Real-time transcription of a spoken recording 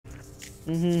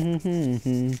Do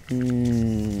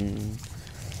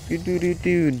do do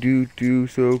do do do.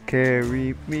 So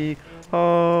carry me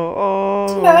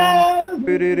home.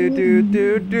 Do do do do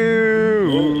do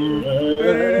do. Do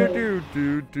do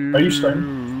do do Are you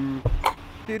streaming?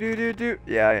 do. Do do do do.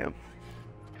 Yeah, I am.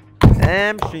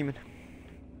 I'm streaming.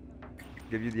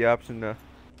 Give you the option to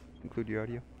include your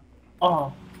audio.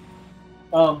 All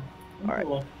right.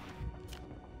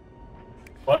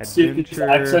 Let's see if you can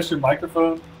access your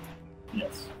microphone.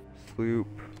 Yes. Sloop.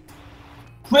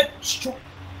 Quit.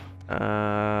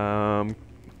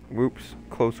 Whoops.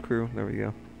 Close crew. There we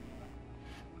go.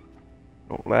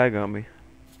 Don't lag on me.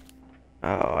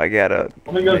 Oh, I gotta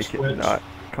make it not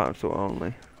console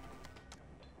only.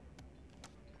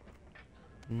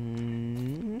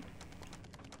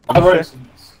 I've already seen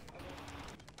this.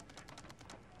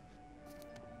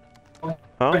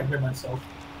 Huh? I can hear myself.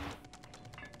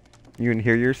 You can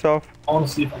hear yourself? I want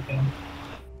to see if I can.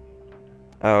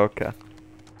 Oh, okay.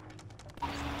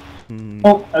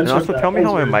 Oh, and also tell me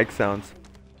how my mic sounds.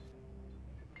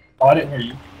 Oh, I didn't hear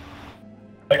you.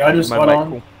 Like I just got on.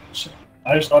 Cool.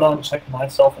 I just got on, checked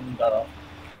myself, and then got off.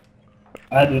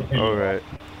 I didn't hear you. Alright.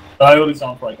 But I only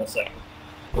sound for like a second.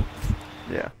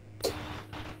 Yeah.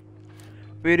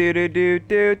 Do do do do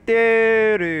do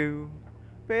do.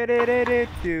 Do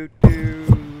do.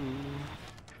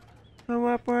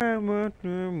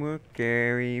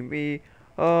 Carry me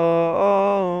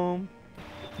home.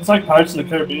 It's like Pirates of the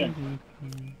Caribbean.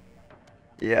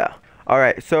 Yeah.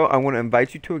 Alright, so I want to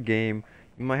invite you to a game.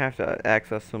 You might have to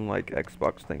access some like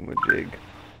Xbox thing with Jig.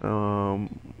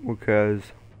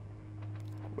 Because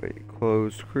wait,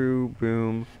 closed crew,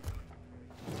 boom.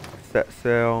 Set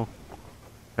sail.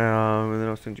 And then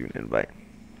I'll send you an invite.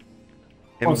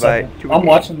 Invite to a I'm game.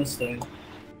 watching this thing.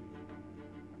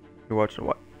 You're watching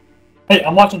what? Hey,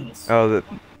 I'm watching this. Oh,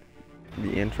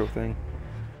 the intro thing.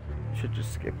 You should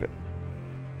just skip it.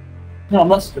 No, I'm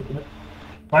not skipping it.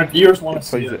 My viewers want to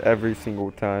see it. It plays it every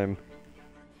single time.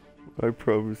 I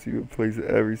promise you, it plays it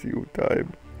every single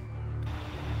time.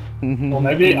 Well,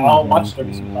 maybe I'll watch it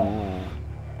every single time.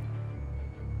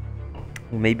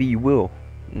 Maybe you will.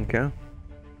 Okay.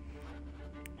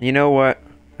 You know what?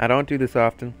 I don't do this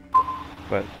often,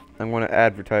 but I'm going to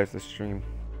advertise the stream.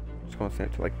 I'm just going to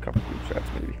send it to like a couple group chats,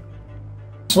 maybe.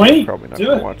 Sweet. Probably not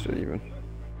going to watch it even.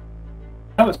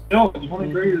 That was still. You want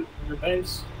to grow your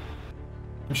base,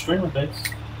 your streamer base.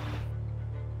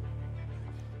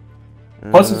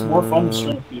 Plus, it's more fun to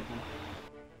stream with people.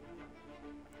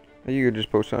 You could just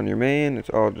post on your main.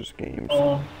 It's all just games.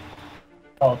 Oh,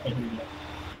 okay, here you go.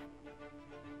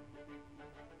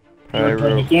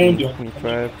 Pyro, game,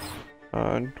 25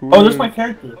 on Twitch. Oh, there's my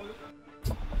character.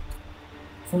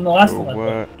 From the last one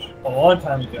I played. A long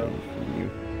time ago.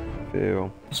 You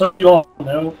feel. So you all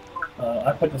know,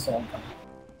 I played this a long time.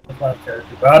 That's my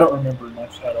character, but I don't remember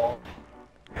much at all.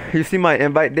 You see my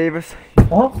invite, Davis?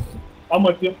 Huh? I'm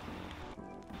with you.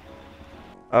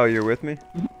 Oh, you're with me?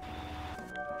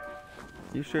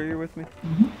 You sure you're with me?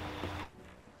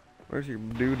 Where's your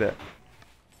dude at?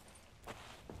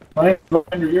 My name is right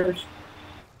under yours.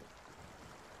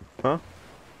 Huh?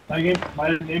 My name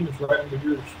is right under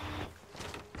yours.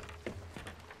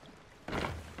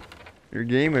 Your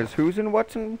game is who's and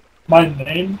what's in? My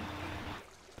name?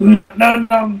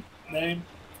 No, name.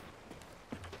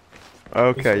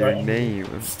 Okay, your name.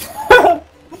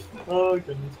 Oh,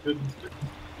 goodness.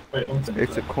 Wait,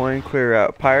 it's a coin clear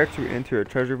out. Pirates who enter a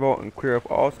treasure vault and clear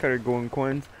up all scattered golden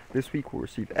coins this week will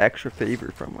receive extra favor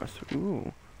from us.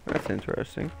 Ooh, that's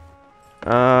interesting.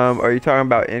 Are you talking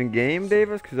about in game,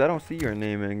 Davis? Because I don't see your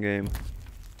name in game.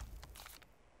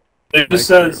 It just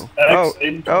says X.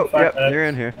 Yep, you're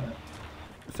in here.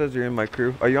 It says you're in my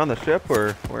crew. Are you on the ship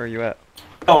or where are you at?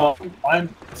 Oh,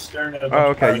 I'm staring at a bunch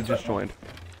of okay, you pirates just joined.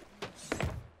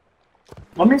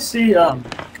 Let me see, I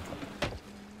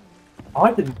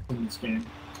like the in this game.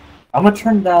 I'm gonna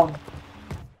turn down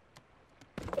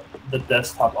the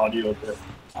desktop audio a bit.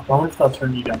 I wonder if I'll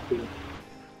turn you down too.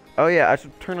 Oh yeah, I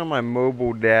should turn on my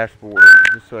mobile dashboard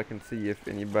just so I can see if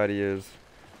anybody is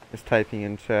typing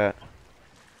in chat.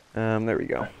 There we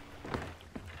go.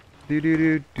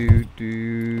 Do.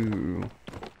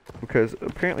 Because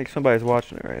apparently somebody's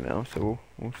watching it right now, so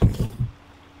we'll see.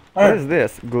 What is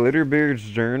this? Glitterbeard's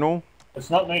journal? It's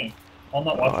not me. I'm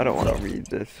not watching. I don't want to read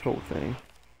this whole thing.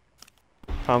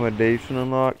 Accommodation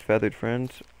unlocked. Feathered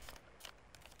friends.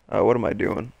 What am I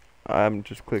doing? I'm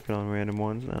just clicking on random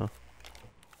ones now.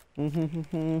 I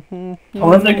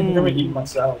wonder if they can hear me eating my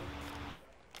salad.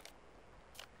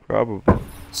 Probably.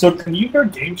 So can you hear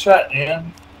game chat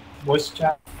and voice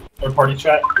chat or party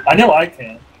chat? I know I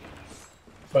can.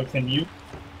 But can you?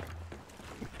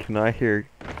 Can I hear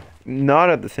Not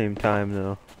at the same time,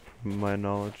 though, from my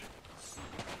knowledge.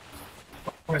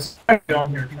 I get on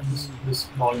here and turn this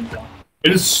volume down.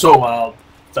 It is so loud.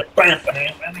 It's like bam,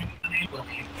 bam, bam, bam,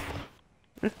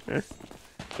 bam.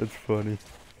 That's funny.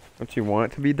 Don't you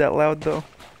want it to be that loud, though?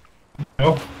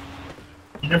 No.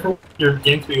 You never want your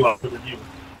game to be louder than you,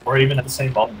 or even at the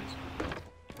same volume as you.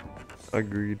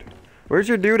 Agreed. Where's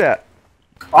your dude at?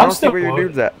 I don't see where your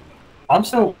dude's at. I'm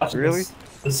still watching Really?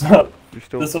 this You're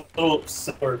still... this little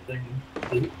silver thing,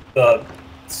 the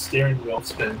steering wheel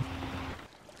spin.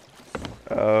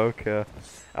 Okay.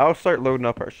 I'll start loading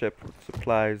up our ship with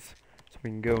supplies so we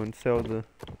can go and sell the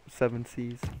 7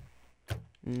 Seas.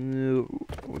 We'll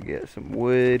get some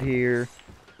wood here.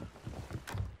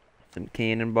 Some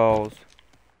cannonballs.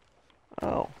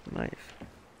 Oh, nice.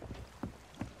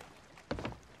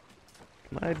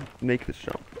 Can I make this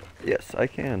jump? Yes, I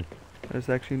can. That's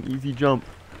actually an easy jump.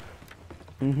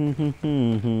 And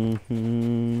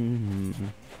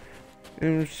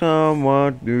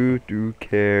someone to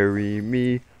carry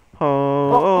me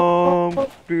home.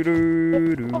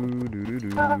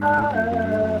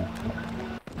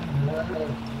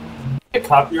 Get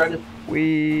copyrighted?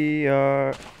 We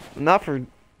are not for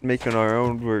making our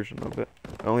own version of it.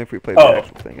 Only if we play the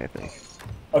actual thing, I think.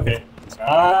 Okay.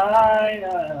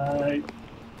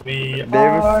 We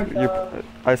Davis,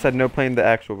 I said no playing the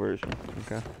actual version.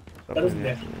 Okay. That is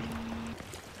the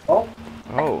Oh.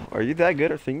 Oh, are you that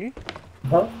good at singing?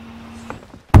 Huh?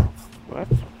 Well,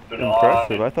 that's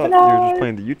impressive. I thought you were just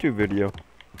playing the YouTube video.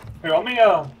 Here, let me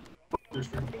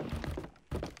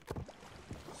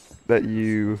That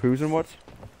you who's and what's?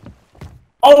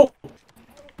 Oh!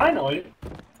 I know it.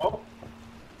 Oh.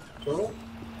 Turtle?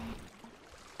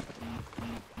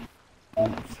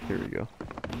 Oops, here we go.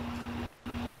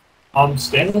 I'm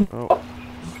standing up.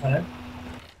 Okay.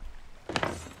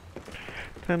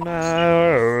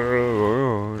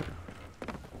 Tonight.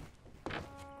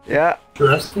 Yeah.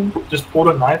 Interesting. Just pulled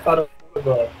a knife out of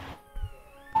the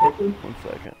paper. 1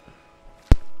 second.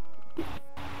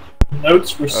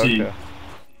 Notes received. Okay.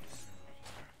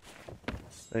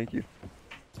 Thank you.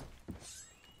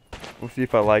 We'll see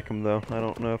if I like them though. I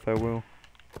don't know if I will.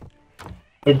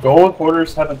 The gold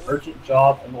hoarders have an urgent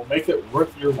job and will make it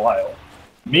worth your while.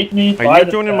 Meet me. Are you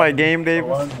joining my game, Davis?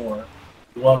 Learn more.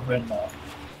 Love Venmo.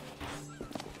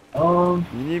 You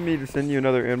need me to send you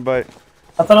another invite?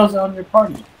 I thought I was on your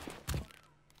party.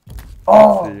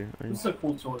 Oh, this is a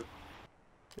cool sword.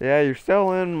 Yeah, you're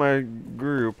still in my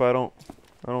group. I don't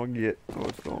get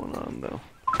what's going on though.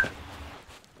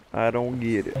 I don't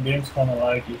get it. The game's kind of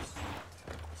laggy.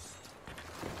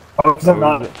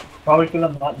 Probably because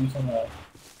I'm not using the.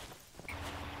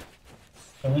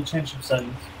 Let me change some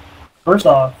settings. First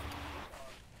off,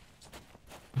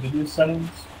 video settings.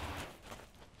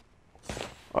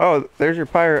 Oh, there's your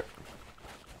pirate.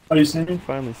 Oh, you see me?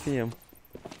 Finally see him.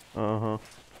 Uh-huh.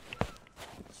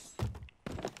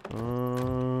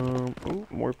 Ooh,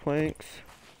 more planks.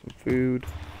 Some food.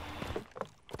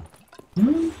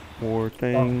 More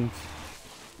things.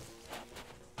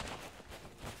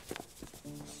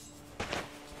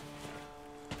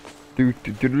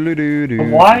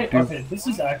 Why? Okay, this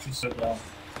is actually so dumb.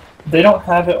 They don't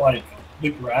have it like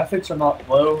the graphics are not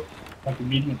low, like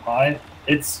medium high.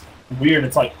 It's weird.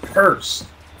 It's like cursed,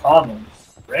 common,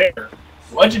 rare,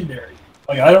 legendary.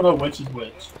 Like I don't know which is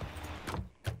which.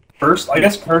 First, I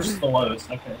guess cursed is the lowest.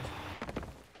 Okay,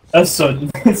 that's so.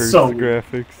 It's so weird.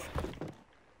 Graphics.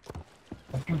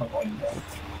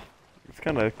 It's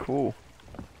kind of cool.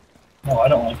 No, I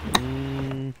don't like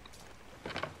it.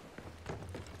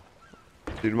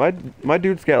 Dude, my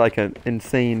dude's got like an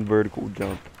insane vertical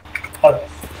jump.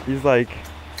 He's like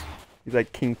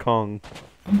King Kong.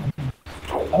 I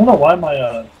don't know why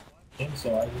my game's so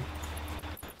laggy.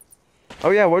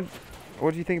 Oh yeah, what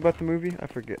do you think about the movie? I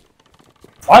forget.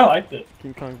 I liked it.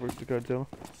 King Kong vs. Godzilla.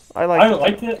 I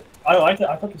liked it. I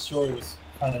thought the story was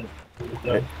kind of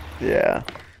good. Yeah.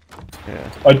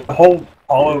 Yeah. Like the whole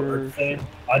Hollow Earth thing,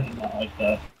 I did not like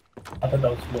that. I thought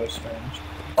that was really strange.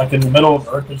 Like in the middle of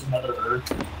Earth, there's another Earth.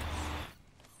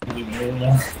 You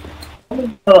know,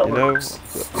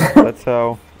 that's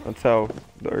how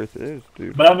the Earth is,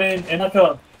 dude. But I mean, in like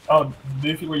a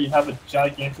movie where you have a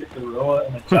gigantic gorilla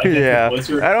and a gigantic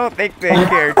blizzard. I don't think they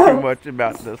care too much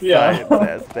about the science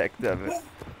aspect of it.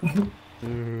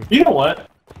 You know what?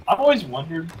 I've always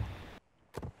wondered.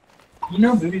 You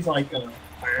know movies like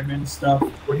Iron Man stuff,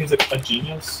 where he's like a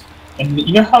genius, and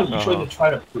you know how usually they try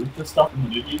to prove this stuff in the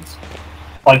movies,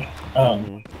 like all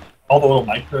the little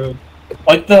micro,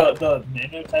 like the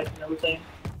nanotype and everything.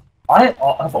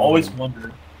 I've always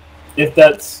wondered if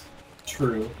that's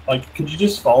true. Like, could you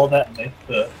just follow that and make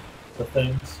the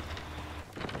things?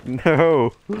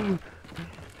 No.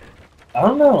 I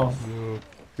don't know. No.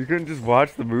 You couldn't just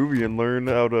watch the movie and learn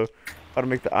how to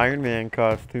make the Iron Man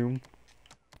costume.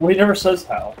 Well, he never says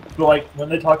how. But like when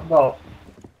they talk about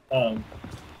um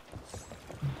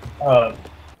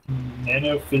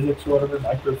nanophysics or whatever,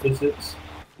 microphysics.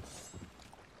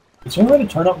 Is there a way to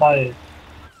turn up my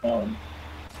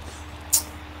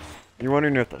You're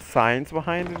wondering if the science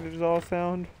behind it is all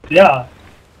sound? Yeah.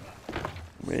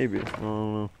 Maybe. I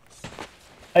don't know.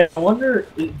 Hey, I wonder,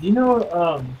 do you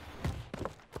know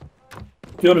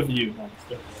field of view?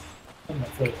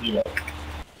 Field of view.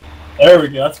 There we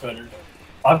go, that's better.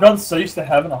 I've gotten so used to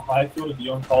having a high field of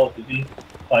view on Call of Duty,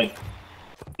 like,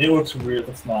 it looks weird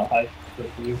that's not high field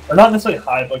of view. Or not necessarily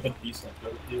high, but like a decent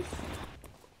field of view.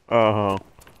 Uh-huh.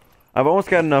 I've almost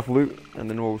got enough loot, and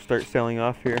then we'll start sailing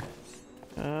off here.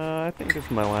 I think this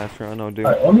is my last run I'll do.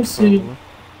 Alright, let me see.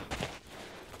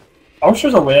 I wish there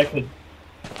was a way I could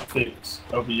fix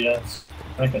OBS.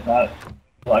 Make it not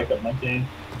like up my game.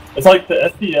 It's like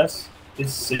the FPS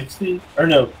is 60, or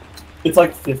no, it's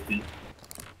like 50.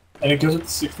 And it goes up to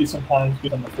 60 sometimes,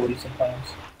 goes down to 40 sometimes.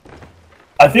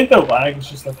 I think the lag is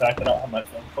just the fact that I don't have my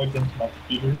phone plugged into my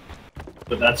computer.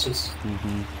 But that's just,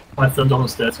 my phone's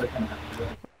almost dead, so I kind of have to do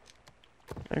that.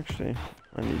 Actually,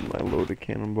 I need my loaded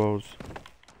cannonballs.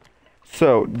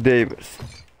 So, Davis.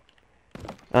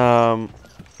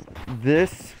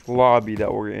 This lobby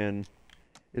that we're in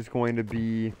is going to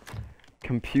be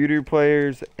computer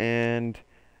players and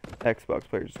Xbox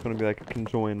players. It's going to be like a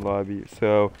conjoined lobby.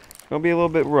 So, it's going to be a little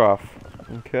bit rough.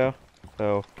 Okay?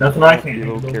 So, nothing I can be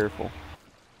a little careful.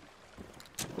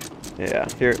 Yeah,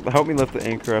 here, help me lift the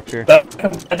anchor up here. Back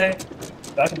in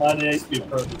my day, I used to be a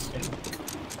pro at this game.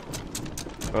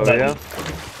 Oh, yeah?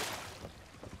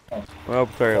 Oh. Well,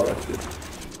 sorry I left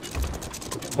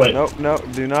it. Wait. Nope, no,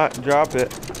 do not drop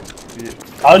it.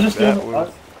 I was just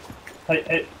doing.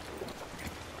 Hey,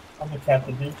 I'm the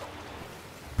captain here.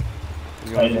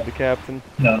 You gonna be the captain?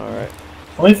 No. Alright.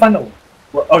 Let me find the.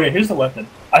 Okay, here's the weapon.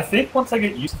 I think once I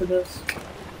get used to this,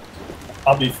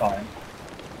 I'll be fine.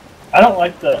 I don't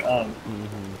like the I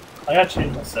gotta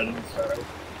change my settings. Alright.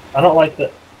 I don't like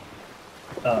the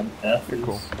F. You're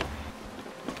cool.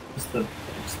 Just the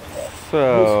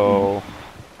So,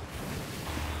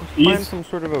 let's find some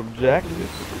sort of objective to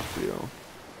pursue.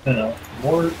 No,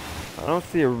 more. I don't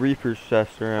see a Reaper's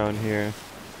chest around here.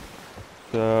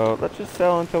 So, let's just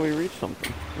sell until we reach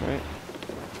something, right?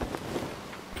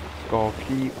 Skull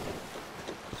Keep,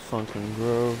 Sunken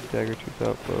Grove, Dagger Tooth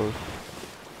Outpost.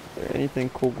 Is there anything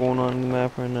cool going on in the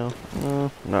map right now?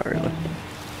 No, not really.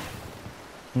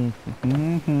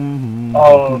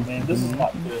 Oh man, this is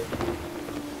not good.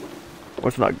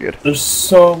 What's not good? There's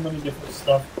so many different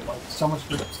stuff, like so much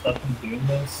different stuff in doing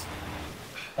this.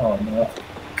 Oh no.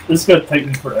 This is gonna take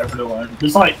me forever to learn.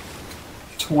 There's like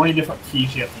 20 different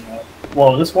keys you have to know.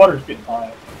 Whoa, this water's getting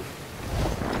high.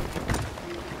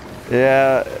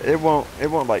 Yeah, it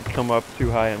won't like come up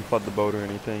too high and flood the boat or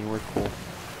anything. We're cool.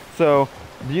 So,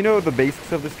 do you know the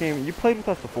basics of this game? You played with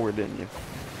us before, didn't you?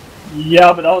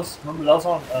 Yeah, but that was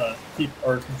on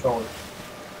controller.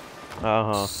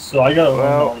 So I gotta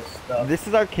learn all this stuff. This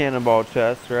is our cannonball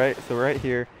chest, right? So right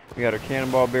here, we got our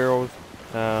cannonball barrels.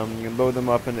 You can load them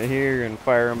up into here and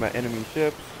fire them at enemy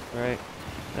ships, right?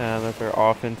 That's our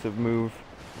offensive move.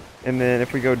 And then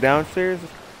if we go downstairs,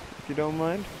 if you don't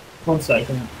mind. 1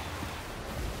 second.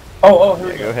 Oh, here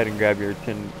we go. Go ahead and grab your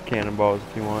 10 cannonballs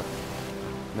if you want.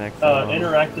 Next.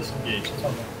 Interact, disengage. That's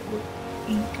what I'm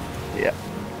looking for. Yeah.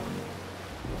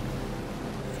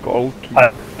 Skull Keep.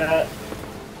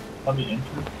 Let me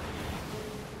enter.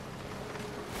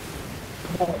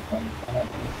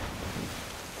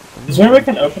 Is there any way I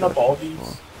can open up all these?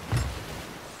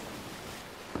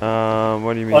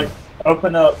 What do you mean? Like,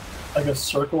 open up like a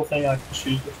circle thing I can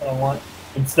choose which one I want.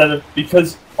 Instead of,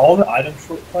 because all the item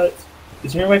shortcuts,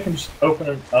 is there any way I can just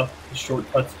open up the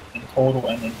shortcuts in total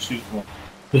and then choose one?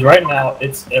 Because right now,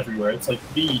 it's everywhere. It's like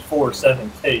B4,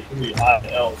 7, K, 3, I,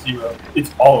 L, 0.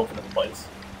 It's all over the place.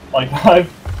 Like,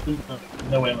 there's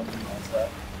no way I'm gonna minimize that.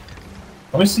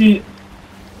 Let me see.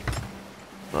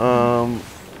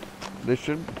 They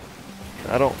should.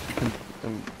 I don't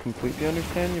completely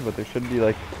understand you, but there should be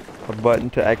like a button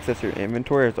to access your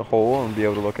inventory as a whole and be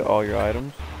able to look at all your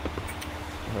items.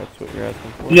 That's what you're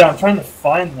asking for. Yeah, I'm trying to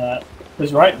find that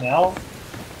because right now,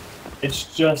 it's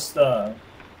just I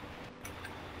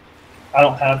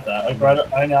don't have that. Like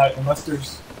right now, unless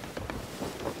there's.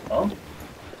 Oh.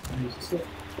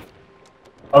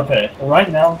 Okay. Well,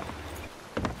 right now.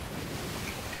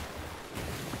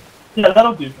 Yeah,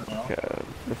 that'll do for now. Okay,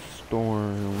 the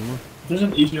storm. There's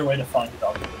an easier way to find it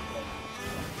out.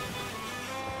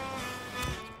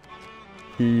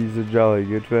 He's a jolly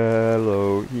good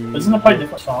fellow. Isn't it by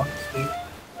different songs, too?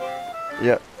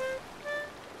 Yep.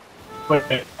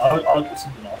 Wait, I'll do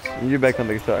something else. You get back on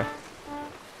the guitar.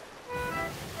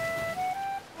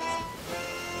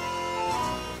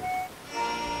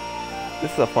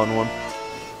 This is a fun one.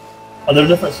 Are there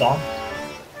different songs?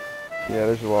 Yeah,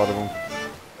 there's a lot of them.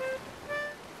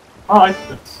 I like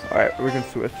this. Alright, we can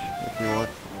switch if you want.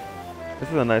 This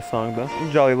is a nice song though.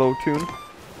 Jolly low tune.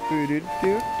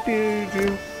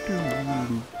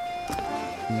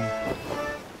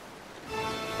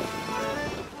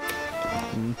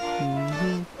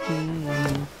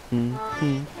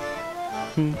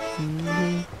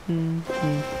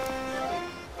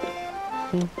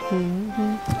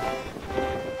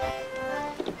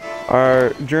 Our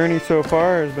journey so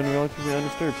far has been relatively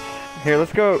undisturbed. Here,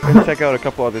 let's go and check out a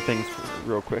couple other things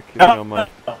real quick, if you don't mind.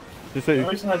 Just so The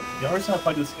only reason I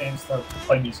play this game is to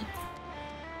play music.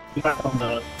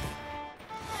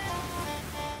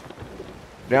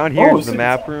 Down here Oh, is the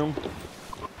map room.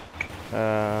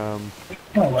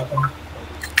 Weapon.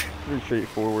 Pretty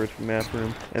straightforward map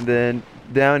room. And then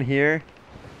down here,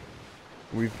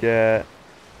 we've got.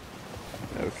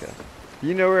 Okay. Do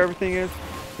you know where everything is?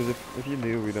 Because if you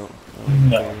do, we don't.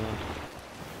 No.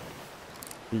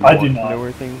 Do I do not. know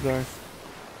where things are?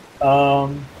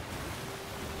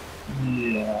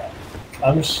 Yeah.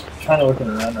 I'm just kind of looking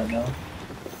around right now.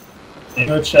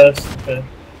 Ammo chest. Okay.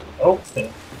 Okay.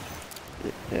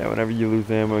 Yeah, whenever you lose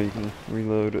ammo, you can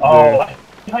reload it Oh, there.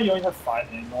 how you only have 5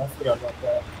 ammo? I forgot about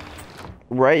that.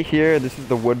 Right here, this is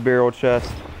the wood barrel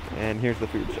chest, and here's the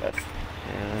food chest.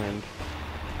 And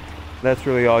that's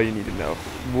really all you need to know.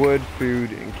 Wood,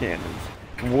 food, and cannons.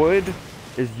 Wood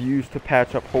is used to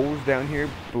patch up holes down here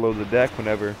below the deck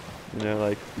whenever, you know,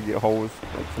 like you get holes,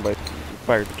 like somebody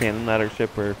fires a cannon at our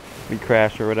ship or we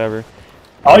crash or whatever.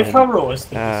 I like how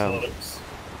realistic this looks.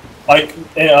 Like,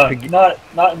 not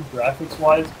in graphics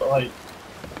wise, but like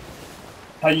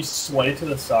how you sway to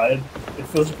the side. It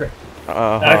feels like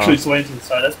actually swaying to the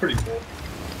side. That's pretty cool.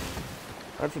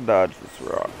 Let's dodge this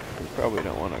rock. We probably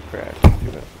don't want to crash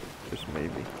into it. Just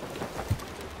maybe.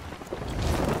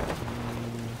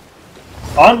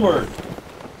 Onward!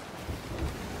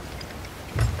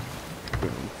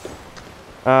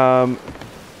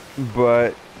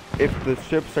 But if the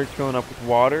ship starts filling up with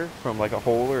water from like a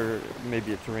hole or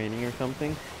maybe it's raining or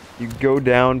something, you go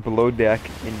down below deck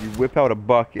and you whip out a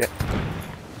bucket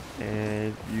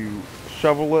and you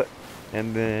shovel it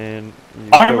and then you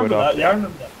throw it off. Yeah, I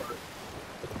remember that part.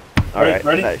 Alright,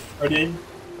 ready? nice. Ready?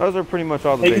 Those are pretty much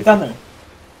all the Hey, basics. get down there.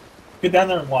 Get down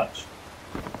there and watch.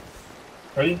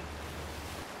 Ready?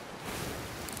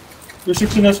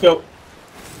 360, let's go.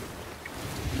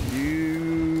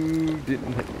 You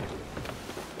didn't hit me.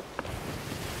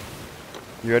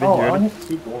 You ready? Oh, You I ready? only have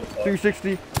 2 bullets left.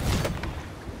 360.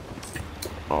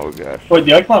 Oh gosh. Wait, do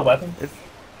you like my weapon? It's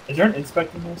Is there an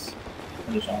inspect in this?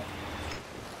 Or just not?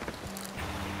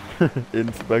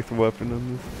 inspect weapon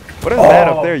on this. What is that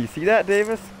up Oh. there? You see that,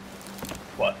 Davis?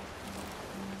 What?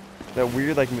 That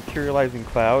weird like materializing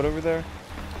cloud over there?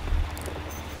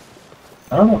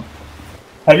 I don't know.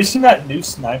 Have you seen that new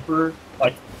sniper?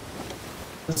 Like,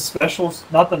 the special,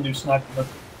 not the new sniper, but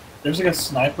there's like a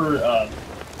sniper,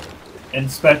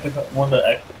 inspect, like one of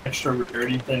the extra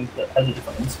rarity things that has a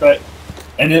different inspect.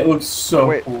 And it looks so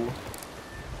Wait. cool.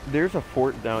 There's a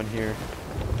fort down here.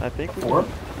 I think we Fort?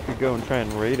 could go and try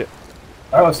and raid it.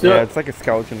 Alright, let's do Yeah, it. it's like a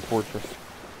skeleton fortress.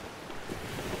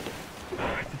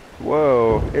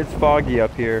 Whoa, it's foggy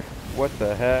up here. What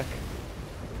the heck?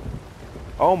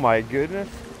 Oh my goodness.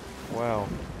 Wow.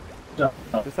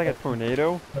 Just like a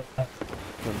tornado.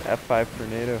 It's an F5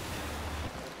 tornado.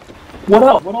 What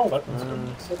else? What all weapons are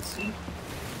this? Let's see.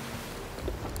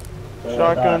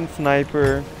 Shotgun,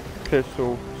 sniper,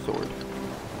 pistol, sword.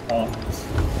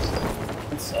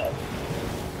 It's sad.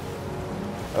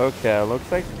 Okay,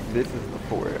 looks like this is the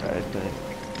fort, I think.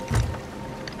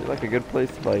 Is it like a good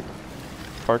place to like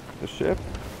park the ship?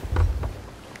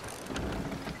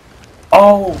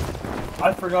 Oh!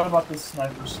 I forgot about this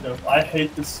sniper scope. I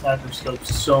hate this sniper scope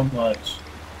so much.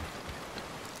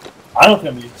 I don't think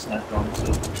I'm gonna use a sniper,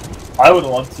 honestly. I would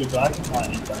love to, but I cannot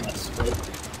aim down that scope.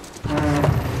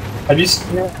 Have you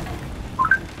seen it?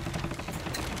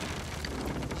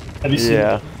 Have you seen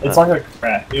it? It's like a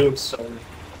crack. It looks so weird.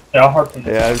 Yeah, I'll harpoon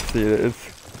it. Yeah, I see it. It's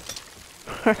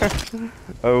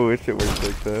I wish it worked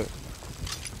like that.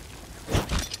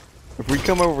 If we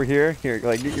come over here,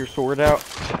 like get your sword out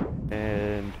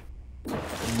and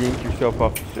yank yourself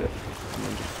off the ship and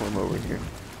then just swim over here.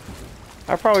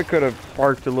 I probably could have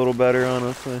parked a little better,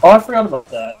 honestly. Oh, I forgot about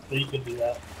that. But you could do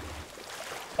that.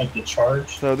 Like the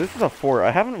charge. So this is a fort.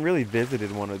 I haven't really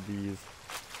visited one of these.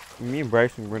 Me and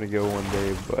Bryson were gonna go one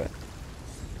day, but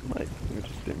like it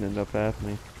just didn't end up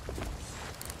happening.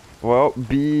 Well,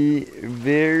 be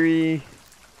very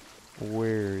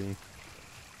wary.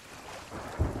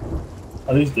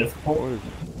 Are these difficult? What is it?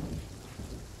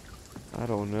 I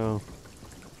don't know.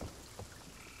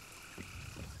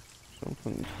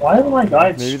 Something. Why am my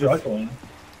guy Maybe struggling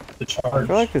to charge? I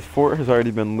feel like this fort has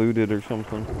already been looted or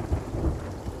something.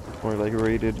 Or like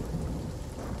raided.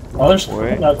 Oh, there's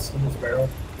nuts in this barrel.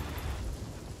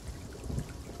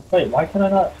 Wait, why can I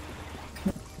not?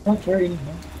 I'm not carrying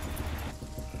anymore.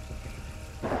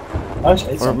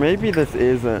 Or maybe this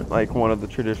isn't like one of the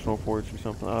traditional forts or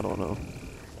something. I don't know.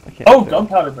 I can't Oh, tell.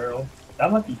 gunpowder barrel.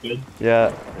 That might be good.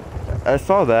 Yeah, I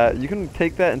saw that. You can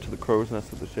take that into the crow's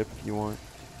nest of the ship if you want.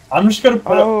 I'm just gonna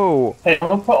put. Oh, hey, I'm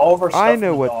gonna put all of our stuff. I know in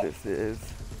the what dock. this is.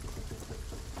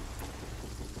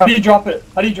 How do you drop it?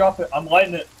 How do you drop it? I'm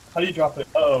lighting it. How do you drop it?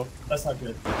 Uh oh, that's not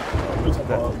good.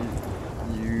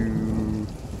 You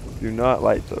do not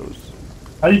like those.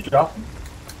 How do you drop them?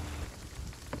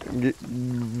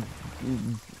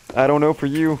 I don't know for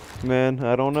you, man.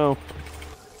 I don't know.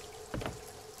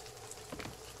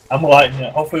 I'm lighting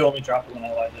it. Hopefully, only drop it when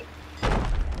I light it.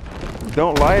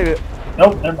 Don't light it.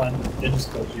 Nope, never mind. It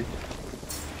just killed you.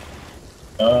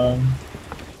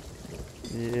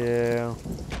 Yeah.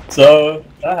 So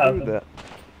that happened. That.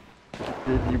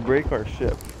 Did you break our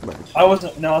ship? I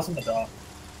wasn't. No, I was in the dock.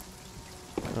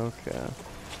 Okay.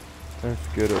 That's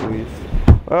good at least.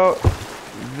 Well,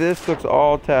 this looks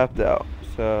all tapped out,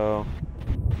 so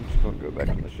I'm just gonna go back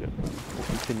on the ship. We'll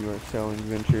continue our sailing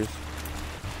adventures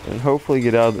and hopefully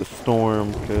get out of the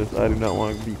storm because I do not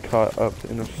want to be caught up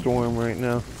in a storm right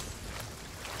now.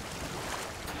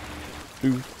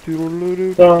 This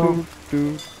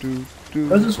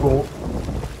is cool.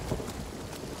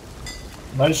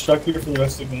 Am I just stuck here for the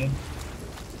rest of the game?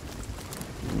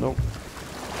 Nope.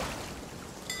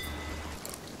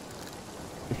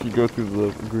 If you go through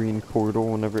the green portal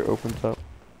whenever it opens up.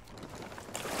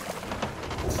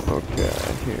 Okay,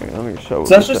 here, let me show you.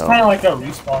 So that's just kind of like a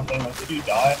respawn thing. Like, if you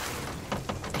die,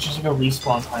 it's just like a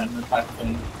respawn timer type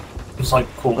thing. It's like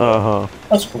cool.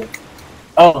 That's cool.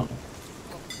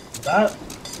 That.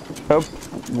 Help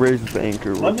raise the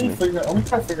anchor with me. Let me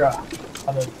try to figure out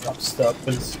how to drop stuff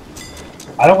because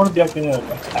I don't want to be like in an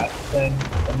attack thing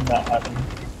and that happen.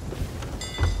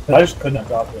 I just could not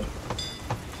drop it.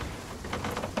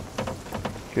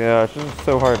 Gosh, this is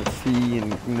so hard to see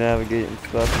and navigate and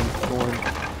stuff in the storm.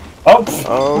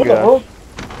 Oh gosh.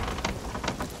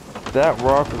 That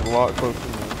rock is a lot closer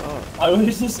than I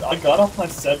thought. I got off my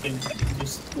settings and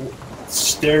just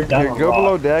stared down Here, a go rock.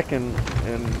 below deck and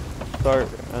start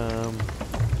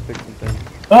fixing things.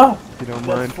 Ah! If you don't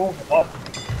mind. Full up.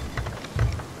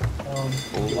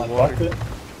 Do I bucket?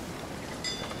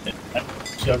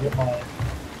 Actually, I'll get my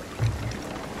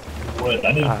wood.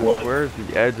 I need wood. Where's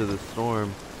the edge of the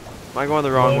storm? Am I going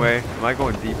the wrong way? Am I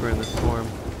going deeper in the storm?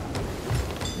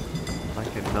 I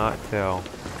cannot tell.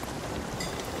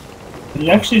 Can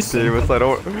you actually see? Serious, I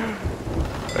don't.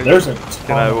 There's a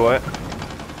Can I what?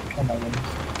 Oh my goodness.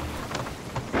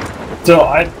 So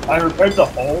I repaired the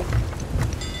hole.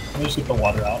 Let me just get the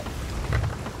water out.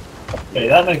 Okay,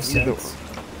 that makes sense.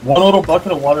 One little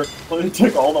bucket of water completely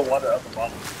took all the water out the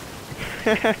bottom.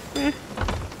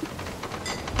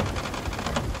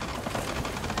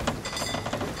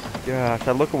 Gosh,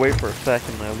 I look away for a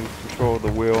second and I lose control of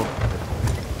the wheel.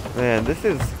 Man, this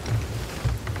is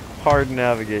hard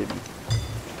navigating.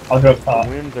 I'll go top.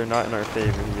 The winds are not in our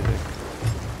favor either.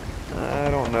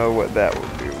 I don't know what that will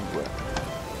do, but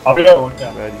I'll be able to look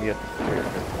down. glad you get the spirit.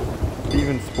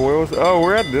 Even spoils. Oh,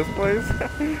 we're at this place?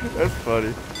 That's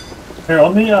funny. Here,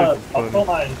 let me I'll pull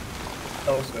my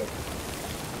telescope.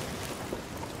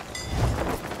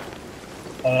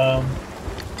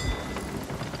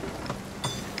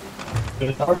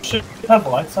 Does our ship have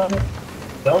lights on it?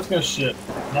 That was gonna ship.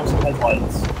 Now it has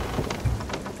lights.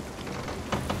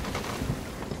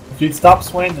 If you'd stop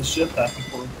swaying the ship back and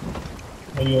forth,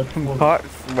 maybe it would. Not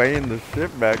swaying the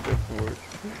ship back and forth.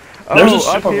 There's Oh, a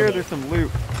ship up here, there. there's some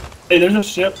loot. Hey, there's a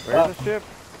ship. Where's the ship?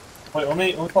 Wait, let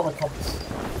me call my compass.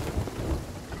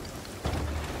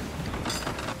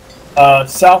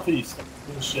 Southeast.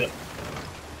 There's a ship.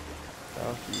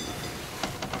 Southeast.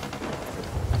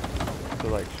 So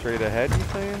like straight ahead, you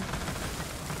saying?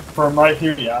 From right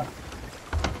here, yeah.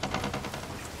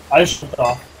 I just shipped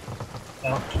off.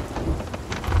 No.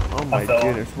 Oh my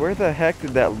goodness, where the heck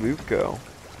did that loot go?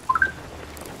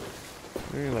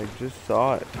 We like just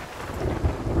saw it.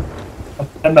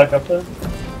 I'm back up there.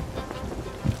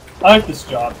 I like this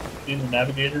job, being the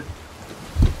navigator.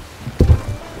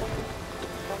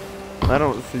 I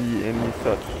don't see any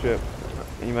such ship.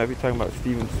 You might be talking about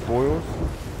Steven Spoils.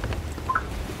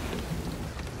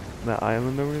 That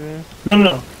island over there?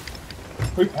 No.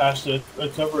 We passed it.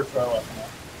 It's over to our left now.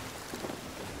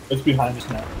 It's behind us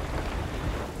now.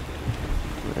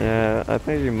 Yeah, I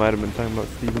think you might have been talking about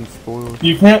Steven Spoils.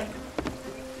 You can't...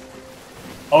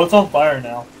 Oh, it's on fire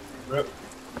now. Rip.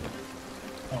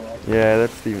 Oh, well. Yeah,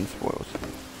 that's Steven Spoils.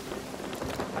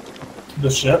 The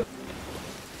ship?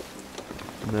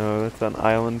 No, that's an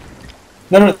island.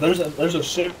 No, there's a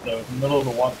ship though in the middle of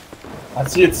the water. I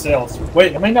see its sails.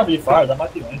 Wait, it may not be fire. That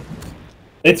might be land.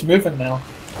 It's moving now.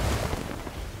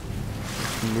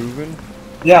 Moving?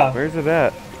 Yeah. Where's it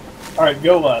at? All right,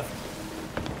 go left.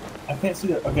 I can't see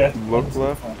that. Okay. Look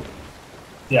left?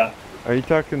 Yeah. Are you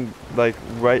talking like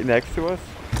right next to us?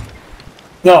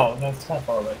 No, it's kind of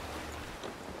far away.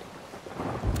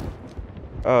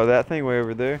 Oh, that thing way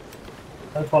over there?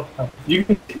 That's what you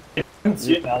can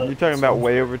see it now. You're talking about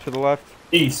way over to the left?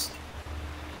 East.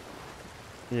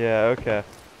 Yeah, okay.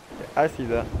 I see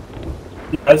that.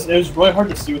 Yeah, it was really hard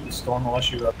to see with the storm unless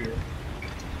you were up here.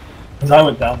 Because I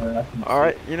went down there and I couldn't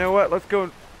Alright, you know what? Let's go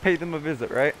pay them a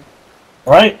visit, right?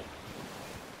 Right?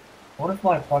 What if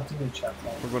my proximity chat's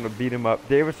on? We're gonna beat him up.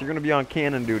 Davis, you're gonna be on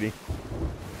cannon duty.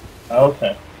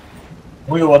 Okay.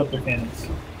 We gonna load up their cannons.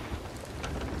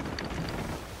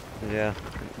 Yeah.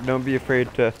 Don't be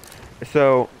afraid to...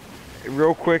 So,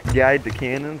 real quick guide to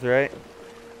cannons, right?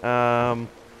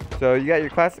 So you got your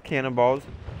classic cannonballs,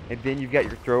 and then you've got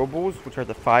your throwables, which are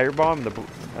the firebomb, the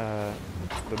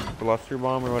bluster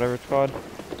bomb, or whatever it's called.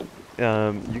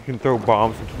 You can throw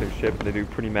bombs into their ship, and they do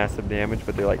pretty massive damage,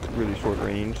 but they're like really short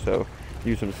range, so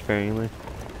use them sparingly,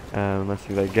 unless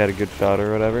you like get a good shot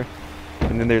or whatever.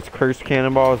 And then there's cursed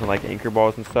cannonballs and like anchor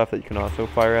balls and stuff that you can also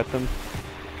fire at them.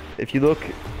 If you look,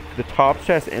 the top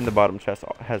chest and the bottom chest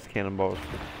has cannonballs.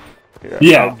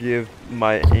 Yeah. I'll give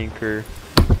my anchor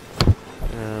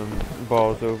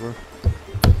balls over.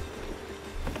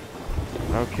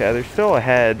 Okay, they're still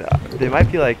ahead. They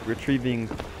might be like retrieving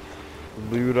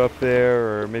loot up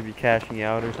there, or maybe cashing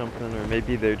out or something, or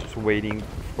maybe they're just waiting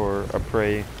for a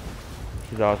prey,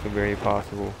 which is also very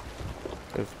possible,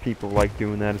 because people like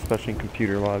doing that, especially in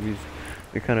computer lobbies.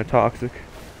 They're kind of toxic,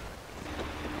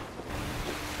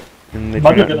 and they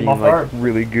turn out being like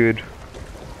really good.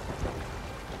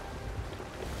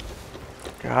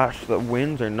 Gosh, the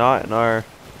winds are not in our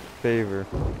favor.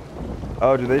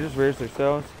 Oh, did they just raise their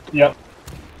sails? Yep.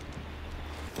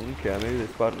 Okay, maybe they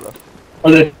spotted us.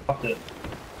 Or they dropped it.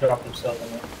 Dropped themselves in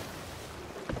there.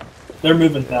 They're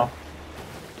moving now.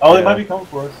 Oh, they might be coming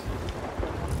for us.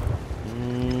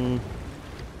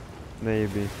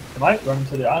 Maybe. They might run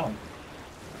to the island.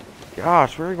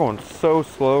 Gosh, we're going so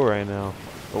slow right now.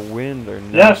 The winds are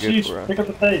not good for us. Pick up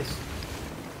the pace.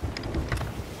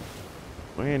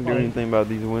 We can't do anything about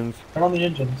these winds. Turn on the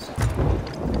engines.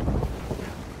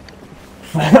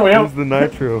 Where's the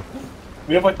nitro?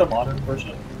 We have like the modern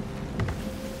version.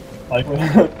 Like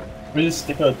we just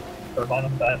stick a turbine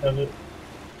on the back of it.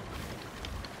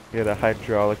 We had a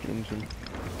hydraulic engine.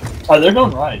 Oh, they're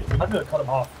going right. We might be able to cut them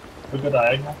off. We go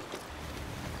diagonal.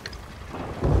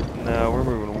 No, we're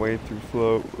moving way too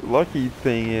slow. Lucky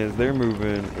thing is they're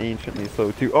moving anciently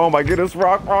slow too. Oh my goodness,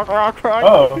 rock.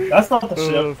 Oh, that's not the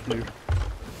ship.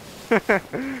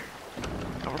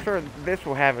 I'm sure this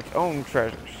will have its own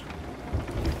treasures.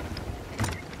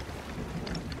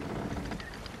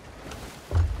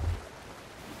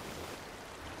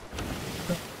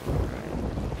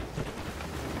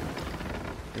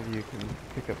 Maybe you can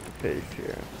pick up the pace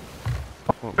here.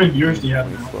 How many gears do you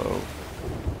have now? Slow.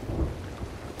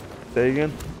 Say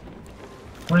again?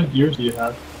 How many gears do you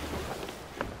have?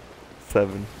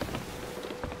 7.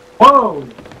 Whoa!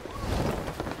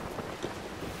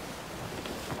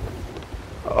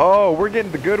 Oh, we're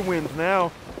getting the good winds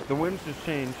now. The winds just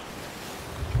changed.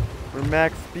 We're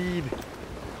max speed.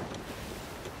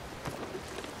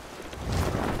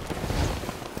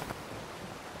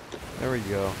 There we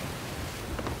go.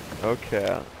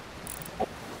 Okay.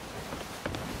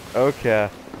 Okay.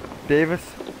 Davis,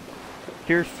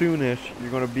 here soonish,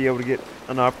 you're going to be able to get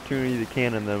an opportunity to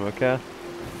cannon them, okay?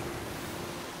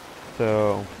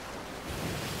 So,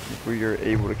 if we are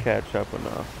able to catch up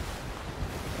enough.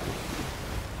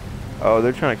 Oh,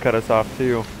 they're trying to cut us off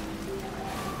too.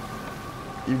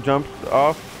 You jumped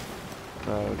off?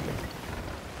 Oh,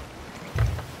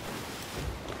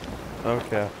 okay.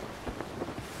 Okay.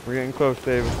 We're getting close,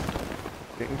 David.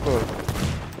 Getting close.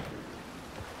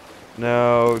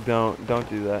 No, don't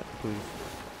do that, please.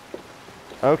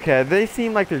 Okay, they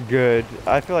seem like they're good.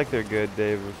 I feel like they're good,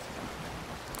 Davis.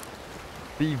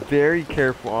 Be very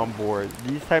careful on board.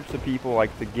 These types of people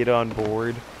like to get on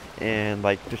board and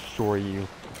like destroy you.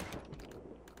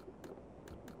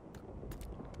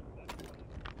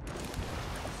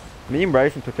 Me and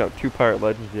Bryson took out 2 pirate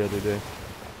legends the other day.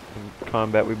 In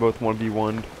combat, we both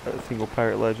 1v1'd a single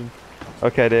pirate legend.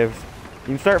 Okay, Davis. You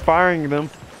can start firing them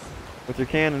with your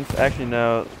cannons. Actually,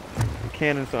 no. The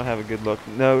cannons don't have a good look.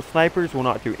 No, snipers will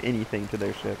not do anything to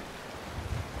their ship.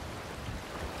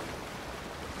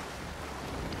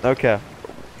 Okay.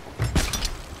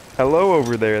 Hello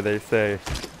over there, they say.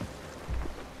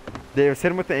 Davis,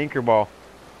 hit him with the anchor ball.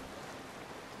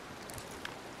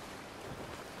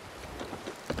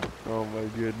 Oh my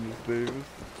goodness, Davis.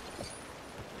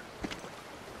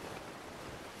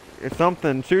 It's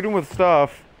something. Shoot him with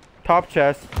stuff. Top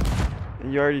chest.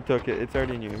 And you already took it. It's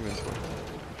already in your inventory.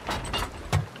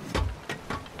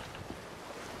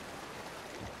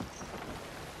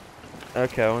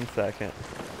 Okay, 1 second.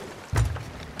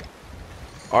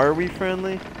 Are we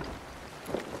friendly?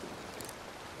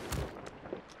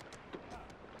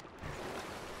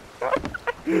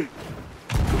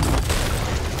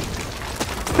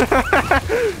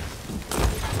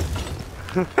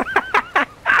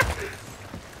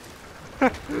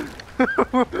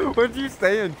 What'd you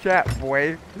say in chat,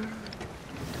 boy?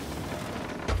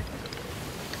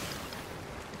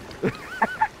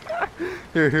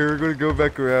 Here, we're gonna go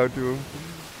back around to him.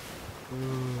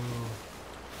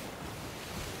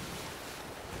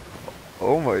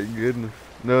 Oh my goodness.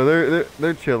 No,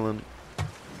 they're chilling.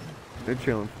 They're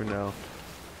chilling for now.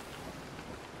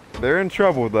 They're in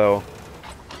trouble though.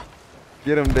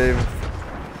 Get him, Davis.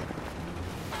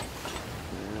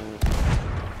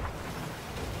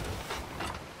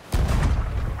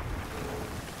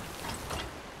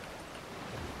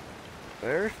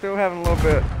 They're still having a little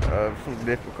bit of some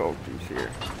difficulties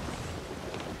here.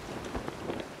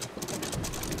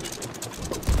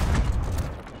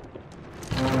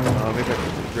 Maybe I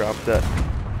can just drop that.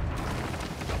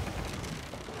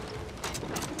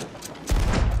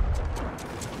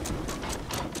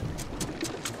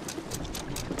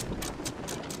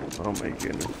 Oh my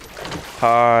goodness.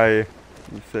 Hi,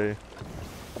 you say.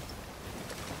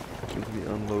 As we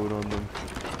unload on them.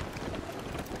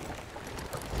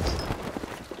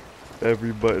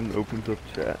 Every button opens up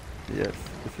chat. Yes,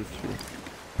 this is true.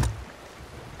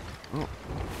 Oh.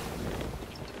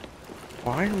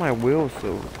 Why are my wheels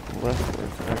so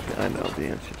leftwards? Actually, I know the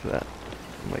answer to that.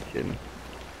 Am I kidding?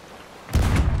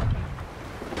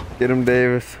 Get him,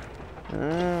 Davis.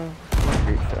 Not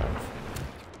great shots.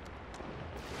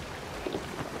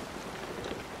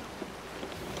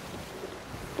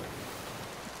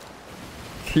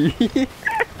 Tea?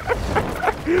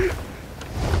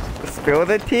 Spill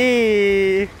the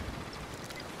tea!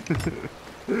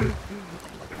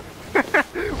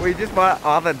 We just bought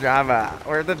all the drama.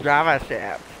 Where's the drama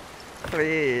ship?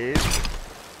 Please.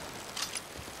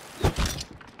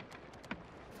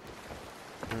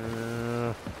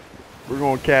 We're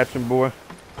gonna catch him, boy.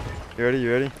 You ready?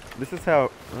 You ready? This is how...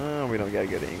 we don't got a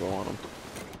good angle on him.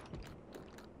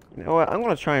 You know what? I'm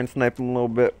gonna try and snipe him a little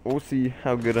bit. We'll see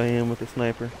how good I am with the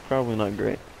sniper. Probably not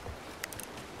great.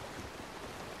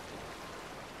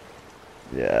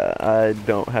 Yeah, I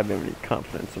don't have any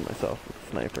confidence in myself with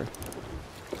the sniper.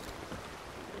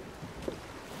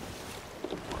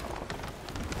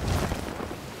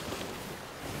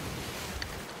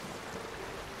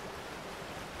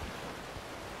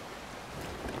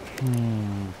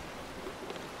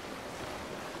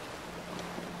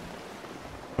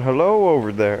 Hello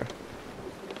over there.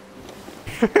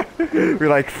 We're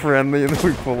like friendly and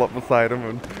then we pull up beside him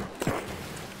and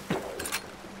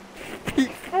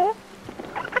peaceful.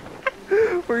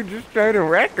 We're just trying to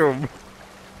wreck him.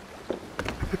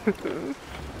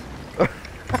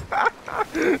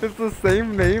 It's the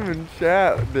same name in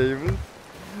chat, Davis.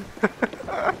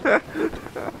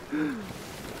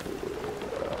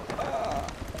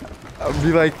 I'll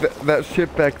be like, that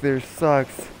ship back there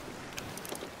sucks.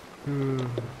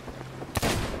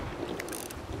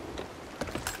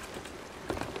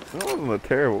 That wasn't a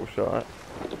terrible shot.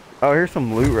 Oh, here's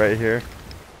some loot right here.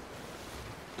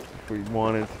 If we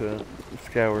wanted to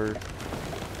scour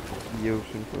the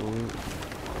ocean for loot.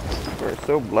 We're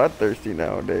so bloodthirsty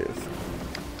nowadays.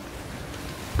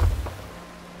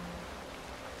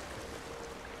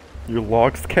 Your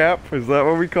lox cap? Is that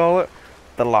what we call it?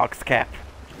 The lox cap.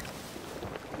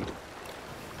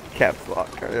 Caps lock,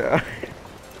 yeah.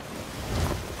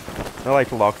 I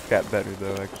like lox cap better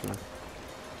though, actually.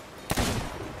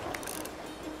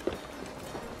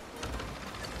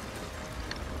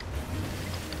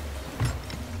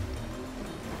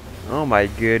 Oh my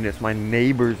goodness, my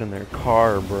neighbor's in their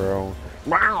car, bro.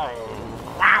 Wow.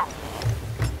 Wow.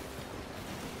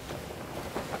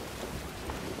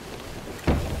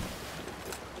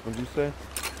 What'd you say?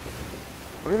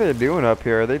 What are they doing up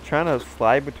here? Are they trying to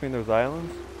slide between those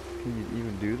islands? Can you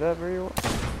even do that very well?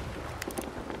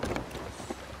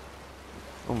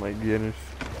 Oh my goodness.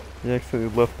 You actually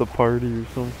left the party or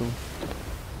something.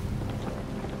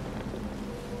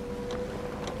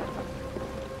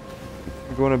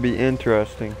 It's going to be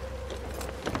interesting.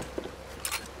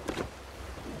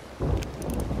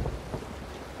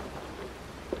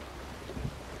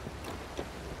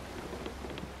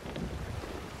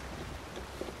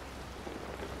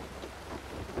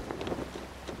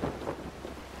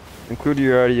 Include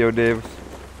your audio, Davis.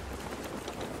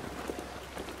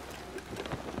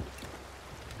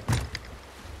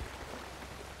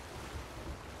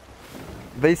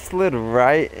 They slid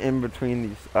right in between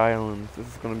these islands. This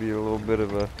is going to be a little bit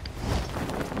of a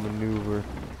maneuver.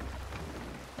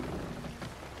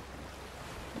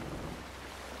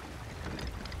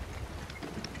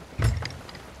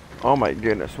 Oh my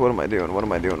goodness, what am I doing? What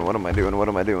am I doing? What am I doing? What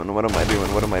am I doing? What am I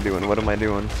doing? What am I doing? What am I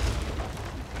doing?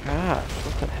 Gosh,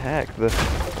 what the heck? I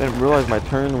didn't realize my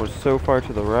turn was so far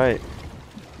to the right.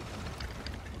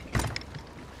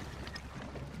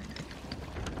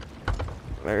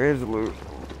 There is loot.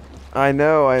 I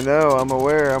know, I'm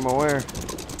aware.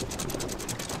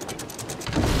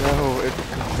 No,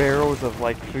 it's barrels of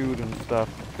like food and stuff.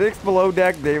 Fix below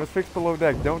deck, Davis, fix below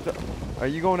deck. Don't, are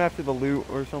you going after the loot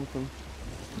or something?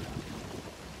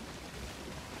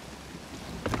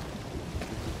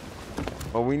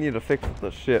 Well, we need to fix the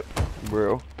ship,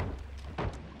 bro.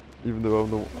 Even though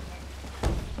I'm the...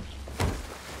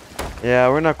 Yeah,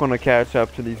 we're not going to catch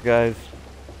up to these guys.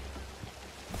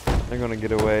 They're going to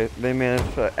get away. They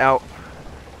managed to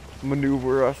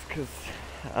outmaneuver us because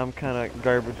I'm kind of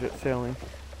garbage at sailing.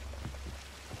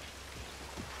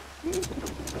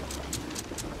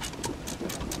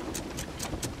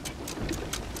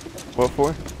 What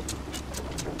for?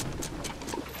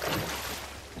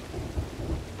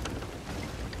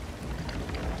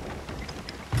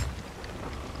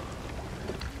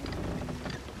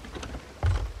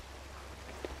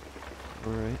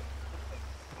 Alright.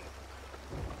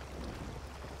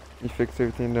 You fix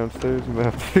everything downstairs? I'm gonna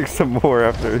have to fix some more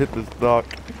after I hit this dock.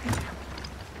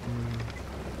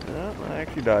 No, I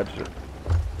actually dodged it.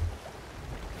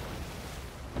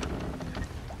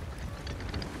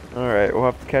 Alright, we'll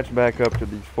have to catch back up to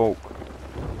these folk.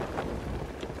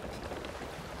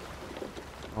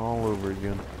 All over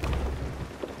again.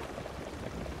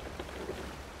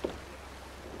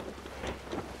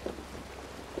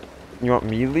 You want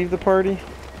me to leave the party?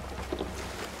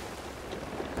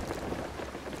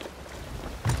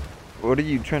 What are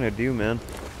you trying to do, man?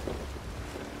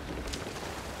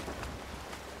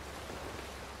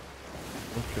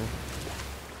 Okay.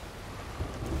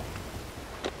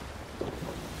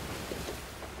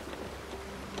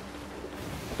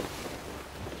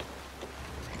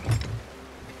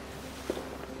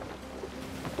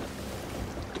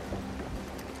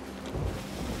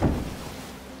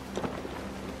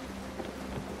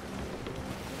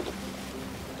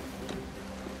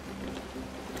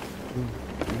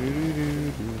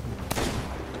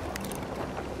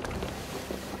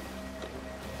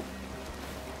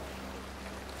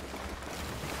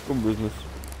 Good business.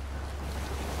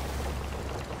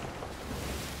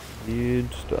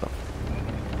 Good stuff.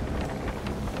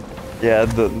 Yeah,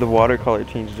 the watercolor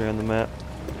changes around the map.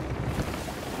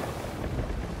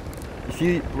 You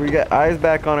see, we got eyes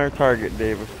back on our target,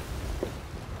 Davis.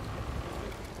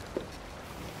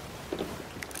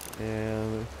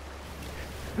 And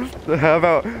how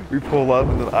about we pull up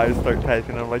and the eyes start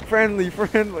typing? I'm like, friendly,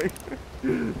 friendly.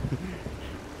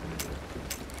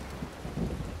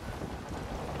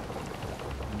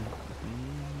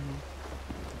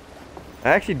 I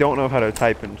actually don't know how to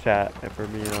type in chat, if we're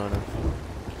being honest.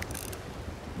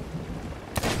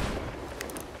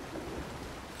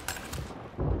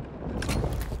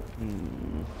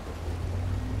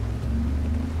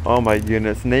 Oh my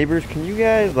goodness. Neighbors, can you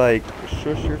guys, like,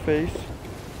 shush your face?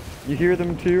 You hear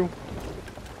them too?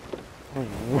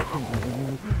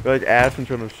 Like Aspen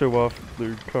trying to show off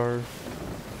their car.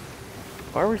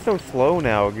 Why are we so slow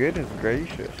now? Goodness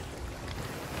gracious.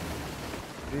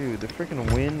 Dude, the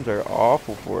freaking winds are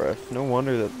awful for us. No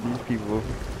wonder that these people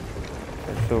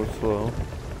are so slow.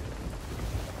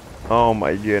 Oh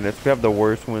my goodness. We have the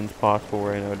worst winds possible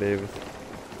right now, Davis.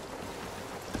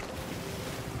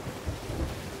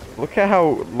 Look at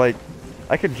how, like,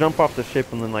 I could jump off the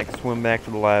ship and then, like, swim back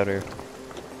to the ladder.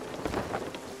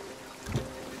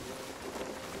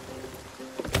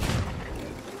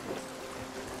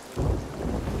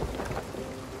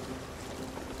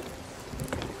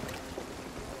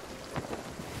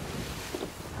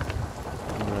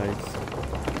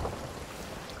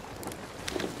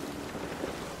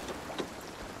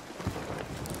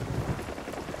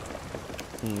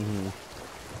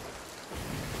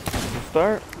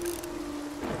 Start.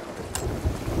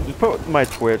 Just put my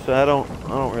Twitch. I don't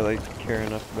really care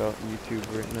enough about YouTube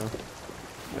right now.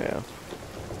 Yeah.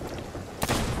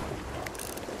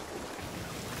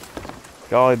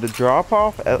 Golly, the drop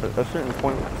off at a certain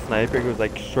point with the sniper goes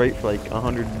like straight for like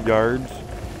 100 yards,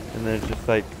 and then it just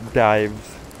like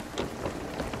dives.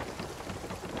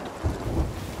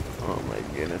 Oh my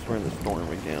goodness, we're in the storm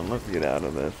again. Let's get out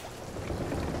of this.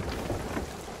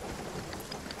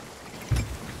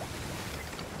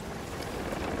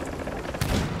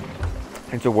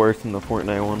 It's worse than the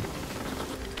Fortnite one.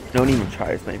 Don't even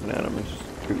try sniping at him. It's just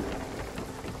poop.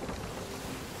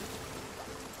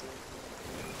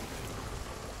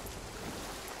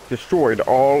 Destroyed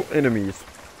all enemies.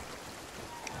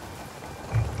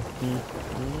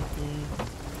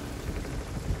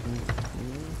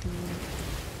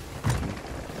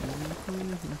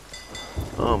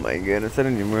 Oh my goodness, I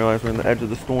didn't even realize we're on the edge of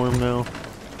the storm now.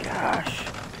 Gosh.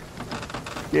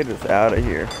 Get us out of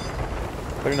here.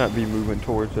 Better not be moving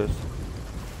towards us.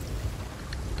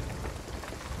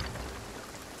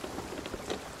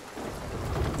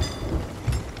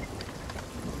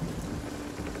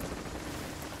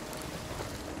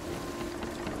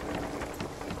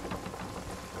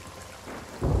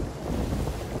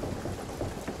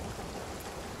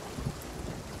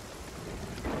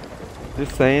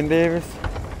 Just saying, Davis.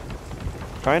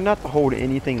 Try not to hold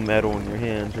anything metal in your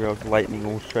hands or else lightning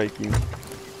will strike you.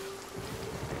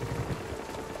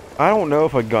 I don't know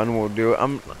if a gun will do it.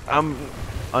 I'm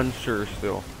unsure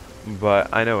still, but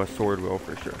I know a sword will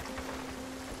for sure.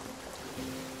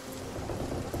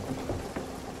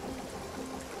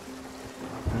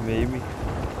 Maybe.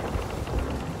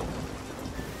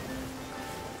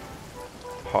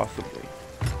 Possibly.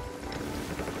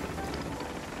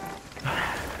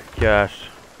 Gosh,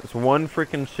 it's one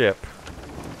freaking ship.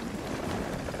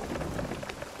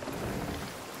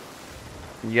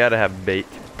 You gotta have bait.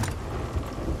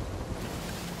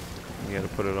 You gotta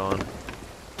put it on.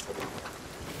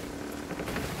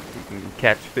 You can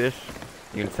catch fish.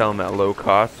 You can sell them at low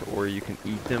cost, or you can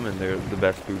eat them, and they're the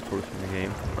best food source in the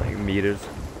game, like meat is.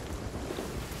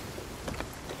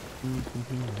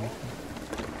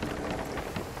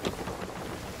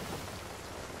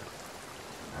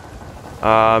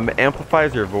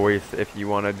 Amplifies your voice if you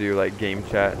want to do like game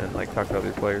chat and like talk to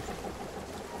other players.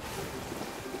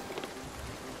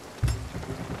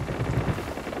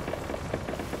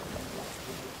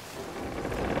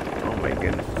 Oh my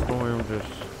goodness, the storm just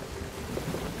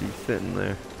be sitting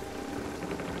there.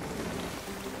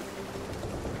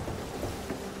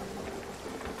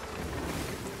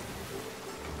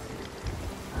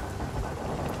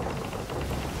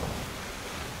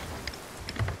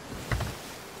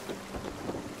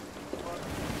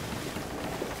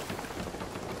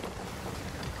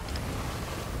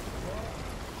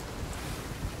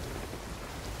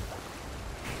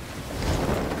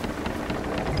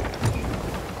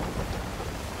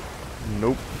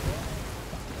 Nope.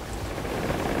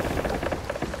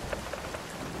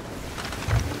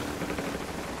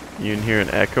 You can hear an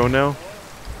echo now?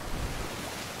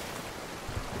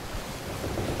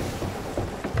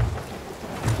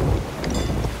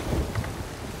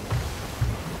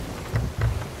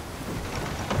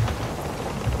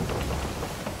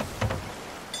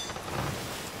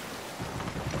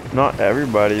 Not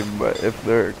everybody, but if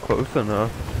they're close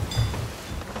enough.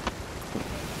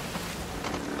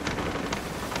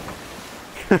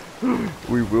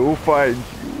 We will find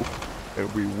you,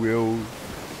 and we will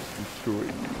destroy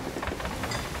you.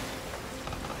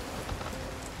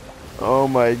 Oh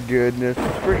my goodness,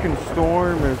 this freaking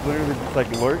storm is literally just like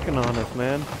lurking on us,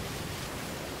 man.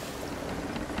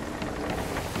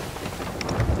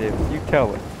 Davis, you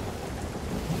tell it.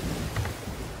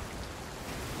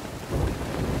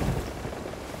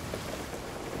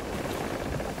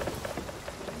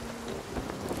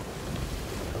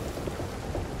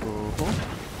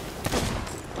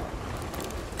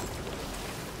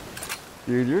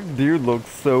 Dude, your dude looks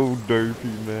so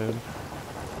derpy, man.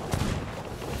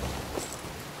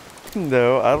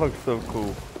 No, I look so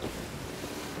cool.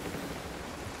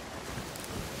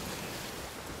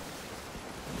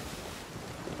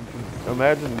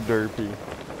 Imagine derpy.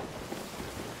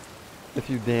 If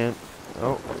you dance.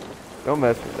 Oh, don't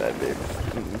mess with that,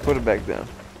 dude. Put it back down.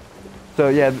 So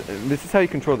yeah, this is how you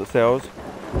control the sails.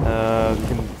 You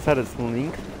can set its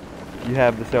length. You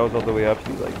have the sails all the way up,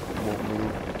 so you like won't move.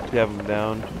 You have them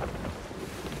down.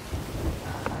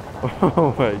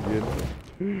 Oh my goodness.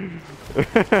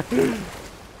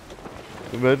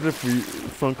 Imagine if we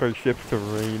sunk our ship to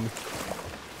rain.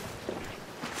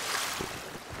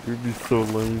 It would be so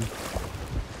lame.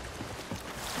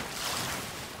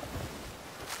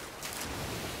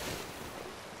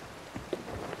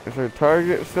 Is our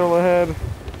target still ahead?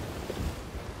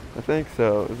 I think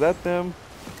so. Is that them?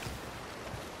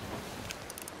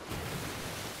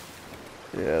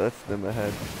 Yeah, that's them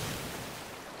ahead.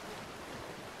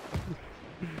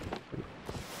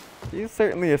 He's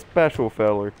certainly a special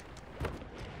feller.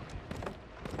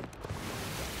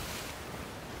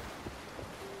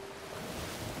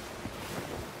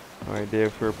 Alright,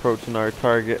 Dave, we're approaching our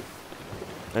target.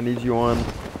 I need you on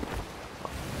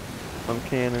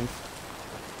cannons.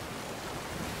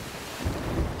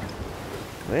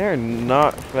 They are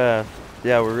not fast.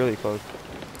 Yeah, we're really close.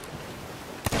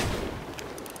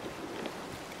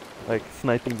 Like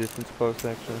sniping distance close,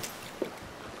 actually.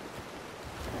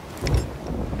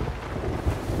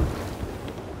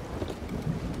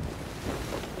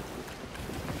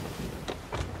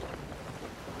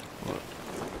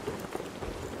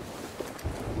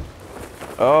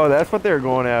 Oh, that's what they were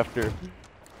going after.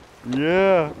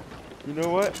 Yeah. You know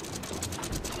what?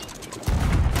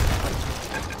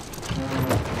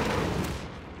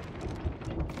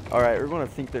 Alright, we're gonna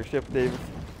sink their ship, Davis.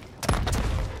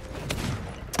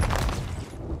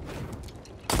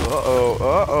 Uh-oh,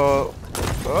 uh-oh.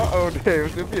 Uh-oh,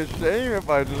 Davis. It'd be a shame if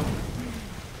I just...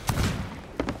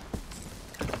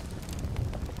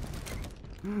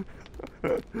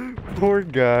 Poor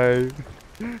guy.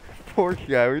 Poor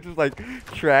guy. We just like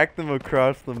tracked them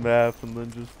across the map and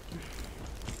then just...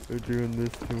 They're doing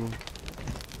this to him.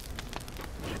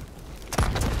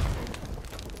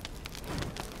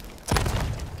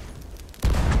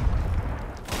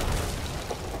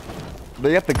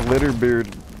 They got the glitter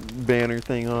beard banner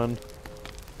thing on.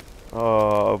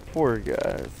 Oh, poor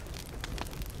guys.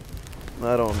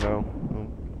 I don't know.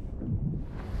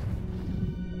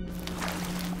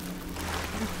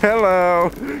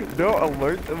 Hello! Don't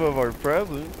alert them of our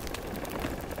presence.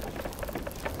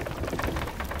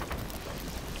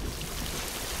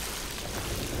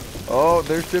 Oh,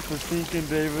 their ship is sinking,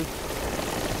 Davis.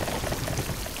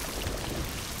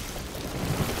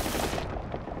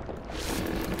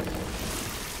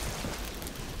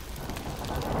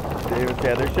 Davis,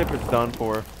 yeah, their ship is done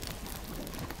for.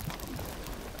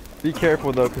 Be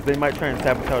careful though, because they might try and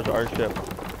sabotage our ship.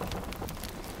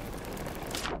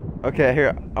 Okay,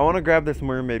 here, I want to grab this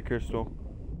mermaid crystal.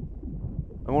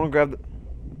 I want to grab the...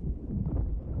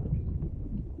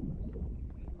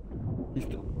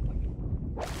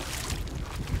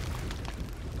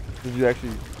 Did you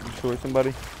actually destroy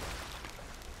somebody?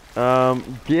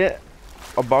 Get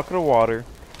a bucket of water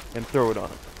and throw it on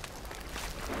it.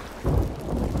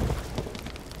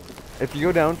 If you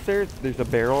go downstairs, there's a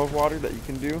barrel of water that you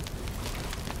can do.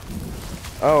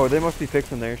 Oh, they must be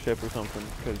fixing their ship or something,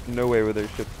 because no way would their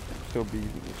ship still be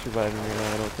surviving right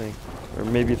now, I don't think. Or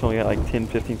maybe it's only got like 10,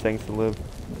 15 seconds to live.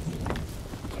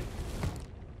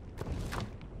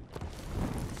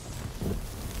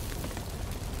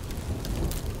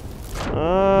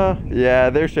 Yeah,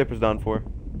 their ship is done for.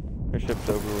 Their ship's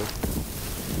over with.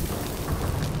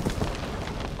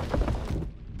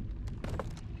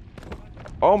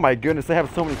 Oh my goodness, they have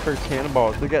so many cursed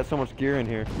cannonballs. They got so much gear in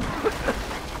here.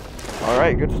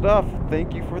 Alright, good stuff.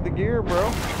 Thank you for the gear,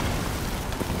 bro.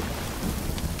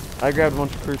 I grabbed a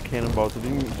bunch of cursed cannonballs. If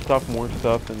you can stuff more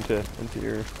stuff into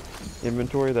your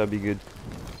inventory, that'd be good.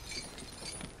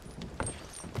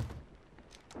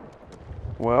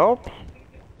 Well,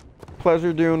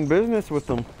 pleasure doing business with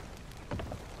them.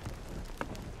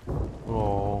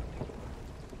 Oh.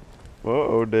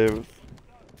 Uh-oh, Davis.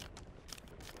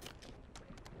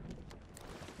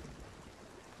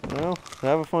 Well,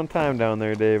 have a fun time down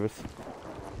there, Davis.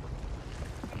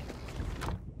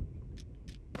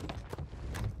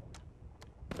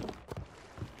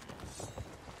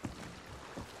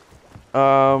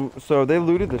 So they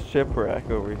looted the shipwreck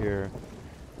over here.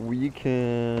 We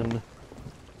can...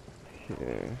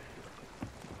 Here.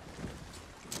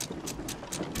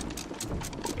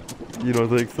 You don't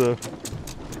think so?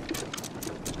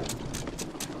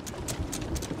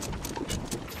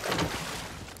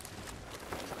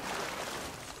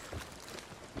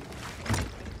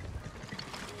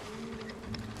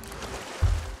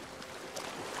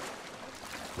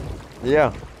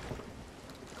 Yeah.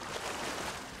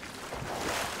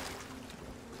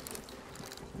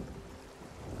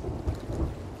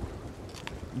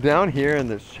 Down here in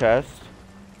this chest,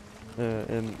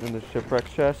 in the shipwreck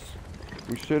chest,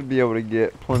 we should be able to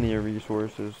get plenty of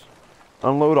resources.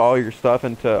 Unload all your stuff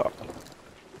into,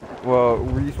 well,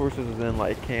 resources is in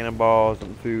like cannonballs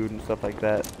and food and stuff like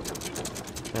that.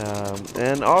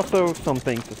 And also some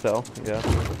things to sell, yeah.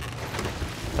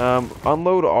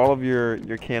 Unload all of your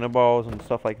cannonballs and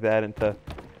stuff like that into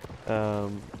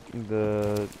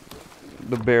the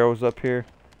barrels up here.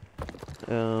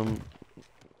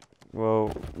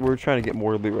 Well, we're trying to get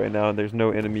more loot right now, and there's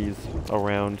no enemies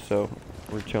around, so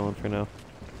we're chilling for now.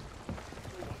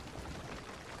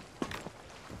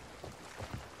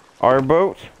 Our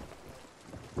boat?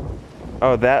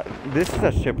 Oh, this is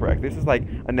a shipwreck. This is like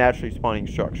a naturally spawning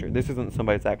structure. This isn't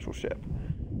somebody's actual ship.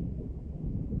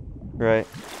 Right?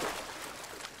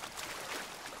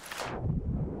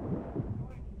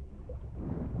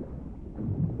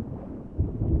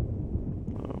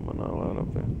 I'm not allowed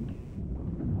up there.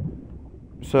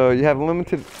 So you have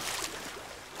limited...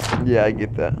 Yeah, I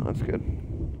get that. That's good.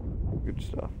 Good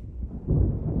stuff.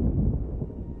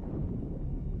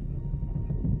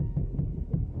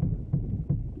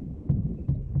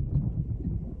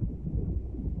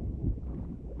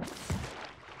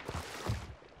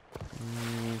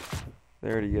 They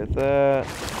already get that.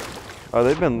 Oh,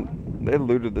 they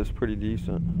looted this pretty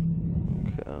decent.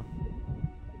 Okay.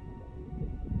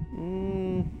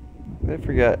 They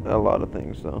forget a lot of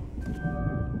things though.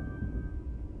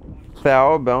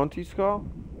 Foul bounty skull?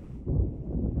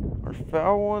 Are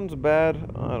foul ones bad?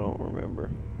 I don't remember.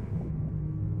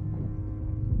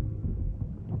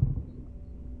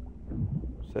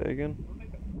 Say again?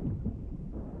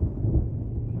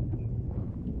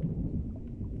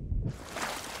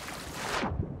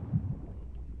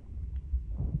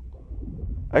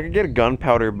 I could get a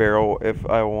gunpowder barrel if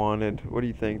I wanted. What do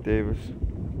you think, Davis?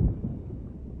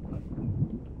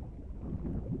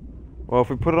 Well, if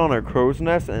we put it on our crow's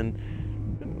nest and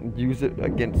use it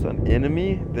against an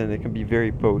enemy, then it can be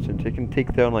very potent. It can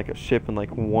take down like a ship in like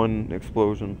one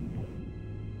explosion.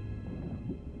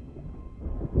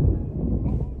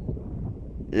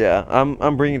 Yeah,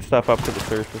 I'm bringing stuff up to the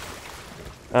surface.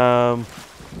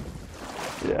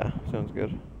 Yeah, sounds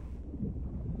good.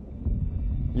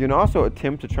 You can also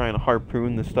attempt to try and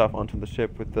harpoon the stuff onto the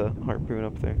ship with the harpoon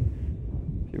up there.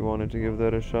 If you wanted to give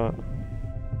that a shot.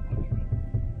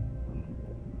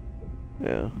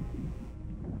 Yeah.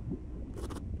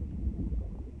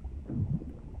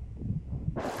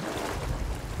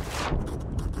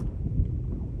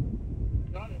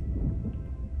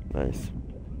 Nice.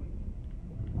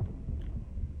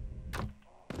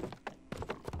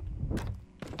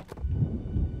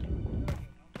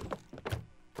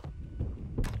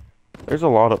 There's a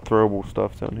lot of throwable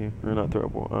stuff down here. Or not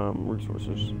throwable,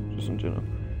 resources, just in general.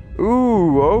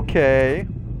 Ooh, okay.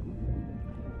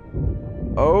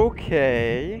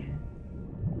 Okay.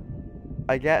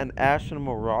 I got an Ashen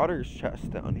Marauder's chest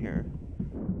down here.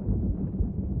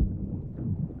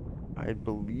 I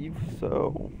believe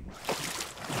so.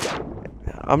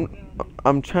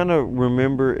 I'm trying to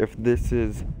remember if this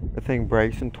is a thing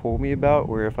Bryson told me about,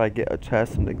 where if I get a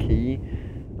chest and a key,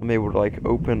 I'm able to like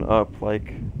open up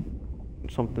like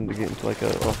something to get into like a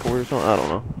fort or something. I don't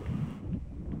know.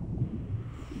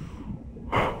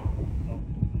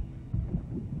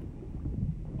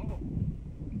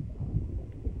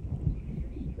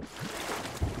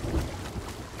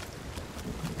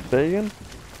 Say again?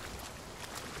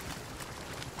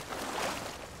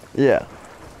 Yeah.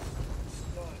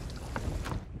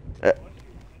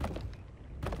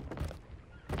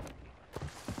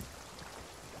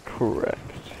 Correct.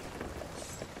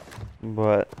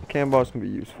 But cannonballs can be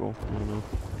useful. I don't know.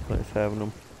 It's nice having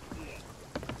them.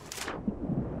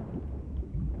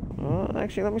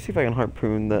 Actually, let me see if I can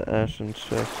harpoon the Ashen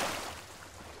chest.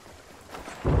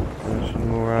 Ashen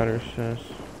Marauder's chest.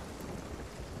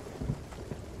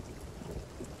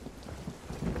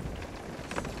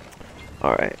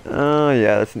 Alright.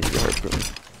 Yeah, that's an easy harpoon.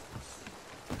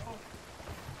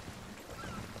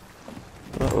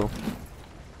 Uh-oh.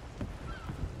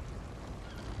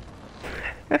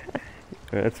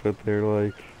 That's what they're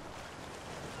like.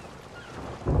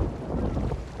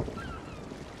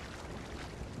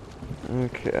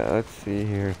 Okay, let's see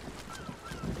here.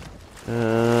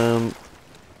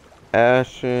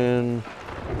 Ashen.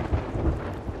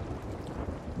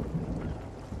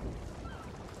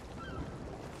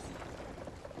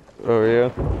 Oh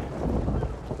yeah.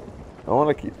 I want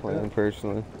to keep playing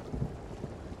personally.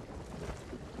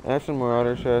 Ashen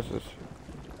Marauder chest is.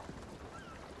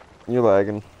 You're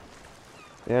lagging.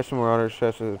 The Ashen Marauder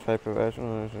chest is a type of Ashen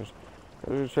Marauder chest.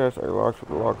 Those chests are locked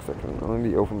with locks that can only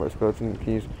be opened by skeletons and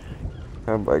keys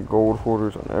held by gold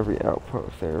hoarders on every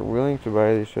outpost. They are willing to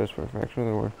buy these chests for a fraction of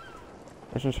their worth.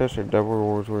 Ashen chests are double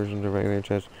rewards versions of regular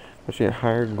chests, especially a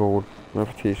higher gold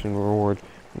reputation reward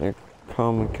and their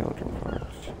common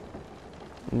counterparts.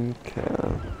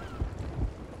 Okay.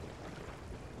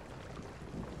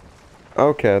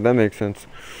 Okay, that makes sense.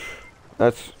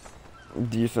 That's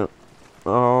decent.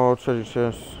 Oh, treasure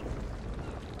chest.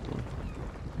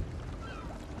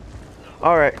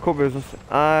 Alright, cool business.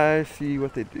 I see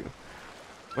what they do.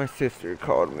 My sister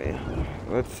called me.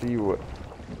 Let's see what.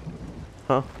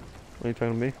 Huh? What are you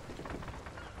talking to me?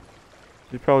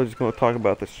 She's probably just gonna talk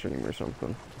about the stream or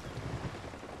something.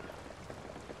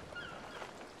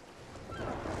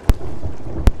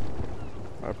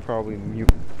 I'd probably mute.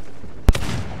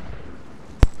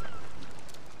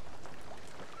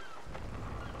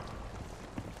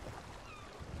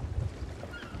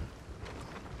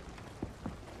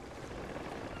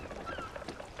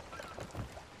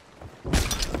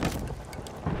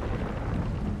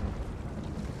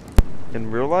 In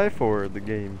real life or the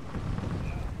game?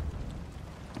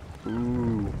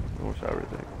 Ooh, almost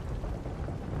everything.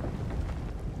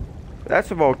 That's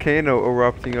a volcano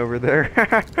erupting over there.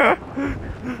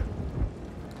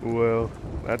 Well,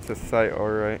 that's a sight,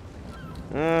 alright.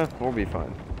 We'll be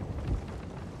fine.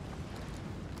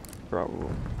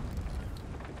 Probably.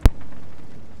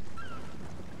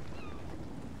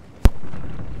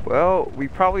 Well, we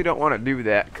probably don't want to do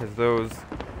that because those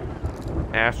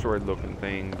asteroid looking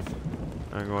things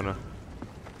are gonna.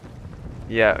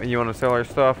 Yeah, you want to sell our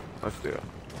stuff? Let's do it.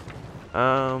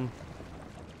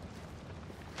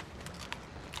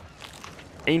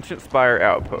 Ancient Spire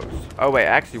Outpost. Oh wait,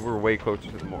 actually we're way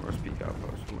closer to the Morris Peak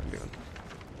Outpost. What am I doing?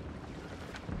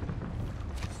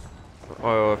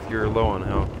 Well, if you're low on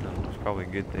health, then that's probably a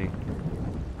good thing.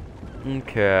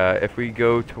 Okay, if we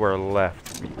go to our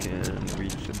left, we can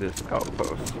reach this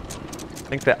outpost. I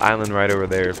think that island right over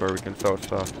there is where we can sell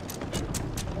stuff.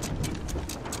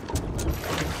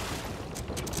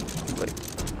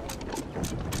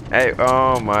 Hey,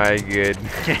 oh my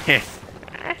goodness.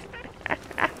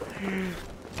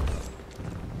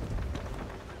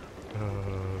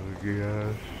 Oh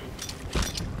gosh.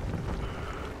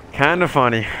 Kind of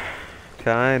funny.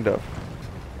 Kind of.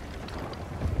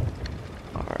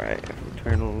 Alright, if we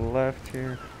turn on the left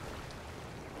here.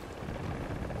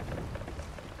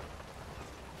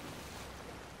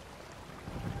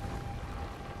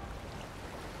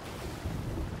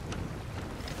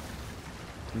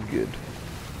 Good.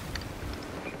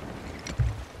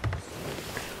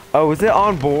 Oh, is it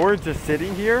on board just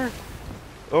sitting here?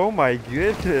 Oh my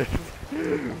goodness.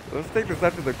 Let's take this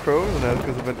after the crow's nest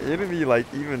because if an enemy like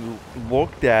even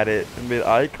looked at it and made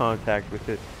eye contact with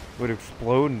it, it would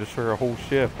explode and destroy our whole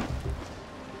ship.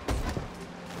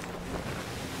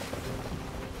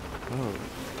 Oh.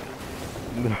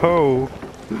 No.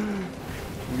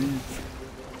 Please.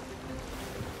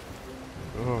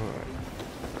 Alright.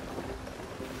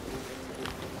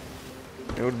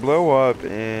 It would blow up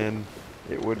and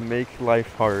it would make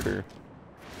life harder.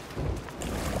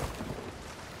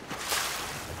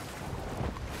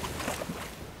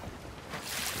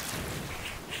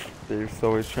 Dave's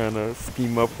always trying to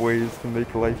scheme up ways to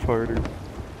make life harder.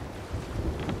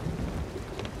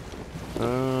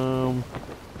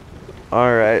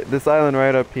 Alright, this island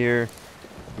right up here,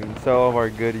 we can sell all of our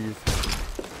goodies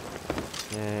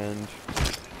and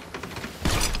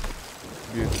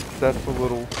do a successful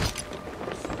little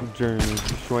journey,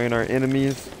 destroying our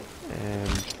enemies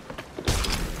and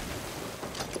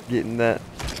getting that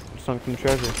sunken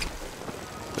treasure.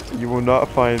 You will not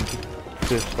find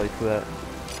fish like that.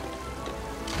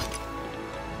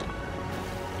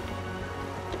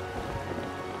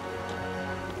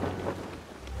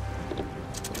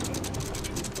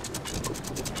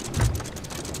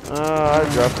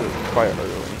 I dropped it quite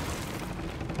early.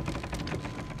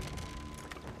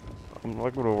 I'm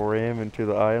not gonna ram into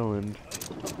the island.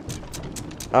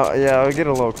 Oh yeah, I'll get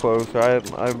a little closer. I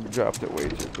dropped it way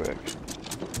too quick.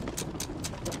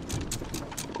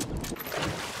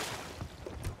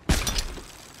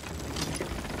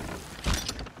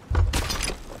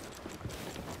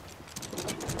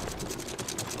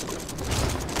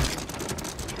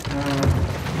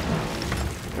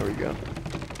 There we go.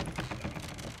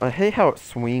 I hate how it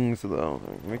swings though.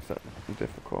 It makes that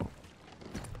difficult.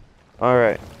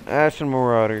 Alright, Ashen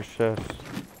Marauder's chest.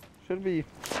 Should be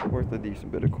worth a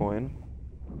decent bit of coin.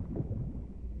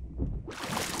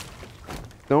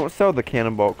 Don't sell the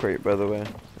cannonball crate, by the way.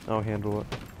 I'll handle it.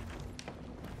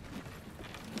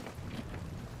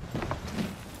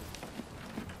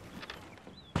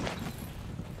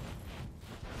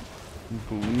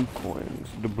 Blue coins.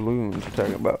 Doubloons you're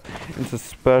talking about. It's a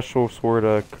special sort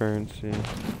of currency.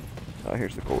 Oh,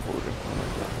 here's the gold hoarder.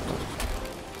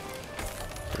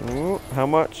 Ooh, how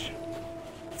much?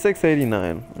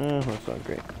 689. That's not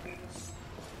great.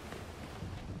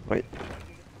 Wait.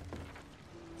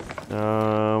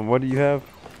 What do you have?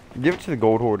 Give it to the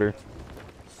gold hoarder.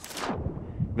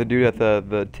 The dude at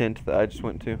the tent that I just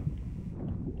went to.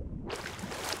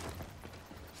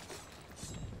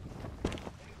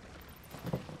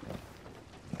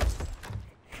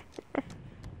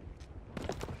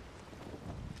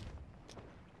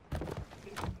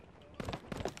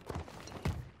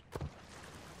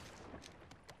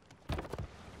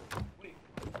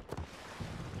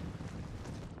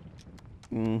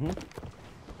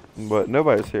 But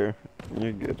nobody's here.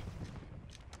 You're good.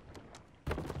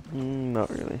 Not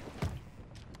really.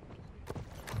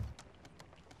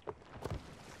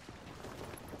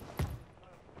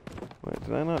 Wait,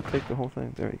 did I not take the whole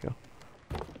thing? There we go.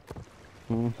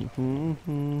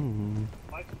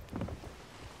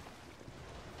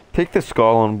 Take the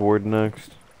skull on board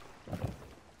next.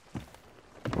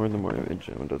 Or the morning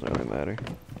gem, it doesn't really matter.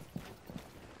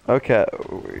 Okay,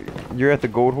 you're at the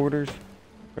gold hoarders,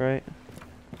 right?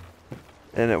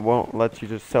 And it won't let you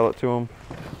just sell it to them.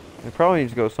 It probably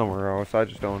needs to go somewhere else, I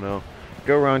just don't know.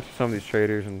 Go around to some of these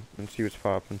traders and see what's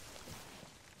popping.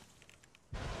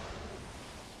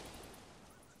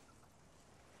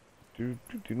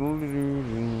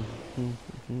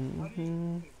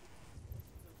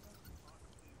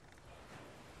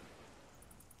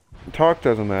 Talk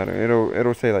doesn't matter.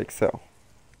 It'll say like sell.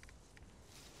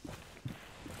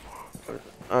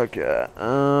 Okay.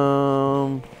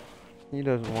 He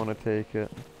doesn't want to take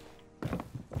it.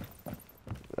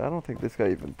 I don't think this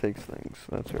guy even takes things.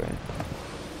 That's right.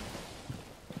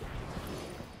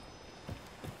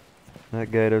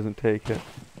 That guy doesn't take it.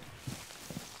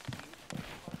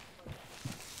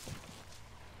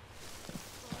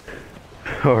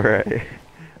 Alright.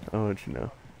 I'll let you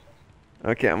know.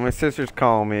 Okay, my sister's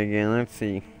calling me again. Let's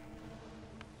see.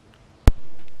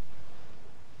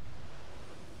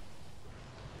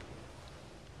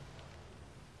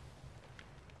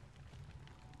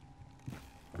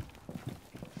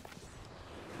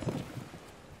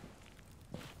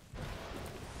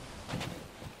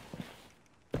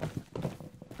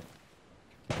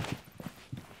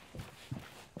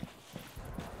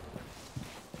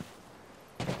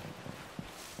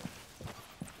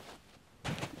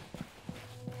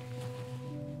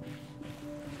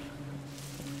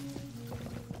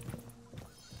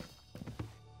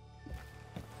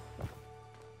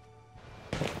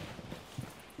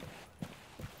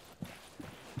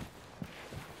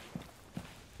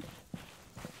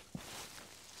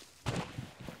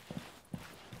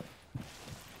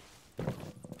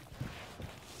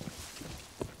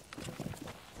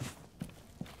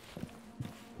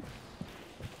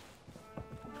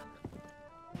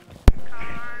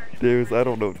 Davis, I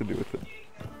don't know what to do with it.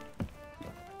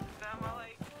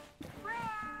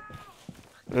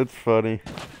 That's funny.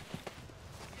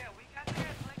 Yeah, we got there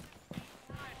at like the same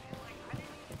time, and like I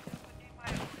didn't even know what day my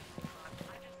appointment was.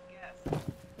 I just guessed.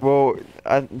 Well,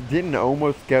 I didn't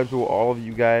almost schedule all of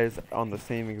you guys on the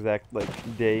same exact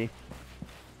like day.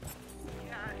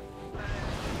 Yeah, but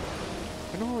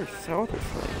I don't know where to sell this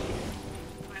thing.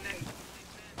 my next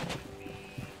appointment would be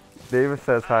Davis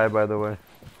says hi, by the way.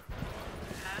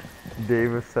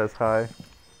 Davis says hi.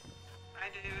 Hi,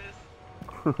 Davis.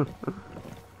 Yeah, but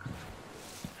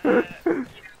I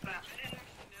didn't actually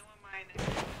know when my next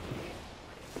appointment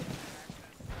was.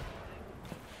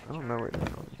 I don't know where to go.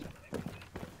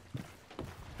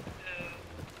 So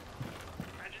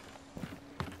I just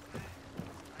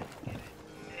get it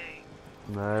today.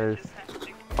 Nice. Just have to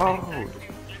pick the Oh, exact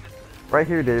same limits. right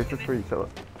here, Davis. That's where you sell it.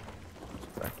 We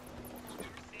were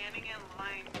standing in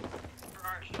line for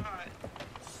our shot.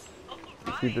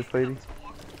 See this lady?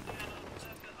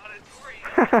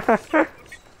 Auditorium.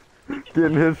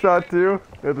 Getting his shot too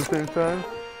at the same time.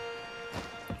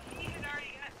 He had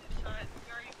already got his shot.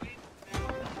 We already waited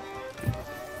for him.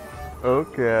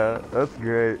 Okay, that's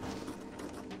great.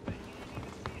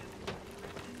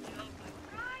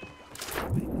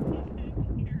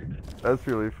 That's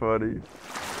really funny.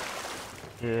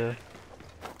 Yeah.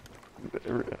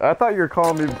 I thought you were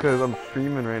calling me because I'm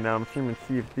streaming right now. I'm streaming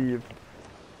Sea of Thieves.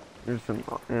 There's some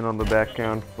in on the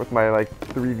background with my like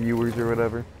 3 viewers or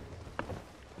whatever.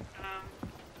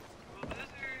 Well, those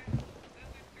are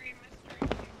 3 mystery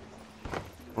things.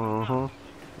 Uh-huh.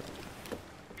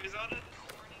 Griselda this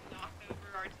morning knocked over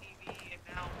our TV and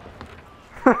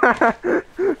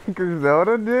now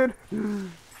Griselda did?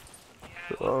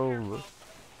 yeah, Oh.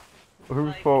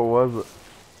 Whose fault was it?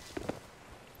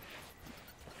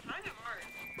 kind of ours.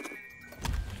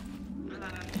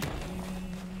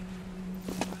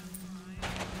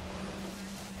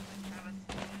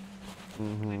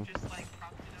 Mm-hmm. Just like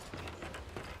propped it up against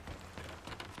it.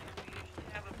 We usually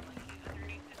have a blanket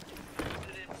underneath it to put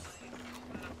it in place,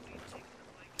 but we take the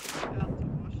blanket out to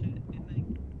wash it and then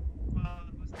while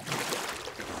it was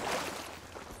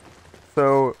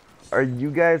So, are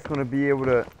you guys going to be able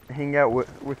to hang out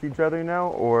with each other now,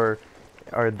 or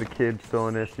are the kids still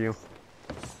an issue?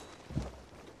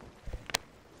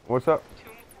 What's up? 2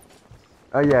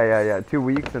 Oh, yeah. 2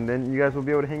 weeks, and then you guys will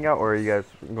be able to hang out, or are you guys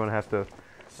going to have to,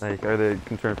 like, are they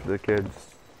concerned for the kids?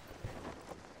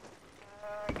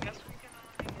 I guess we can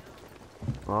hang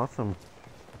out. Awesome.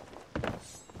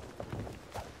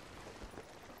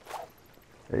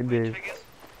 Hey, which Dave. I guess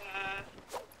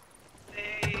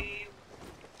they,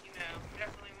 you know,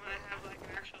 definitely want to have like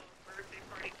an actual birthday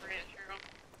party for Aunt Cheryl.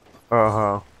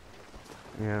 Uh-huh.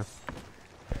 Yeah.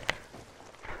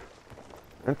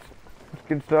 That's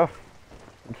good stuff.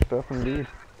 Good stuff indeed.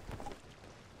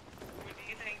 What do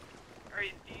you think, or do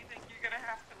you think you're gonna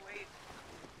have to wait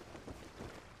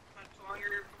much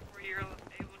longer before you're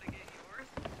able to get yours?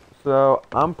 So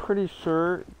I'm pretty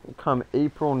sure come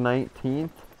April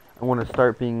 19th, I want to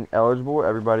start being eligible.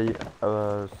 Everybody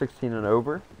 16 and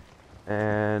over,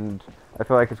 and I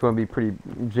feel like it's going to be pretty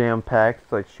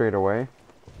jam-packed, like straight away.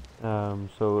 So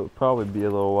it'll probably be a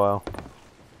little while.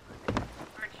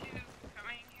 Aren't you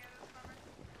coming here this summer?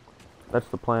 That's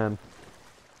the plan.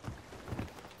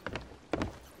 Is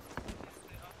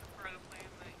it also part of the plan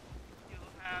that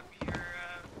you'll have your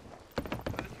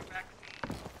booster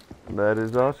vaccine? That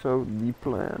is also the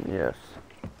plan. Yes.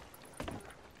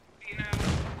 Do you know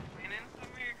when in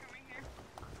summer you're coming here?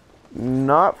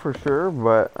 Not for sure,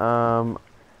 but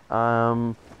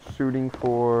I'm shooting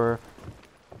for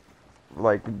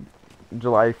like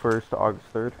July 1st to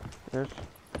August 3rd ish,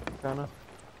 kinda.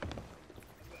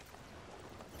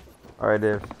 Alright,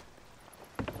 Dave.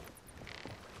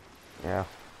 Yeah.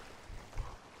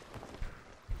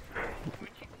 What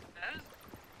you does,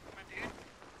 my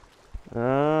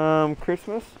dude?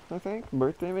 Christmas, I think.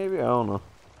 Birthday, maybe. I don't know.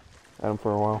 Had them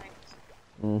for a while.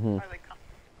 Mhm. Are they coming?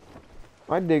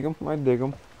 I dig them. I dig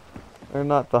them. They're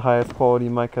not the highest quality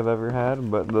mic I've ever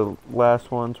had, but the last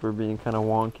ones were being kind of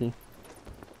wonky.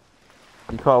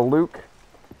 You call Luke?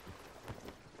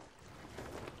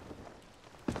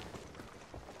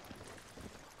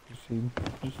 Just see him. I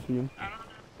don't know.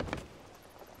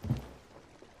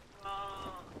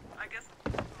 Well, I guess,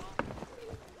 well,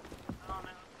 I don't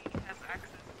know if he has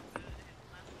access to his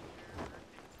messenger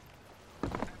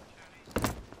or his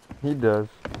Snapchat. He does.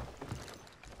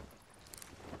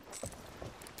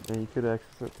 Yeah, you could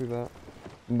access it through that.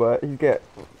 But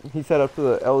he set up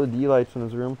the LED lights in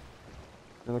his room.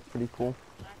 They look pretty cool.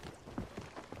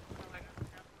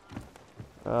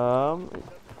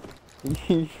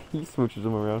 He switches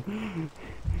them around.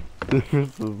 This is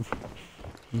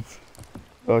just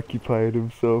occupied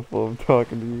himself while I'm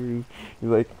talking to you. He's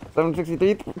like,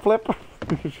 763 flip. I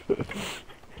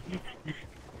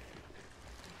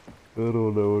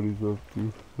don't know what he's up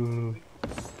to.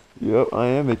 Yep, I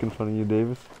am making fun of you,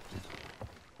 Davis.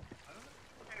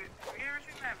 Have you ever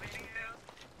seen that video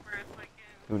where it's like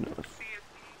Who in knows?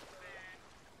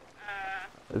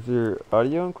 CSC, Is your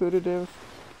audio included, Davis?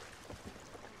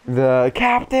 The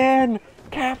captain!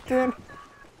 Captain!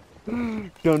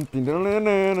 Dun, dun, dun, dun,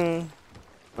 dun, dun.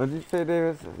 What did you say,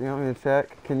 Davis? You want me to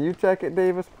check? Can you check it,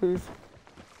 Davis, please?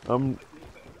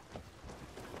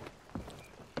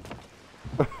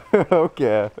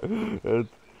 Okay.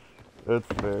 That's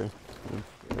fair. That's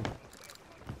fair.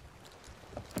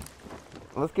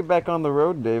 Let's get back on the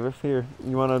road, Davis. Here,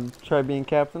 you want to try being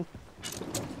captain?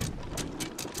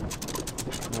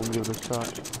 We'll give it a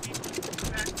shot.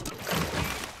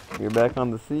 You're back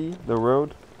on the sea, the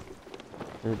road.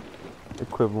 They're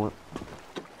equivalent.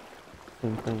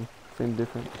 Same thing, same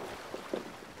difference.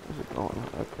 Where's it going?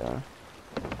 Okay.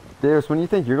 Davis, when do you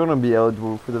think you're going to be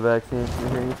eligible for the vaccine? Did you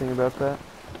hear anything about that?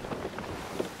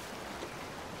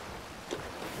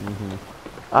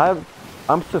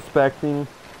 I'm suspecting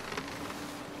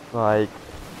like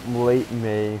late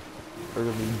May,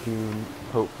 early June,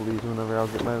 hopefully is whenever I'll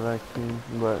get my vaccine,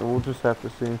 but we'll just have to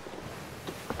see.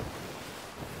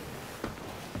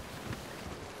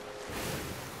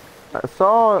 I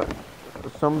saw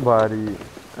somebody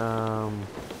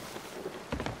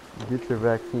get their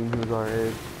vaccine who's our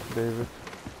age, Davis,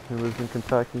 who lives in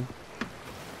Kentucky.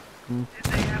 did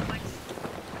they have like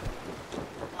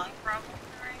lung problems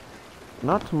or anything?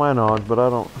 Not to my knowledge, but I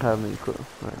don't have any clue,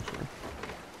 actually.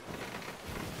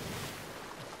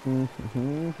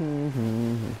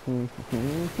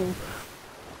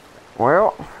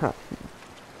 Well,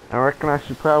 I reckon I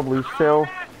should probably sell.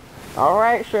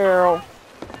 Alright, Cheryl.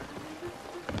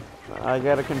 I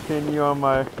gotta continue on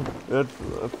my. That's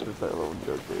just that little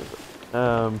joke there.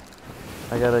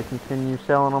 I gotta continue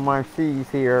selling on my C's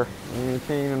here.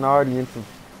 Maintaining an audience of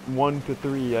 1 to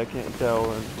 3. I can't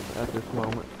tell at this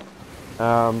moment.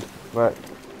 But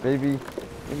maybe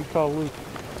call Luke.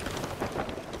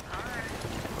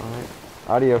 Alright.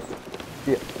 Adios.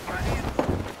 See ya.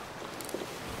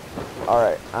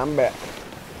 Alright, I'm back.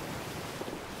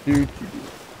 Dude.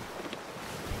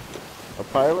 A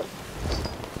pilot?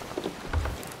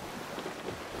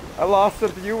 I lost a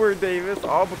viewer, Davis,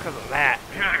 all because of that.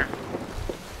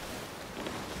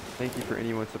 Thank you for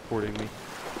anyone supporting me.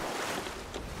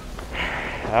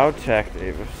 I'll check,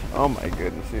 Davis. Oh my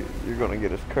goodness, you're gonna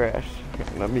get us crashed.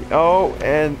 Let me. Oh,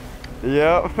 and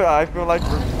yep, I feel like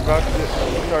we're about to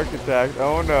get shark attacked.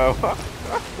 Oh no.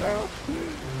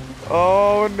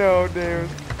 Oh no,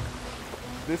 Davis.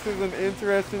 This is an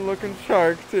interesting looking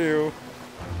shark too.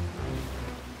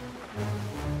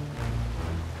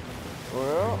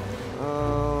 Well,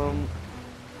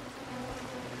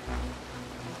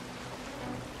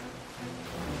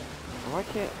 why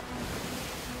can't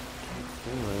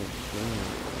let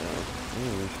me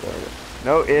restart it.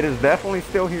 No, it is definitely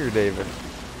still here, Davis.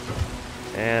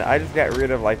 And I just got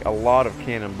rid of like a lot of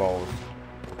cannonballs.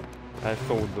 I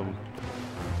sold them.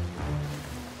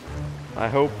 I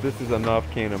hope this is enough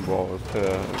cannonballs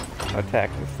to attack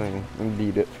this thing and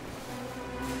beat it.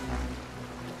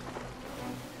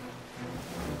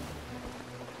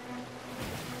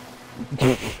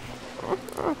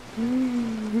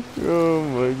 Oh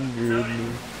my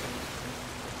goodness.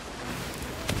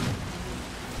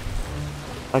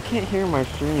 I can't hear my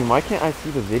stream. Why can't I see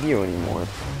the video anymore?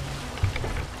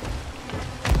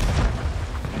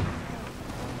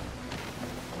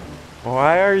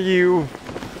 Why are you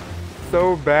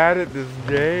so bad at this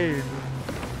game?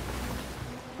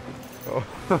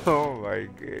 Oh my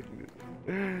goodness.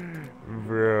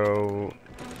 Bro.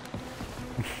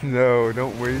 No,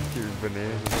 don't waste your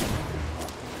bananas.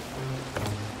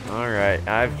 Alright,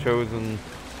 I've chosen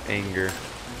anger.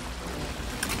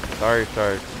 Sorry,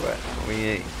 Shark, but we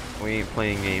ain't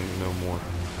playing games no more.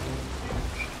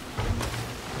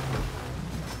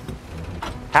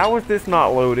 How is this not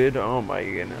loaded? Oh my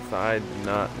goodness, I did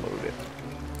not load it.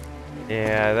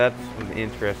 Yeah, that's an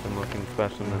interesting looking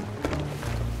specimen.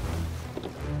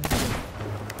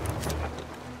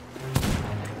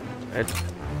 It's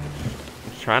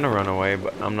trying to run away,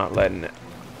 but I'm not letting it.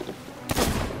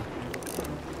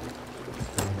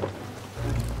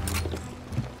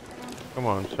 Come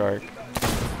on, shark.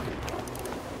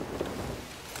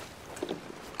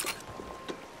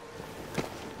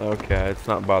 Okay, it's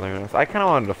not bothering us. I kind of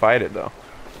wanted to fight it though.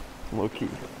 Low key.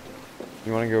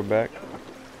 You want to go back?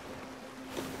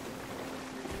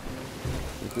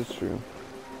 This is true.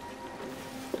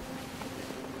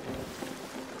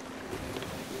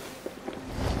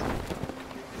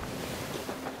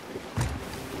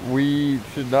 We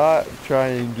should not try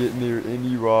and get near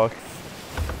any rocks.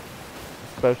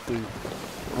 Especially,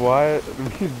 why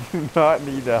we do not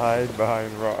need to hide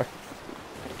behind rocks.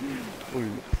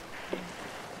 Please.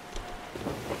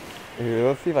 Here,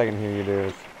 let's see if I can hear you,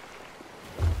 Davis.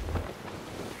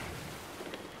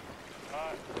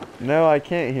 No, I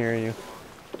can't hear you.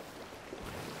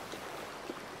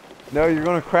 No, you're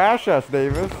gonna crash us,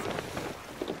 Davis.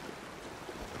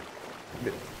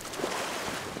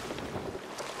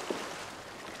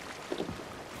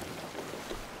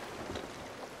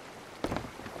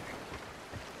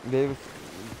 Davis,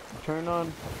 turn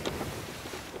on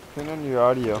your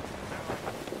audio.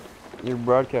 Your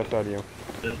broadcast audio.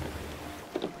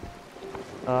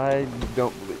 I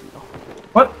don't believe you.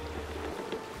 What?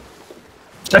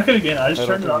 Check it again. I just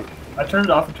turned it off. I turned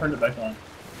it off and turned it back on.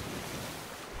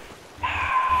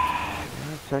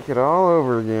 Check it all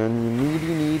over again. You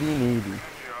needy.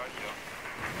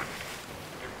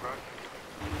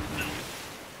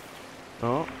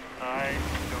 Oh. Can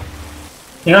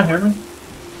you not hear me?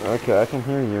 Okay, I can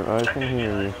hear you. I can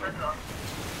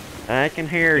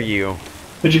hear you.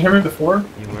 Did you hear me before?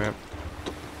 You were.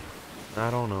 I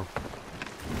don't know.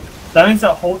 That means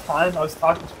that whole time I was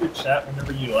talking to your chat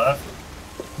whenever you left.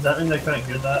 Does that mean they couldn't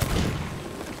hear that?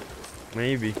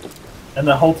 Maybe. And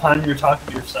the whole time you were talking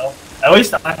to yourself? At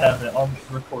least I have it on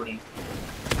recording.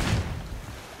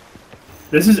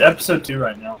 This is episode 2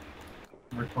 right now.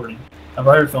 I'm recording. I've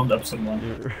already filmed episode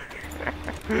 1.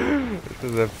 This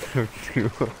is episode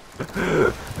 2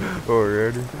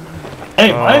 already.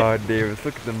 Hey, Davis,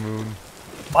 look at the moon.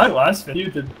 My last video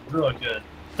did really good.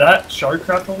 That shark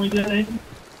craft one we did, Aiden?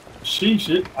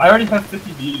 Sheesh, I already have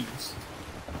 50 views.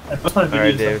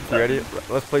 Alright, Davis, you ready?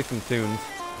 Let's play some tunes.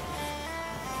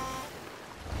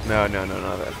 No, not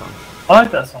that song. I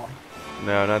like that song.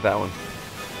 No, not that one.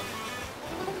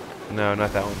 No,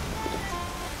 not that one.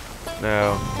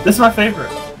 No. This is my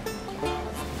favorite.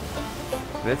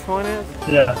 This one is?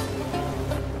 Yeah.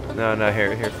 No,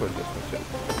 here, switch it.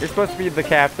 You're supposed to be the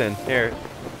captain. Here,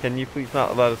 can you please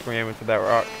not let us ram into that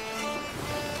rock?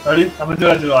 Ready? I'm gonna do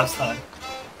what I did last time.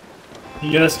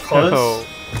 You get us close? No.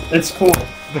 It's cool.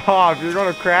 Stop, you're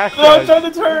gonna crash No, I'm trying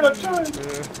to turn, I'm trying.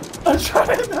 I'm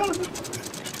trying, no.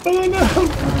 Oh no. Oh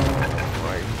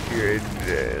my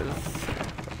goodness.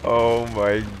 Oh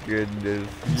my goodness.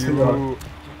 You...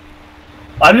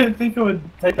 I didn't think it would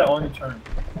take that long to turn.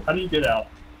 How do you get out?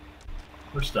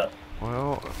 We're stuck.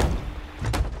 Well,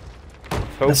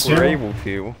 let's hope we're able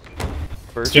to.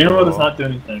 First Steering of wheel does all. not do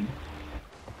anything.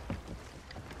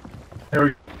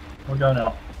 Here we're going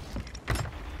out.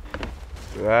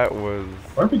 That was...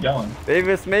 Where are we going?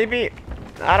 Davis, maybe...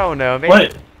 I don't know, maybe...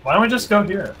 Wait, why don't we just go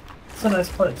here? It's a nice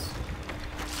place.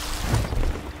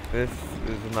 This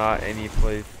is not any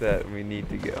place that we need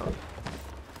to go.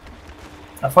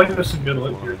 I feel like there's some good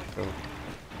loot here.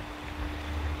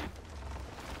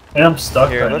 And I'm stuck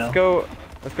Here, right let's now. go...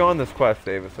 Let's go on this quest,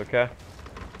 Davis, okay?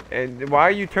 And why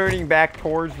are you turning back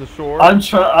towards the shore? I was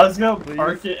gonna Please?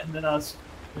 park it, and then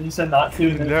and you said not to,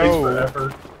 and then it takes No.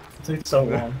 forever. It takes so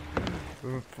long.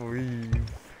 Oh, please.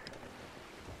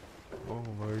 Oh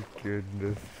my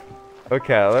goodness.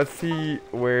 Okay, let's see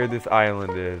where this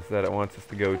island is that it wants us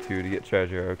to go to get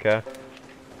treasure, okay?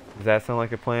 Does that sound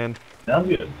like a plan? Sounds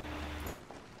good.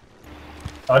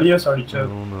 Adios, I artichoke.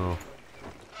 don't know.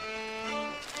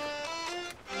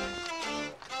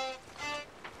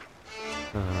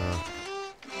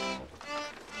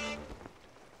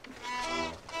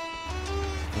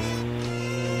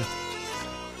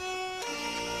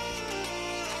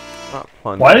 Not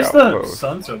fun. Why is the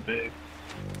sun so big?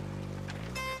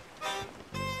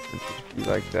 You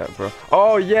like that, bro?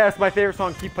 Oh yes, my favorite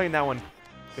song. Keep playing that one.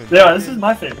 Yeah, this is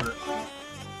my favorite.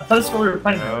 I thought this is what we were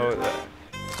playing. No,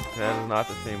 that is not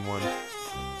the same one.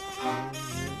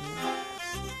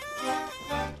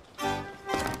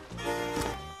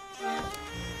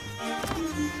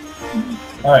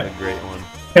 Alright. That's a great one.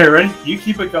 Here, ready? You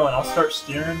keep it going. I'll start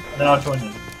steering, and then I'll join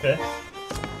you. Okay?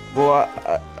 Well,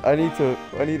 I need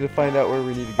to find out where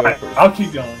we need to go Alright, first. I'll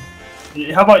keep going.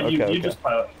 How about you? Okay, You okay. just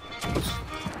pilot.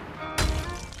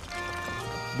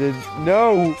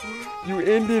 No, you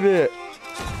ended it.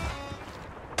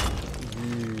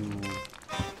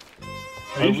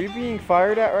 Are we being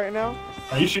fired at right now?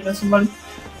 Are you shooting at somebody?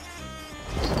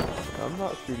 I'm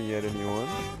not shooting at anyone.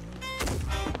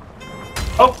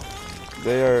 Oh!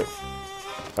 They are.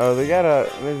 Oh, they got a.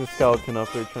 There's a skeleton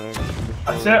up there trying to.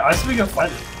 I said we can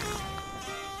fight it.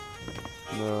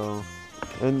 No.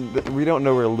 And we don't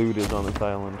know where loot is on this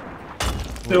island.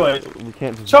 Do it. We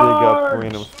can't just Charge! dig up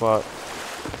random spots.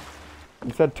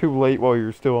 You said too late while you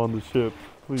were still on the ship.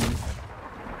 Please.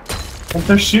 If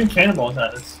they're shooting cannonballs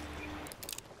at us.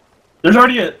 There's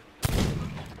already a...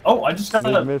 Oh, I just got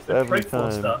We a miss every crate full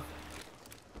of time. stuff.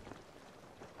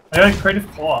 I got a crate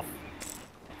of cloth.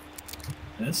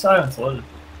 And this island's loaded.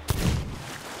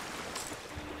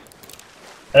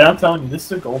 Hey, I'm telling you, this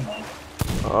is a gold mine.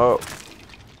 Oh.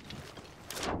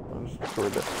 I'll just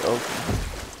record that skeleton.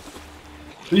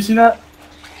 Do you see that?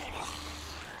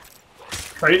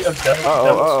 Crate of devil's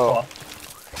cloth.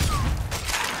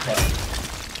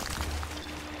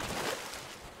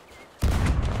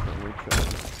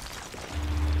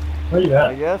 Where you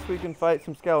I at? guess we can fight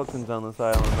some skeletons on this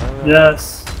island. Right?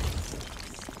 Yes.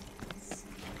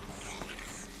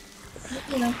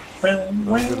 No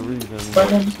good reason. But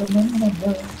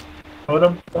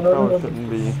probably shouldn't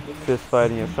be fist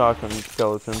fighting a shotgun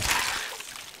skeleton.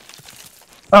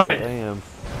 Oh, Damn.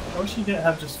 I wish you didn't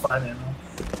have just 5 ammo.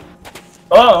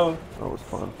 Oh! That was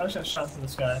fun. I just got shot from the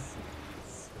sky.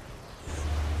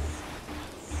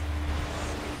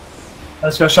 I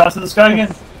just got shot to the sky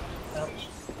again. Ouch.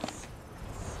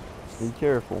 Be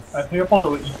careful. Alright, pick up all the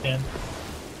loot you can.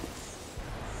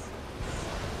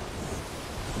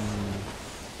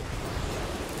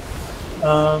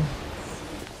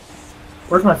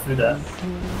 Where's my food at?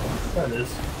 There it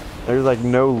is. There's like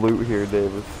no loot here,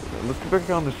 Davis. Let's get back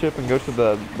on the ship and go to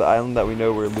the island that we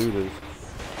know where loot is.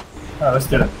 Alright, let's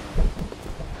get it.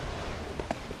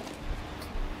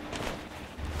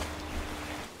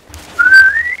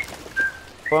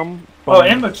 Bum, Oh,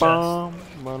 ammo chest.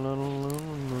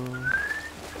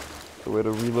 The way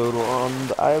to reload on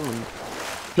the island.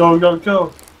 Go, go,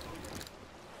 go.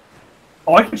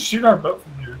 Oh, I can shoot our boat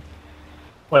from here.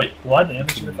 Wait, will I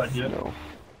damage it if I do it? No.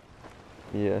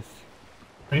 Yes.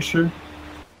 Are you sure?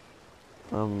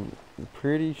 I'm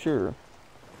pretty sure.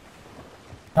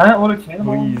 I don't want a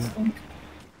cannonball on Please. this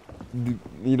thing.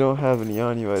 You don't have any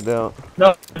on you, I doubt.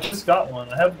 No, I just got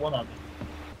one. I have one on me.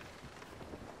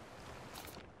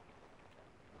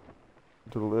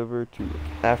 Deliver to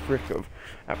Africa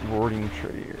at Boarding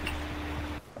Traders.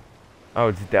 Oh,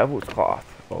 it's devil's cloth.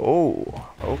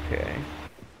 Oh, okay.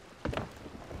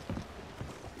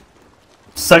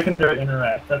 Secondary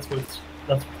interact. That's what's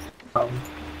the problem.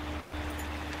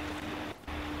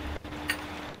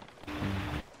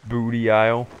 Booty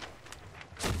aisle.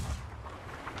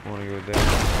 I wanna go there.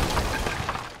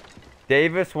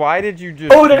 Davis, why did you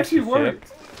just Oh, it shoot actually the ship?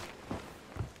 worked.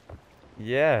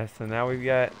 Yeah, so now we've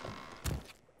got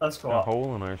That's cool. A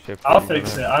hole in our ship. I'll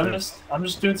fix it. I'm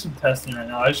just doing some testing right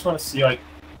now. I just want to see like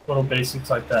little basics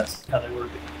like that, see how they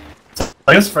work.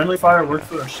 I guess friendly fire works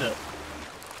with our ship.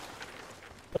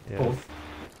 Yes. Cool.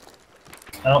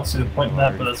 I don't see the point in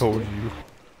that, but that's told cool. you.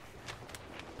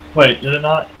 Wait, did it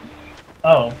not?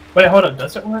 Oh, wait, hold on.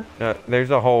 Does it work? There's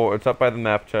a hole. It's up by the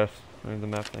map chest. There's the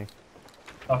map thing.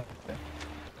 Okay.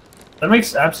 That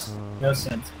makes absolutely no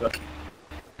sense, but.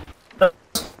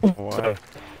 Why?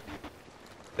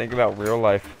 Think about real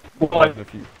life. Well, What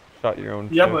if you shot your own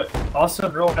yeah, ship? but also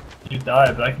in real life you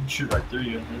die, but I can shoot right through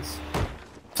you in this.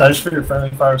 So I just figured friendly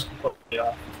fire was completely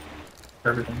off for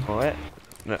everything. What?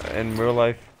 No, in real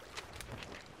life?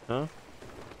 Huh?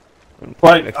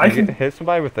 Like, If I you can. hit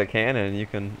somebody with a cannon, you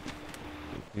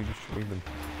destroy them.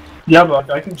 Yeah, but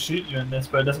I can shoot you in this,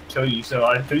 but it doesn't kill you, so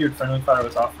I figured friendly fire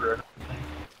was off for everything.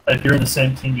 If you're in the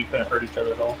same team, you couldn't hurt each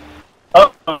other at all.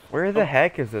 Oh! Where the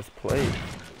heck is this place?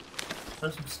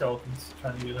 There's some skeletons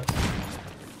trying to get us.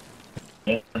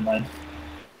 Yeah, never mind.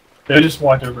 They just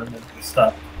walked over and then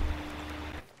stopped.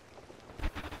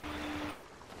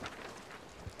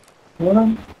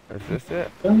 Is this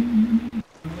it?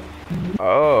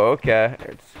 Oh, okay.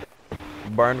 It's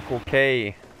Barnacle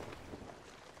K.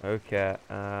 Okay.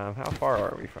 How far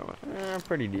are we from it?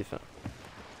 Pretty decent.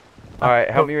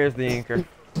 Alright, help me raise the anchor.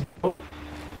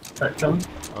 Alright, come.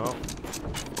 Oh.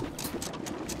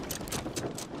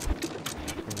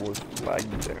 It was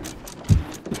laggy there.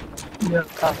 Yeah.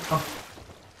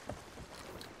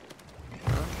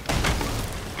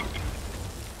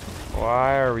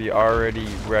 Why are we already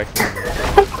wrecking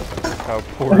how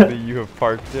poorly you have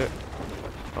parked it?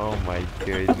 Oh my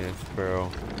goodness, bro.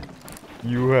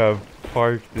 You have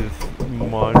parked this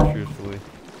monstrously.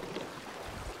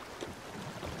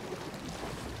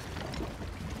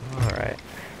 Alright,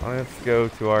 let's go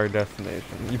to our destination.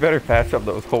 You better patch up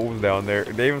those holes down there.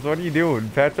 Davis, what are you doing?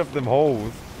 Patch up them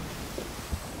holes.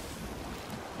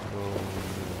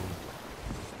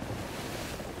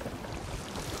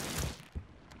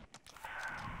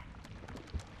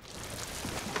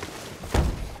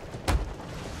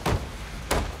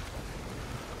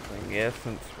 I guess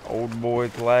since old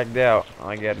boy's lagged out,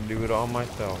 I gotta do it all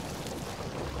myself.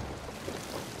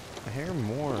 I hear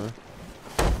more.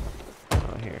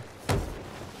 Oh, here.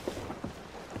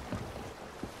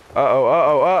 Uh-oh,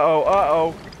 uh-oh, uh-oh,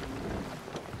 uh-oh.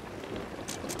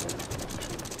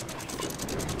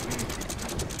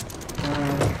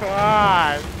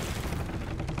 God.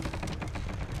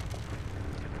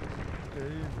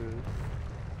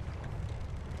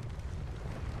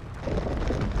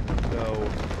 No,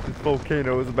 this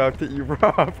volcano is about to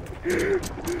erupt.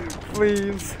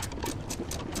 Please.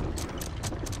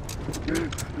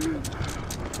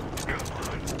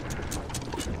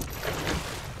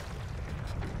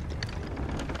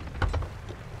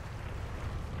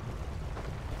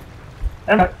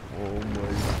 Oh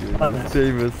my goodness,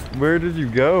 Davis, where did you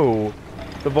go?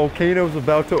 The volcano's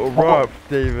about to erupt,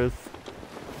 Davis.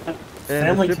 And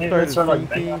Family the ship came and started like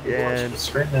sinking, banging on the door and and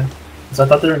screaming. Because I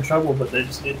thought they were in trouble, but they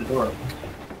just needed the door open.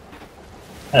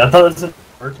 Yeah, I thought it was an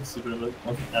emergency, but it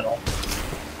wasn't at all.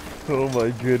 oh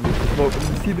my goodness, you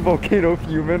see the volcano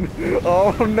fuming?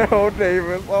 Oh no,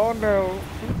 Davis, oh no.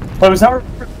 But was that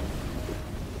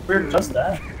we're just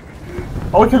that?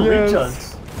 Oh, it can reach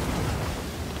us.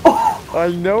 I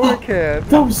know it can.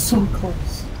 That was so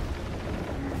close.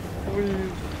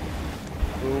 Please.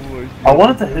 Oh my god. I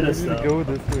wanted to hit us We need to though. go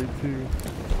this way too.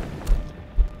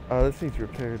 Oh, this needs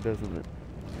repaired, doesn't it?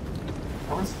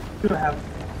 What's gonna happen?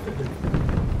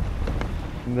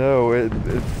 No,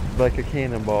 it's like a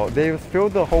cannonball. Davis, fill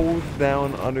the holes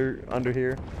down under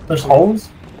here. There's holes?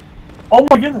 Oh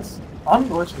my goodness! I'm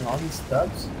glitching on these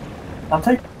steps. I'm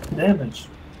taking damage.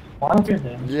 Why am I getting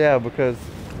damage? Yeah, because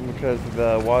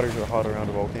the waters are hot around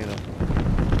the volcano.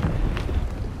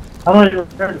 How do I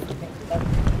repair this? I can't do that.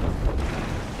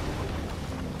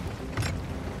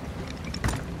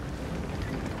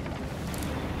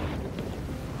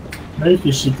 Maybe if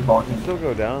you shoot the ball You can still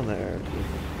go down there.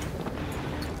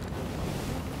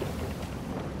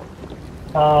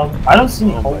 I don't see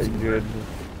any Oh my holes. goodness.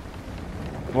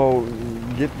 Well,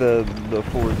 get the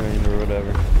forward drain or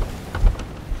whatever.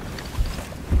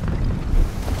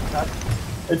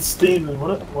 It's steaming.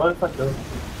 What if I go?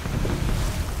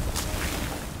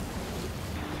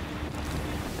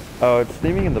 Oh, it's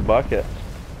steaming in the bucket.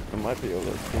 I might be able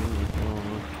to steam. I don't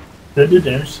know. Did it do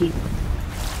damage to you?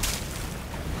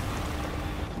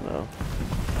 No.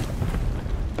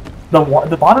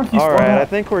 The bottom keeps Alright, blowing I up.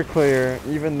 think we're clear,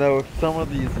 even though some of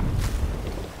these...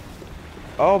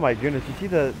 Oh my goodness, you see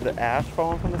the ash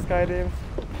falling from the sky, Davis?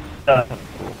 Can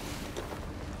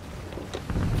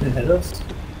it hit us?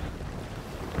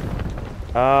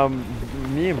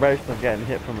 Me and Bryson have gotten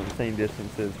hit from the same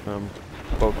distances from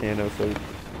volcano, so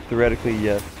theoretically,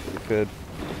 yes, it could.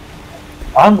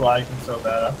 I'm lagging so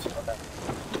bad. I'm so bad.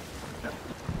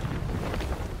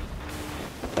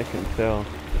 I can tell.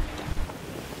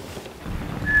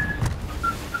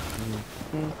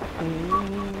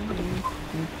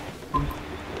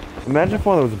 Imagine if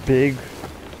one of those big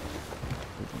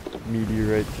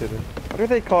meteorites hit us. What are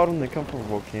they called when they come from a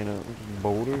volcano?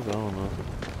 Boulders? I don't know.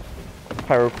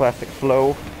 Pyroclastic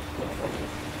flow.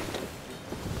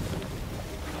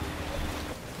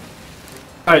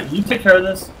 Alright, you take care of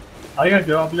this. I gotta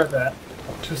go, I'll be right back.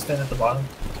 I'll just stand at the bottom.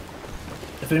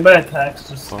 If anybody attacks,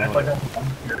 just act like I'm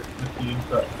here with you,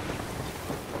 but...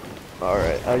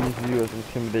 Alright, I use you as an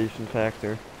intimidation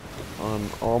factor on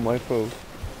all my foes.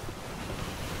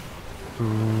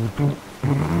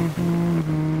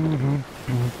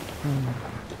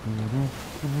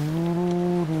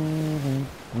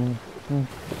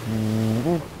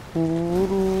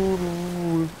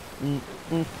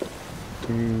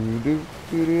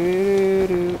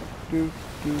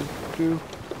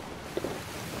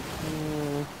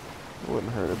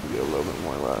 Wouldn't hurt to be a little bit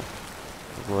more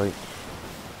left. Right.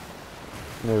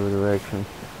 In every direction.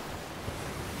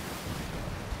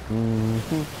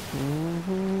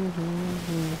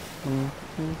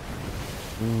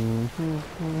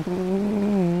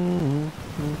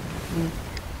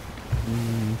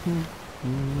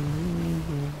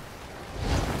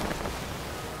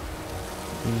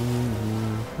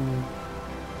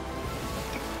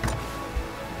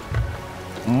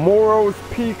 Moro's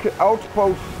Peak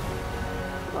Outpost.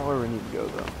 Not where we need to go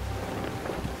though.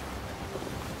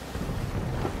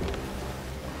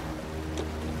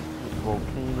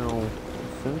 Volcano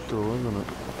Central, isn't it?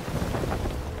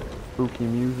 Spooky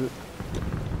music.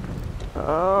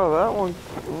 Oh, that one.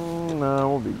 No,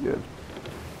 we'll be good.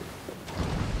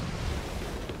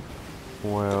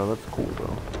 Wow, that's cool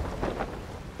though.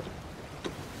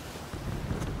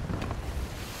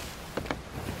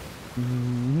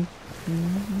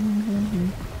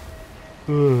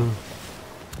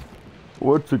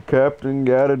 What's a captain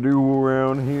gotta do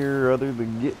around here other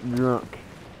than get drunk?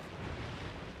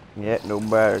 Yet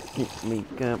nobody keep me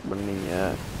company.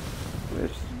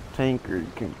 This tanker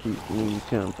can keep me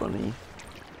company.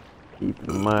 Keep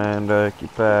the mind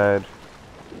occupied.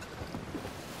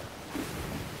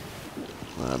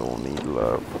 I don't need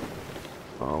love.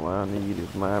 All I need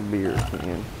is my beer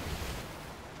can.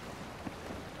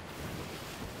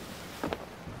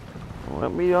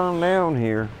 Let me on down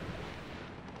here.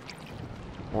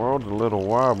 World's a little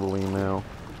wobbly now.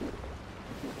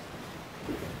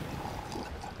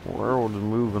 World's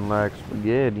moving like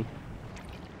spaghetti.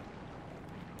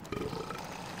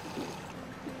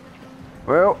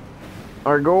 Well,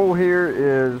 our goal here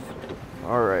is,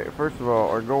 alright, first of all,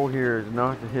 our goal here is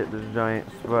not to hit this giant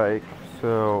spike.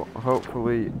 So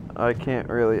hopefully I can't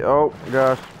really, oh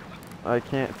gosh, I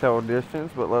can't tell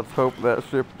distance, but let's hope that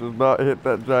ship does not hit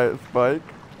that giant spike,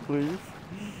 please.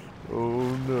 Oh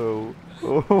no.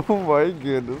 Oh my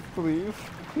goodness, please.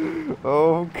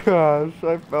 Oh gosh,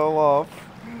 I fell off.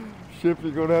 Ship,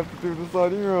 you're gonna have to do this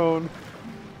on your own.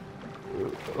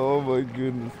 Oh my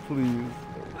goodness, please.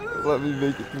 Let me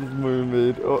make it to this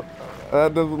mermaid. Oh,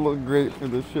 that doesn't look great for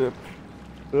the ship.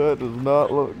 That does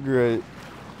not look great.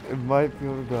 It might be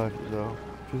able to dodge it though.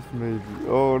 Just maybe.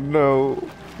 Oh no.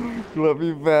 Let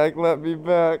me back, let me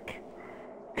back.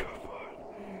 Come on.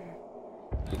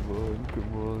 Come on,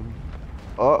 come on.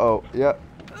 Uh-oh, yep.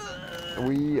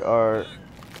 We are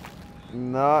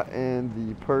not in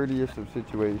the purtiest of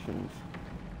situations.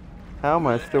 How am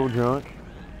I still drunk?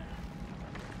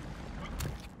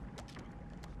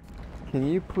 Can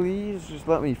you please just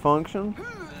let me function?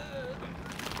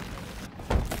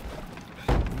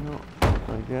 No,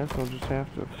 I guess I'll just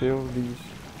have to fill these.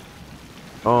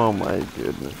 Oh my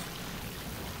goodness.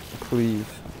 Please,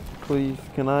 please,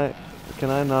 can I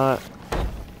not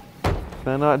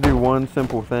do one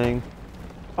simple thing?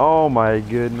 Oh my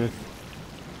goodness.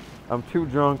 I'm too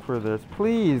drunk for this.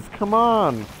 Please, come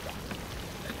on.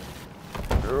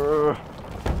 Ugh.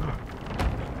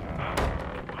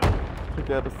 I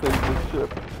gotta save this ship.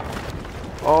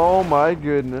 Oh my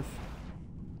goodness.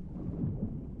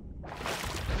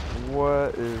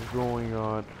 What is going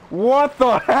on? What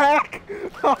the heck?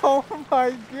 Oh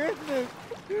my goodness.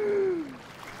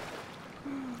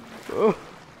 Oh,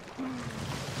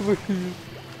 please.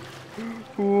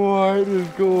 What is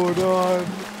going on?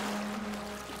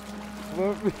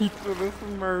 Let me to this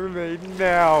mermaid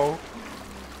now.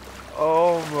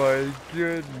 Oh my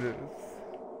goodness.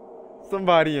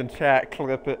 Somebody in chat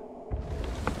clip it.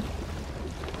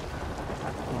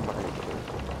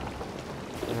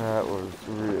 That was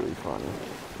really funny.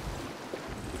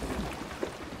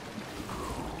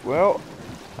 Well,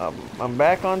 I'm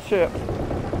back on ship,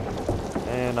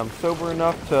 and I'm sober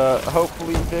enough to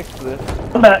hopefully fix this.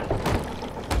 I'm back.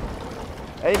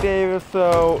 Hey Davis,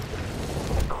 so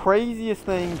craziest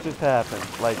thing just happened.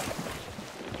 Like,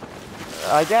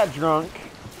 I got drunk,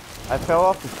 I fell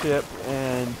off the ship,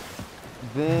 and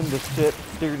then the ship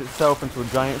steered itself into a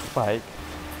giant spike.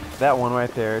 That one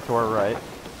right there to our right.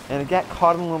 And it got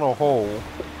caught in a little hole,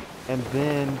 and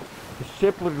then the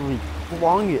ship literally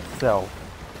flung itself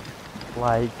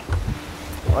like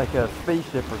a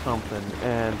spaceship or something,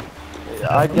 and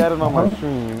I got it on my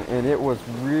stream, and it was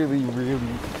really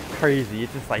crazy.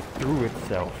 It just like threw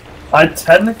itself. I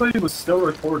technically was still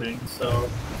recording, so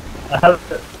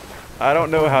I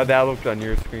don't know how that looked on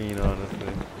your screen,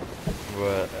 honestly,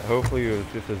 but hopefully it was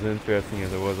just as interesting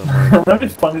as it was on mine. That'd be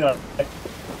funny. That'd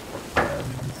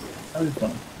be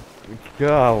fun.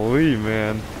 Golly,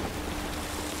 man,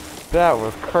 that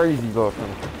was crazy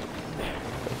looking.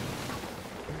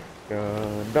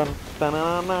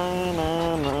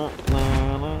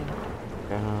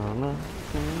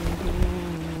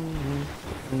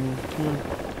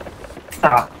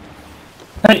 Ah.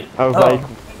 Hey! I was like,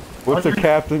 what's a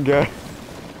captain guy?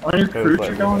 On your cruise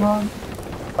you're going on?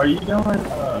 Are you going,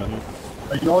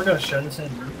 are you all gonna share the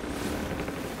same room?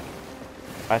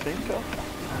 I think so.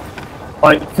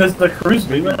 Like, because the cruise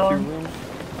we went on,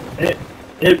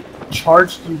 it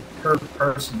charged you per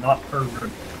person, not per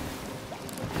room.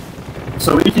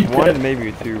 So we could one, get,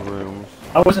 maybe 2 rooms.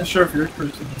 I wasn't sure if your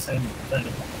cruise did the same thing.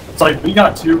 It's like, we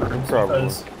got 2 rooms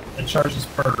because it charges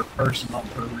per person, not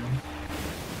per room.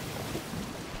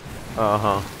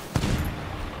 Uh-huh.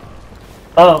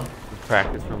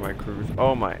 Practice for my cruise.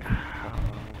 Oh my.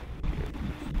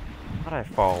 How'd I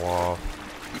fall off?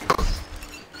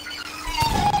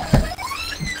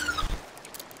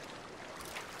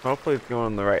 Hopefully it's going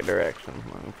in the right direction.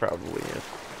 Well, it probably is.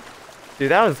 Dude,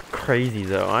 that was crazy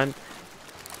though. I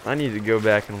need to go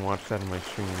back and watch that on my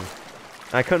stream.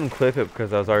 I couldn't clip it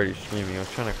because I was already streaming. I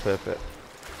was trying to clip it.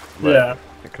 Yeah.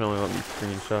 It can only let me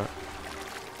screenshot.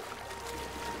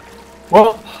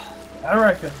 Well, I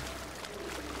reckon.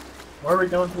 Where are we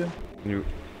going to? Nope.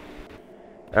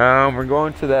 We're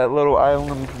going to that little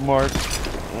island mark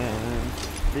and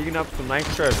digging up some nice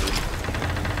treasure.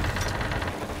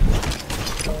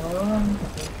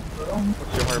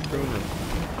 What's your harpooning?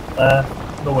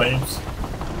 The waves.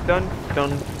 Dun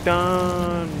dun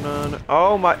dun dun.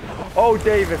 Oh my! Oh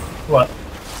Davis! What?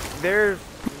 There's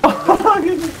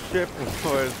the ship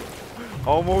was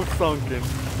almost sunken.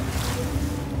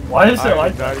 Why is it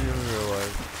like that? I that? did not even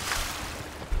realize.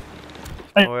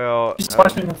 Hey, Well, just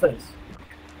splash me in the face.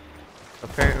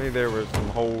 Apparently there were some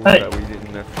holes that we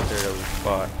didn't necessarily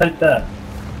spot. Take that.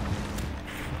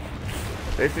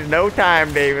 This is no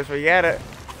time, Davis. We gotta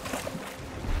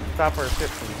stop our ship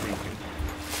from sinking.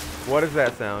 What is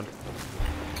that sound?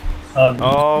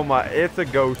 Oh my! It's a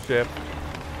ghost ship.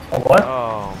 A what?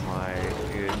 Oh my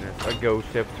goodness! A ghost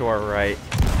ship to our right.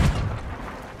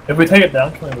 If we take it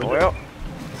down, can we loot Well,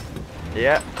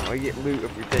 yeah, we get loot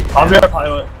if we take it I'll be down. our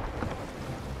pilot.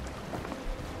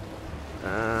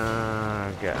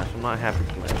 Gosh, I'm not happy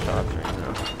with my shots right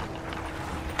now.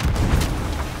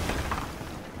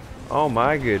 Oh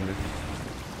my goodness.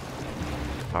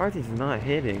 How are these not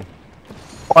hitting?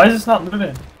 Why is this not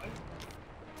moving?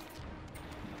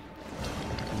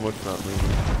 What's not moving?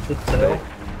 The tail.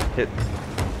 Hit.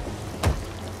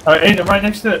 Alright, Aiden, I'm right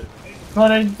next to it. Come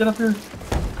on, Aiden, get up here.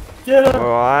 Get up!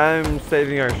 Well, I'm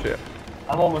saving our ship.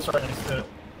 I'm almost right next to it.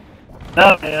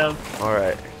 Now I am.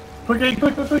 Alright. Quick, Aiden,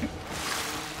 quick, quick, quick.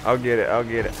 I'll get it, I'll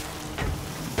get it.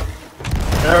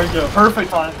 There we go. Perfect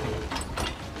time.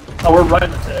 Oh, we're right in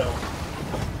the tail.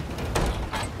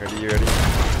 Ready, you ready?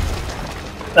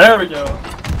 There we go.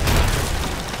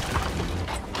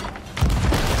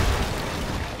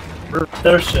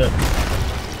 Their ship.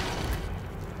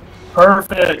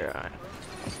 Perfect. God.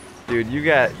 Dude, you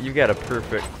got a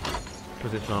perfect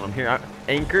position on them. Here,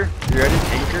 anchor. You ready?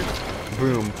 Anchor.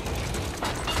 Boom.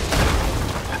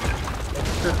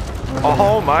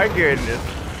 Oh my goodness.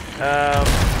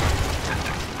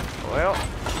 Well,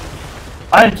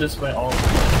 I just went all.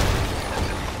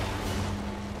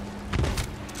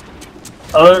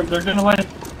 Oh, they're gonna win.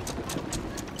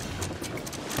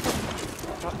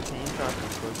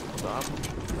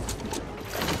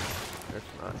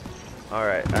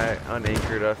 Alright, I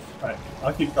unanchored us. Alright,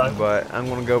 I'll keep driving. But I'm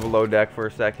gonna go below deck for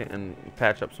a second and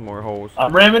patch up some more holes.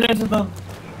 I'm ramming into them.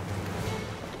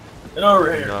 Get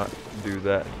over here. Do not do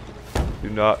that. Do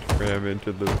not ram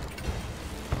into them.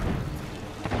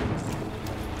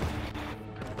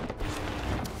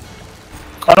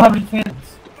 I don't have any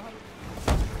cannons.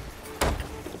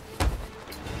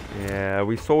 Yeah,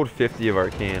 we sold 50 of our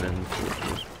cannons,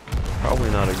 which was probably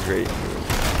not a great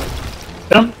move.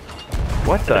 Hit him.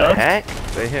 What the heck?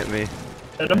 They hit me.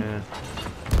 Hit him. Yeah.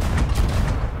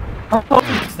 How much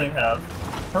does this thing have?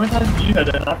 How many times did you hit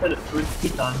it? And I've hit it 2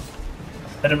 times.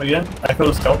 Hit him again. I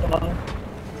killed a skeleton on him.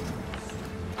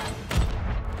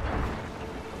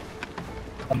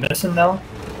 I'm missing now.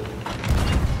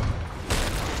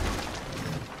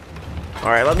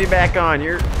 Alright, let me back on.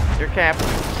 You're captain.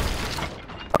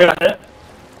 I got hit.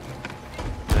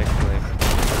 Actually.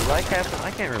 Was I captain?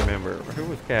 I can't remember. Who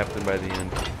was captain by the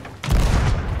end?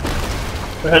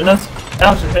 They're hitting us.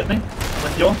 Now should hit me.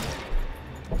 With you.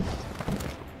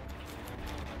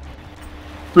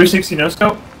 360 no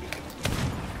scope.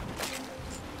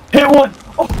 Hit one!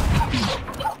 Oh!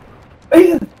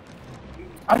 Man!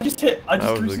 I just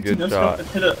 360 no scope and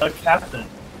hit a captain.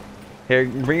 Here,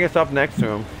 bring us up next to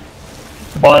him.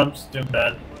 The bottom's doing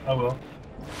bad. I will.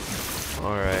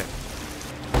 Alright.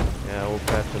 Yeah, we'll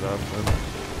pass it up then.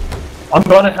 I'm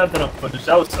gonna have that on footage.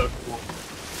 That was so cool.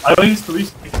 I used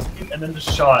 360 and then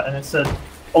just shot and it said,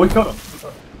 oh, we killed him.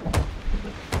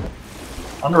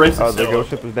 I'm gonna race this. Oh, the ghost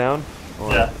ship is down?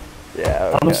 Or? Yeah. Yeah,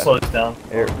 okay. I'm gonna slow it down.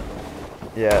 Here.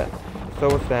 Yeah.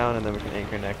 Slow us down and then we can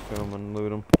anchor next to him and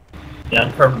loot him. Yeah,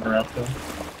 I'm curving around to him.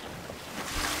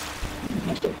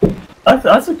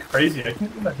 That's a crazy. I can't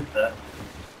believe I did that.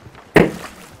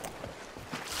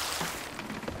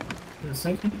 Is it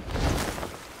sinking?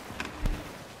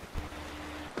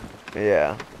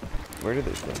 Yeah. Where did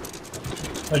they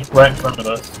sink? Like right in front of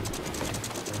us.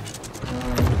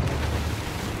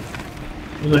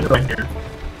 Like right here.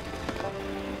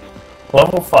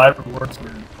 Level 5 rewards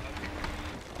are...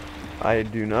 I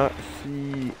do not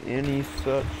see any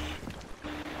such...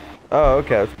 Oh,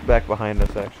 okay. It's back behind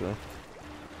us, actually.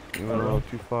 We went a little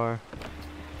too far.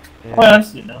 Yeah. Oh, yeah, I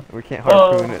see it now. We can't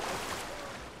harpoon it.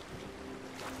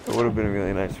 It would have been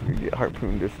really nice if we could get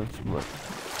harpoon distance, but...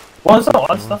 Well, there's a lot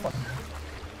of stuff on here.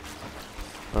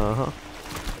 Uh-huh.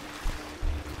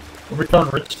 We're done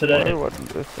rich today. I wonder what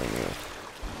this thing is.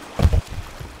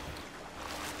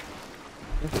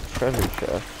 There's a treasure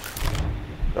chest.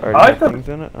 Are there things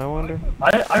in it, I wonder?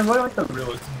 I really like the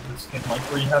realism of this game, like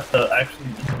where you have to actually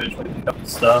individually pick up the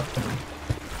stuff and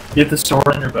you have to store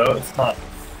it in your boat. It's not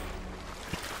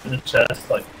in the chest,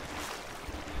 like...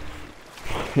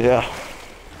 Yeah.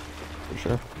 For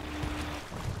sure.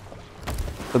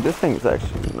 But this thing is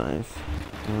actually nice.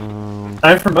 I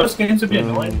mean, for most games it'd be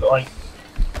annoying, but like...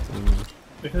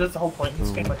 Because that's the whole point of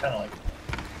this game, I kinda like...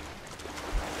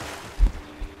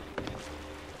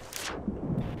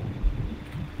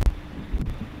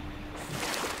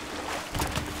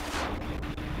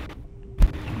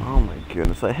 Oh my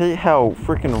goodness, I hate how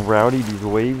freaking rowdy these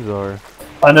waves are.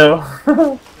 I know.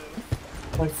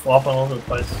 Like flopping all over the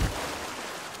place.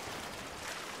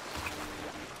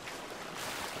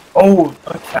 Oh,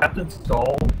 a captain's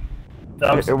skull.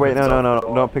 Wait, no,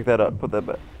 don't pick that up. Put that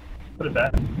back. Put it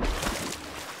back.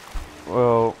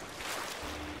 Well,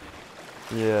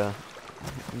 yeah.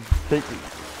 Take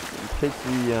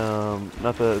the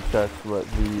not the chest, but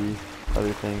the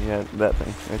other thing. Yeah, that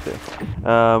thing right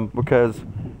there. Because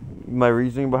my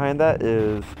reasoning behind that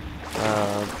is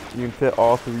you can fit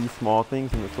all 3 small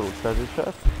things in this little treasure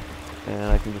chest,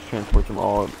 and I can just transport them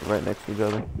all right next to each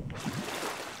other.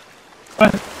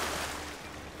 Okay.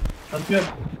 Sounds good.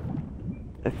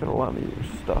 If it'll let me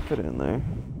stuff it in there.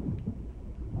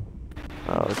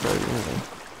 Oh, it's already in there.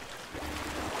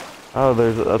 Oh,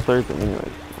 there's a third thing anyway.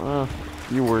 Well,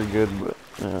 you were good, but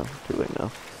yeah, too late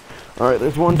now. Alright,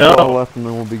 there's one skull left and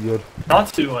then we'll be good.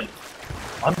 Not too late.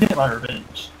 I'm getting my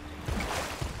revenge.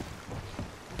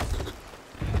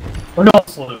 We're going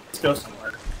slow. Let's go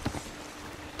somewhere.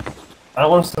 I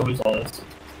don't want us to lose all this.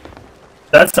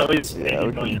 That's at least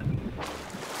 80 million.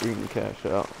 We can cash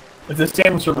out. If this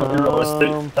game was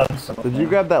realistic, that was so Did you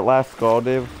grab that last skull,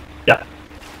 Dave? Yeah.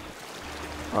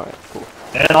 Alright, cool.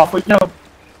 And off we go.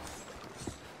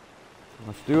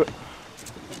 Let's do it.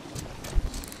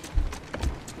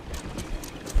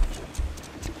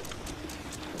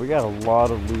 We got a lot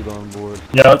of loot on board.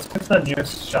 Yeah, let's get to the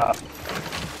nearest shop.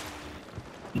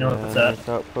 You know what it's at? Next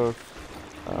outpost.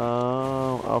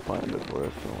 I'll find it for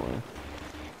us somewhere.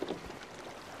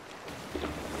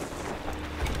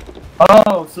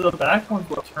 Oh, so the back one's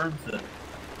what turns it.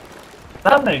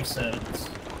 That makes sense.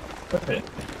 Okay.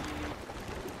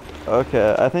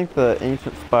 Okay, I think the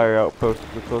ancient spire outpost is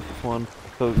the closest one.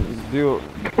 So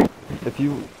if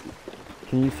you,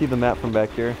 can you see the map from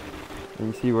back here? And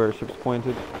you see where our ship's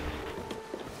pointed?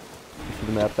 You see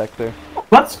the map back there?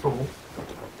 That's cool.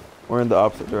 We're in the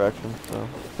opposite direction, so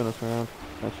spin us around.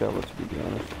 Actually, let's be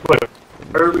honest. Wait,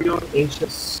 where are we going?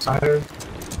 Ancient Sire?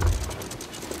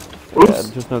 Yeah, Oops.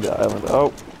 just know the island.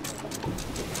 Oh.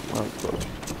 Oh, it's close.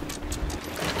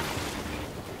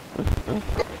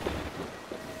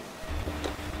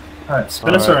 Alright,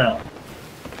 spin us around.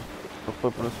 I'm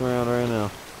flipping us around right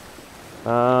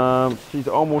now. She's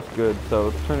almost good, so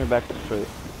let's turn her back to straight.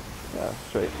 Yeah,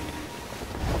 straight.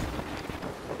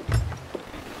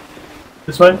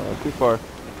 This way? Too far.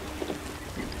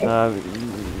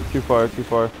 Too far, too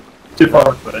far. Too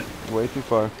far, but Way too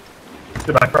far.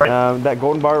 go back right. That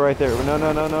golden bar right there. No,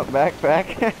 no, no, no. Back,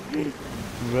 back. Back.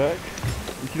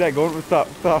 You see that golden? Stop,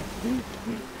 stop.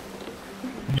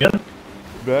 Good?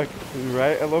 Back.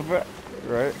 Right, a little bit.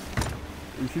 Right.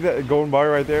 You see that golden bar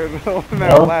right there? No,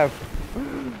 No. left.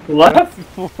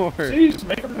 Left? More. Jeez,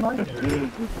 make up your mind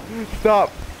here.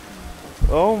 Stop.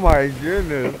 Oh my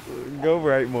goodness. Go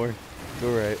right more.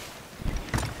 Go right.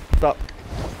 Stop.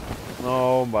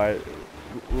 Oh my.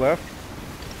 Left.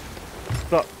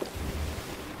 Stop.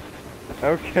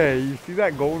 Okay, you see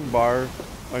that golden bar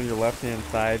on your left hand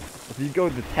side? If you go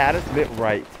the taddest bit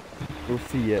right, you'll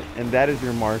see it. And that is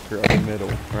your marker of the middle,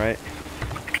 right?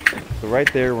 So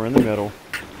right there, we're in the middle.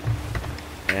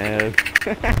 And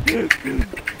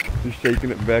just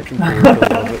shaking it back and forth. I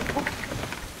love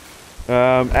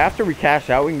it. After we cash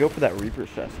out, we can go for that Reaper's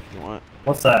chest if you want.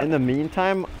 What's that? In the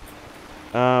meantime,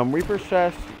 Reaper's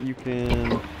chest, you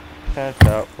can cash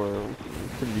out for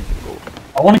pretty decent gold.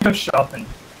 I want to go shopping.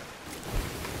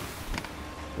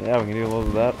 Yeah, we can do a little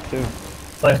of that too.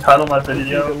 So I title my A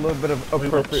video. little bit of We went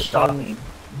appropriate shopping.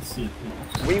 Let's see.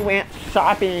 We went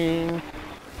shopping.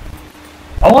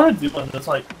 I want to do one that's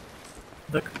like,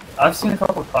 I've seen a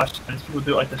couple of Clash of Clans people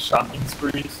do like the shopping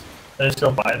sprees. They just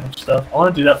go buy a bunch of stuff. I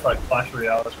want to do that for like Clash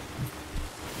Royale.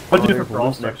 What do you do for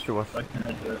Brawl Stars? Next to us. Like, can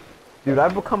I do it? Dude,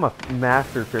 I've become a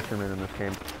master fisherman in this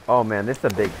game. Oh man, this is a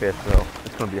big fish though.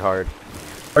 It's gonna be hard.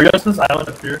 Are you guys this island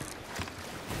up here?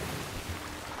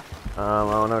 I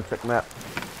don't know, check map.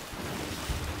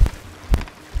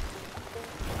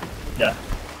 Yeah.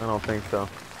 I don't think so.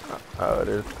 Oh, it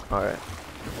is. Alright.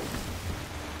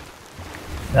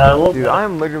 Yeah, a little Dude, bit. I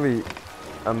am literally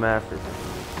a master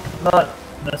fisherman. Not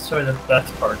necessarily the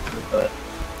best part of it, but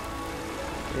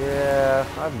Yeah,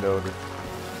 I've noticed.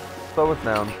 Slow us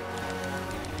down. So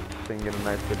we can get a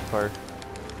nice good part.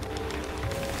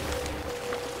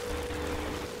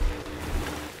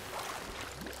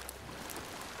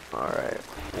 Alright,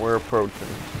 we're approaching.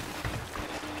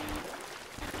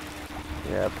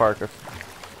 Yeah, park us.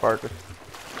 Park us.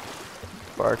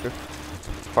 Park us.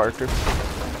 Park us.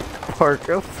 Park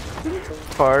us.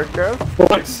 Park us.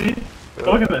 look, see?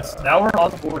 Look at this. Now we're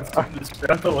on board. Just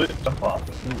grab the loot and jump off.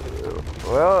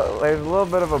 Well, there's a little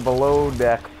bit of a below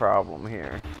deck problem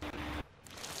here.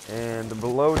 And the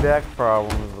below deck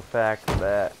problem is the fact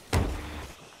that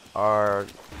our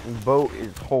boat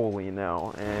is holy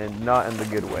now, and not in the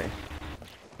good way.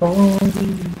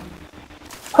 Holy.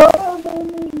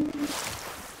 Holy.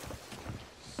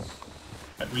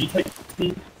 Will you take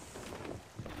tea?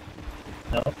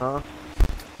 No? Huh?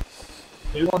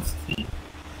 Who wants tea?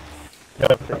 Yeah,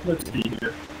 put tea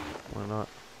here. Why not?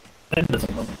 Ben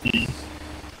doesn't want tea.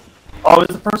 Oh,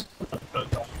 it's the person with the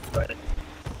boat. No, right.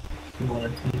 You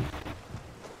wanted tea.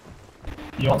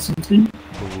 You want some tea?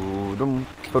 So,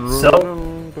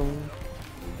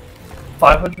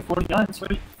 549,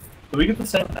 sweet. Do we get the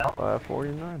same amount?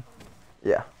 549.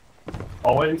 Yeah.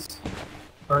 Always?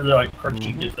 Or are there like perks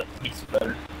you get that makes it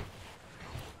better?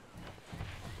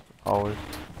 Always.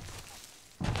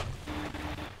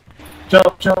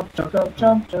 Jump, jump, jump, jump,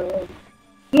 jump, jump.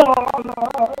 La la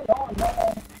la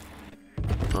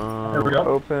la. Here we go.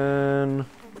 Open.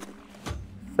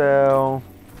 Sell.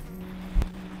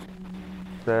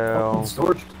 Sell. Open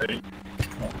storage crate.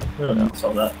 We don't have to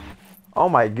sell that. Oh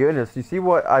my goodness, you see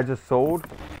what I just sold?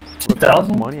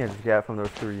 2,000? Money I just got from those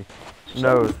three.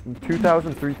 No,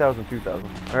 2,000, 3,000, 2,000.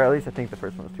 Or at least I think the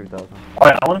first one was 2,000.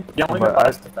 Alright, I want to go But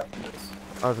buy stuff after this.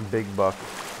 That was a big buck.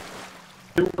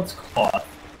 Who wants cloth?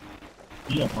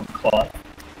 You don't want cloth.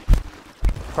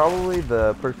 Probably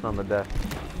the person on the deck.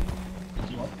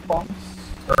 Do you want cloth?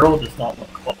 Earl does not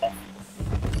want cloth.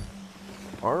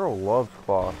 Earl loves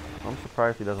cloth. I'm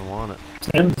surprised he doesn't want it.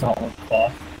 Tim does not want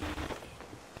cloth.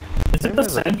 Is it Tim the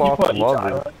is a same cloth people at each lover.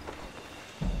 island?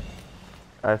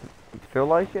 I feel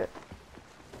like it.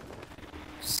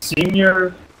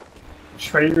 Senior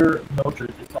Trader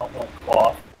Mildred does not want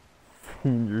cloth.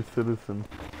 Senior citizen.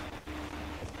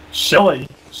 Shelly!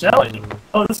 Shelly!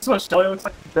 Oh, this is what Shelly looks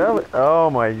like. Oh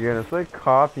my goodness, they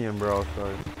copying Brawl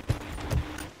Stars.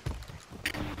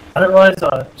 I didn't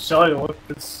realize Shelly looked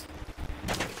this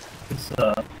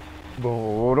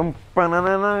What if I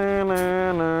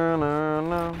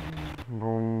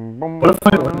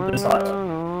went to this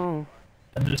island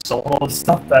and just sold all the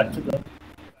stuff back to them?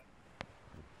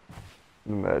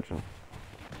 Imagine.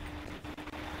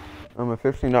 I'm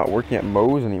officially not working at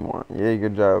Moe's anymore. Yay,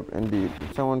 good job. Indeed.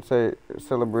 Did someone say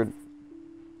celebratory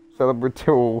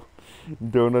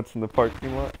donuts in the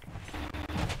parking lot?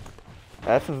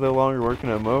 Ashton's no longer working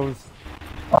at Moe's.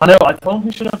 I know, I told him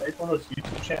he should have made one of those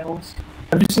YouTube channels.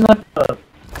 Have you seen like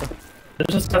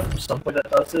there's a stuff from Subway that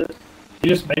does it? He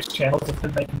just makes channels of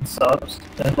him making subs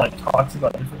and like talks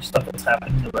about different stuff that's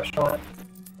happening in the restaurant.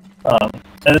 And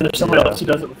then there's somebody else who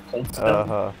does it with cold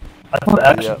stuff. I thought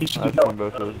actually he should do that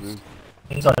with those.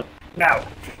 He's like, no,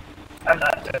 I'm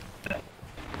not doing that.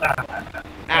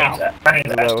 I need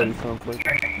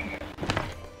that.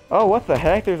 Oh, what the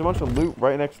heck? There's a bunch of loot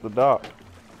right next to the dock.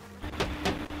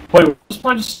 Wait, this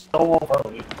one just stole all of our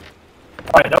loot.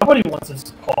 Alright, nobody wants this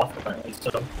cloth apparently,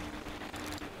 so...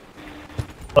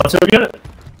 Let's go get it.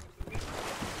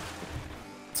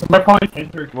 Somebody probably came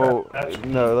through. Well,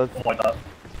 no, let's... Oh my god.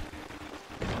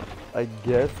 I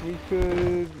guess we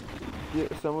could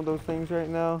get some of those things right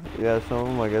now. Yeah, some of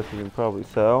them I guess we can probably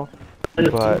sell.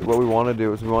 But what we want to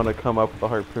do is we want to come up with a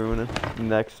harpoon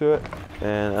next to it.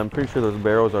 And I'm pretty sure those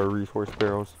barrels are resource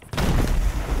barrels.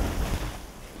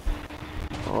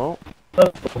 Oh.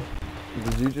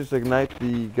 Did you just ignite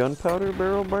the gunpowder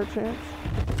barrel by chance?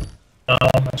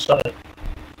 I shot it.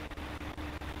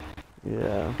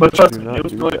 Yeah. But trust me, it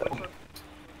was really cool.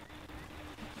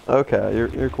 Okay,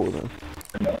 you're cool then.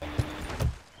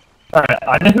 Alright,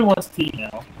 I know who wants tea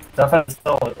now. I've had to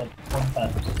sell it like 20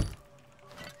 times.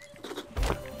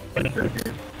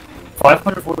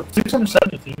 540,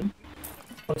 672.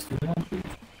 Plus 300.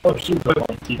 Oh, she really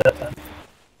wanted tea that time.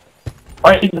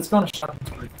 Alright, let's go on a shopping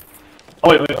spree. Oh,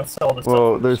 wait, let's sell this stuff.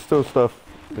 Well, there's still stuff,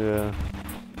 yeah.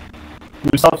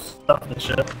 We sell stuff in the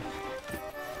ship.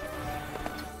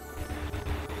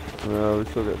 No, we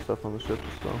still got stuff on the ship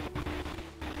as well.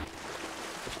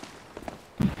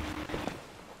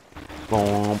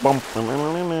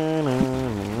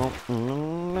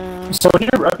 So when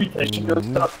your reputation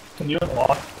goes up, can you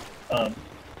unlock, can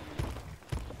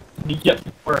you get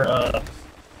more,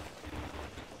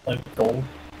 like gold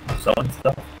and selling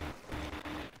stuff?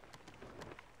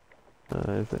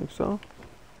 I think so.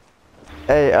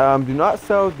 Hey, do not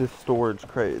sell this storage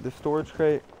crate. This storage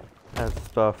crate has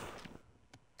stuff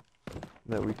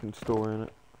that we can store in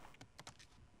it.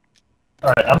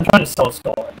 Alright, I'm trying to sell a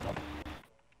skull right now.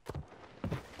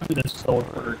 Look at this skull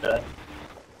for a day.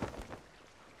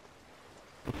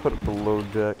 I'll put it below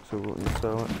Jack so we wouldn't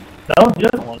sell it. No, he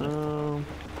doesn't want it.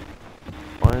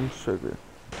 Fine sugar.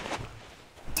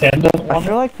 Tan doesn't want I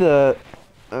feel like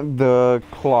the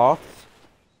cloths,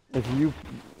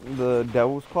 the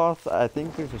devil's cloths, I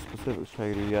think there's a specific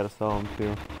trader you gotta sell them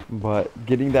to. But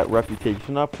getting that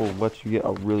reputation up will let you get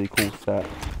a really cool set,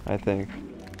 I think.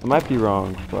 I might be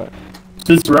wrong, but...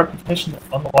 Does the reputation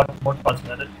unlock more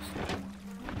cosmetics?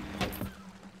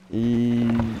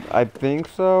 I think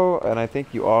so, and I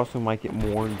think you also might get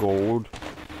more gold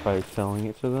by selling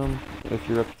it to them if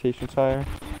your reputation's higher.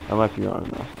 I might be wrong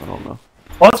though, I don't know.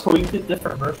 Well, that's cool, you can get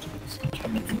different merchants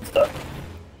and stuff.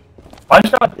 I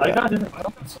got different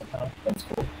weapons somehow. That's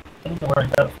cool. I don't know where I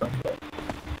got it from, but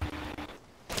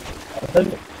I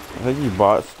think you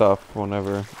bought stuff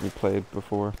whenever you played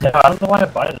before. Yeah, I don't know why I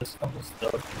buy this stuff.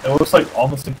 It looks like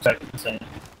almost exactly the same.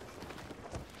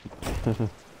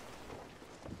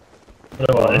 So,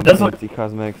 it doesn't look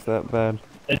cosmetics that bad.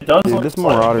 It does. Dude, look this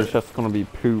Marauder's just gonna be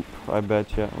poop, I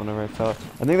bet you, whenever I sell it.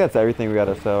 I think that's everything we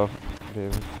gotta sell,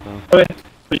 David, so. Okay,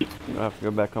 sweet. You have to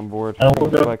go back on board. We'll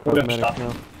go buy cosmetics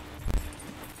now.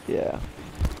 Yeah.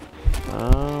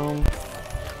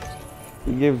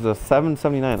 He gives us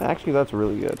 779. Actually, that's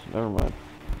really good. Never mind.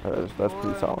 That's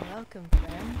pretty solid.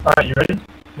 Alright, you ready?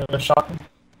 You go shopping?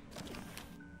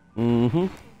 Mm-hmm.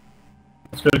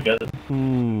 Let's go together.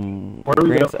 Where do we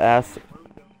Grants go?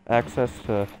 access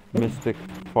to Mystic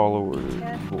Followers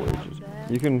voyages.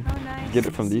 You can get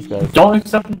it from these guys. Don't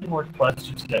accept any more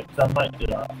questions yet, because I might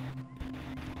get off.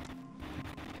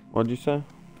 What'd you say?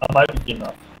 I might be getting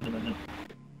off in a minute.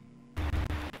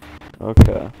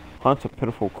 Okay. Hunt a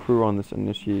pitiful crew on this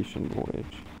initiation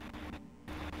voyage.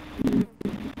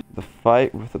 The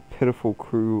fight with a pitiful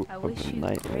crew of the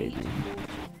Night Lady.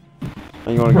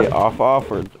 And you want to get off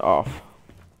or off?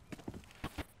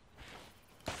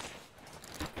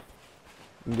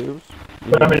 Davis?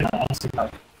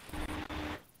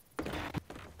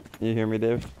 You hear me,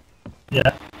 Davis?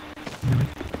 Yeah.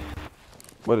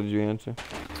 What did you answer?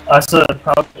 I said,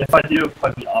 if I do, it'll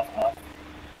probably be off.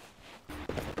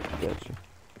 Gotcha.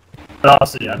 But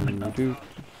honestly, yeah, I think no.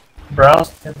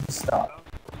 Browse can stop.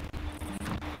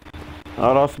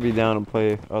 I'd also be down to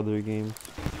play other games.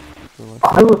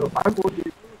 I would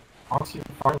be honestly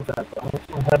fine with that, but I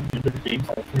don't have any other games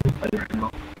I can play right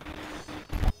now.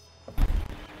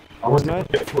 I wasn't able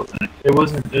to get Fortnite. It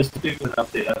wasn't this big of an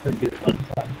update. I couldn't get it done in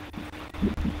time.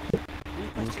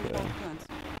 Okay.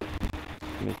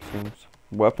 Makes sense.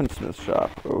 Weaponsmith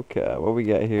shop. Okay, what we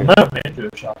got here? I'm not a manager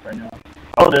shop right now.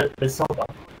 Oh, they sell that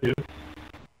too.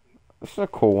 This is a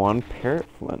cool one. Parrot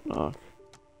flintlock.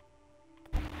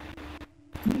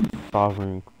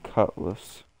 Sovereign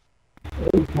cutlass.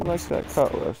 I like that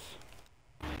cutlass.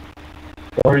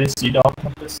 Glorious Sea Dog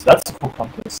compass. That's a cool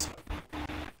compass.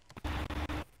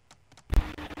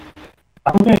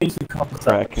 I'm gonna use the compass.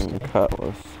 Cracking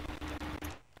cutlass.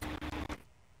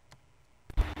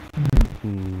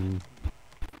 And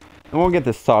we'll get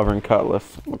this sovereign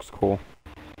cutlass. Looks cool.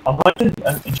 I'm liking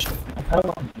an instrument. I kind of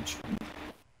want an instrument.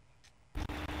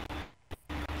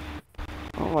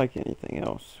 I don't like anything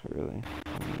else, really.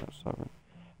 Sovereign.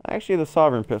 Actually, the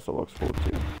sovereign pistol looks cool,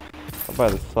 too. I'll buy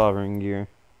the sovereign gear.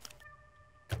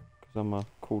 Because I'm a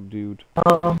cool dude.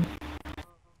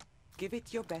 Give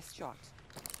it your best shot.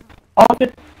 I'll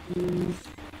get...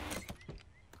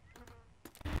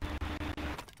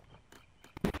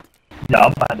 Yeah,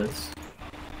 I'll buy this.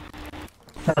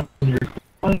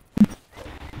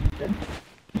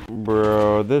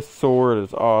 Bro, this sword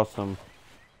is awesome.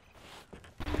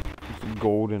 It's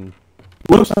golden.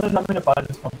 Whoops, I'm gonna buy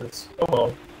this compass. Oh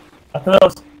well. I thought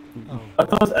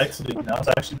I was exiting and I was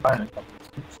actually buying a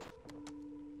compass.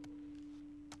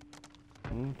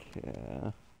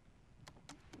 Okay.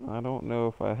 I don't know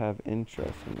if I have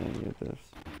interest in any of this.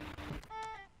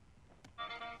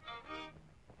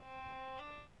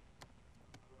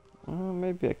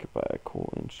 Maybe I could buy a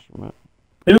cool instrument.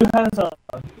 Who has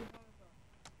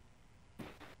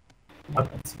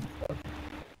weapons and stuff?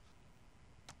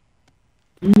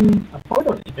 I probably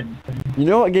don't even... You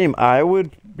know what game I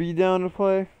would be down to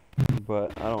play?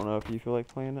 But I don't know if you feel like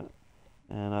playing it.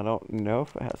 And I don't know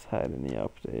if it has had any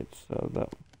updates, so that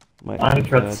might be I'm bad.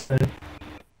 interested.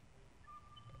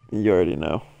 You already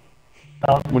know.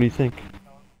 What do you think?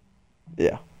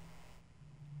 Yeah.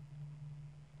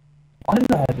 Why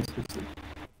did I have this pistol?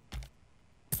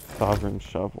 Sovereign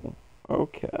shovel.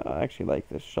 Okay, I actually like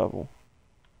this shovel.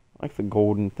 I like the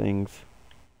golden things.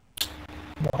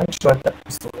 Why did you like that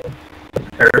pistol? The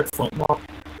parrot flintlock.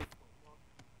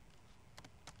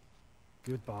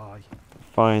 Goodbye.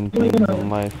 Fine things in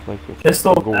life like this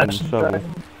Pistol golden action shovel.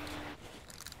 dragon.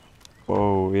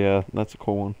 Whoa, yeah, that's a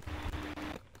cool one.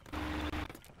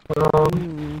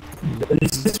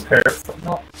 Is this parrot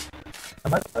flintlock? I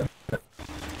might like that.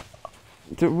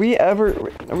 Did we ever...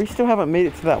 We still haven't made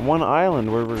it to that one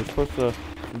island where we're supposed to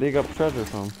dig up treasure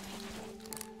from.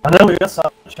 I know we got some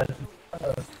treasure.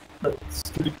 But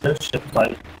stupid ghost ship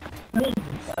like...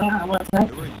 what's that?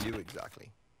 Who are you exactly?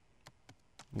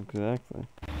 Exactly.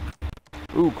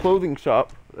 Ooh, clothing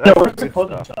shop. Yeah, That's where's the good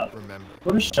clothing stuff. shop? Remember.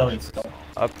 What is Shelly's stuff?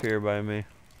 Up here by me.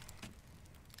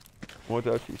 What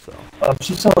does she sell?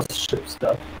 She sells ship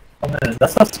stuff. Oh man,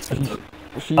 that's not expensive.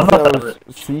 She I'm not that sells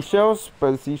rich. seashells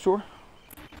by the seashore.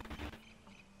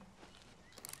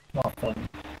 Not fun.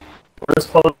 Where's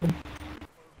clothing?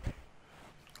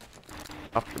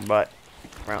 Up your butt.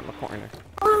 Around the corner.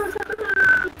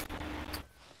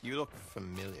 You look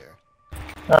familiar.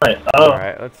 Alright,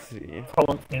 Alright, let's see.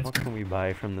 Colin What cancer. can we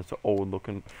buy from this old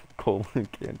looking colon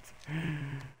kids?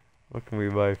 What can we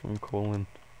buy from colon?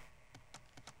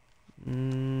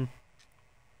 Does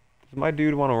my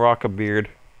dude want to rock a beard?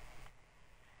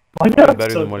 My Probably God,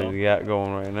 better so than what dumb. he's got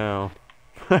going right now.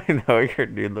 I know your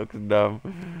dude looks dumb.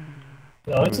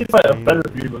 Yeah, let me see if I have a better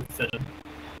view of him.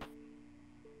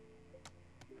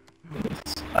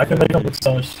 I can make him look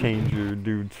so much cheaper. Change your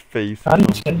dude's face. How do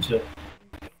you change it?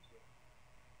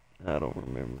 I don't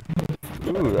remember.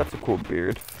 Ooh, that's a cool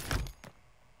beard.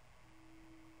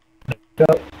 Go.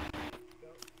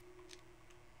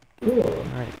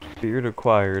 Alright, beard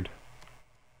acquired.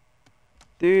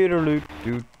 Doodaloo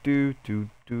doo doo doo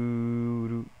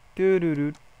doo doo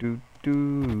doo doo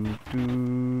doo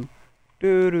doo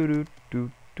doo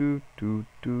doo doo doo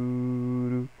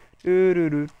doo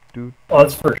doo doo. Oh,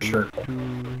 that's for sure.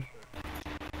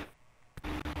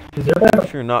 Is there Make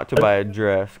sure not to buy a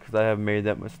dress, because I have made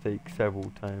that mistake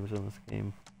several times in this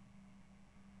game.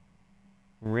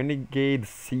 Renegade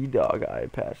Sea Dog eye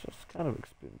patch. That's kind of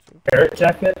expensive. parrot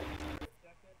jacket?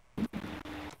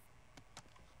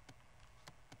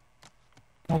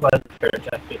 I'll buy the parrot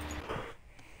jacket.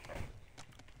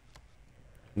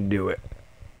 Do it.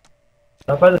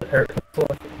 I'll buy the parrot pistol.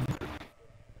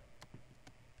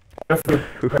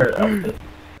 Fair outfit.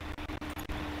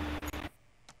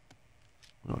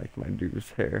 I like my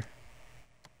dude's hair.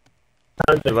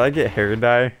 How'd Should I get hair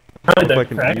dye? how'd Look they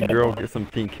like an crack e-girl, it? get some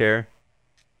pink hair.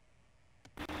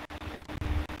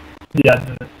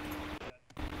 Yeah,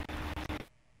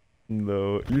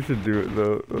 No, you should do it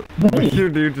though. No. Make your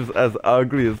dude just as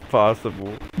ugly as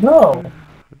possible. no.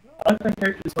 I think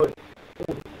characters like.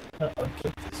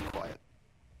 Okay. It's quiet.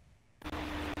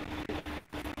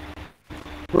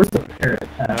 Where's the parrot?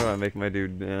 How do I make my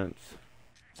dude dance?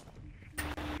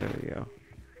 There we go.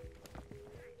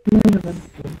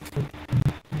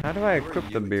 How do I equip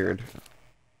the beard?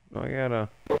 Oh, I gotta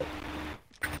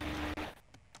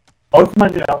Oh, it's my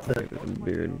new outfit. get this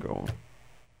beard going.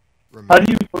 How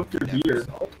do you equip your Never beard?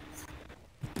 saw it.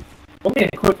 Let me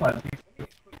equip mine.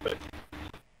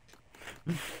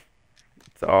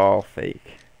 It's all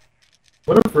fake.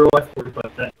 What if real life worked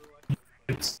like that?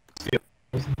 It's skills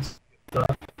and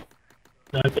stuff.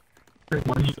 No, I think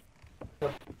money.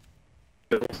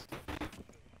 Skills.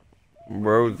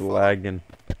 Bro's lagging.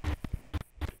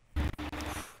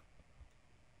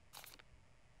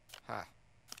 Ha.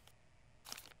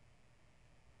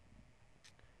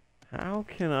 How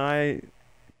can I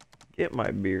get my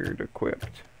beard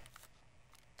equipped?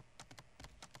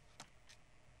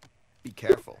 Be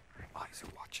careful. Eyes are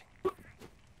watching.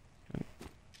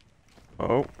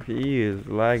 Oh, he is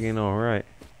lagging alright.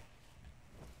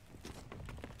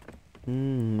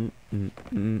 You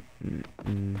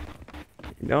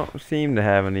don't seem to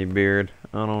have any beard.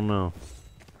 I don't know.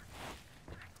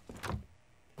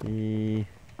 He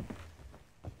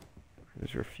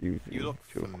is refusing You look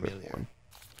to equip familiar. one.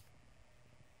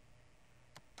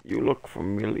 You look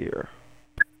familiar.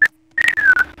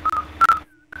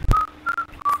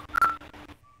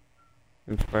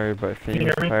 Inspired by Can you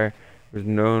famous hear me? fire, was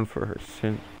known for her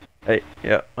sin. Hey,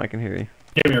 yeah, I can hear you.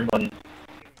 Give me your money.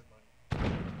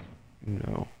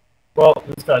 No. Well,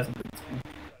 this guy's a big school.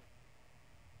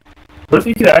 What if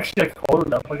you could actually like hold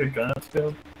it up like a gun up to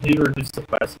him? He'd reduce the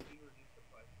price.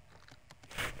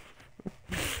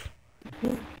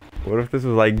 What if this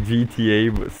was like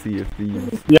GTA but Sea of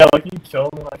Thieves? Yeah, like you kill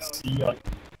him and like see like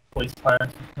police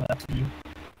pirates come after you.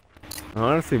 I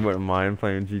honestly wouldn't mind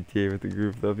playing GTA with the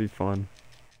group. That'd be fun.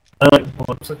 And like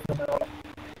bullets would come out.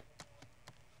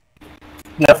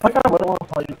 Yeah, I feel like I wouldn't want to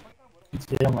play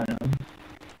GTA on my own.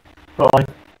 But like,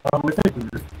 with a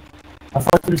group, I feel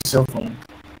like it'd be so fun.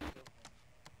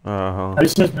 Uh-huh. I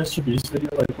just seen this Mr. Beast video,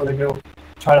 like where they go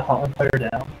try to hunt one player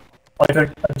down. Like a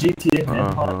GTA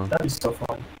manhunt, that'd be so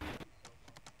fun.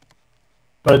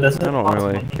 But it doesn't I don't cost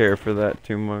really money. care for that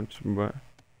too much, but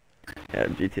yeah,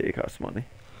 GTA costs money.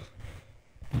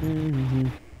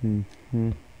 Maybe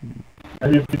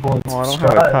if people would Oh, I don't have a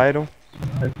subscribe, title.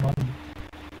 make money.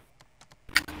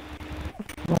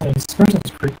 Oh, this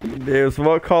person's creepy. Davis,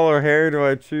 what color hair do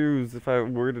I choose if I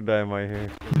were to dye my hair?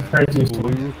 Crazy. Blue?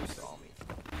 Never saw me.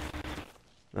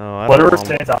 No, I Whatever don't want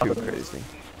stands out too of it. crazy.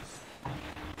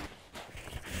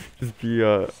 Just be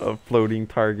a floating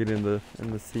target in the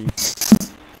sea.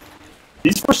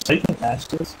 These Forsaken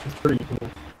Ashes is pretty cool.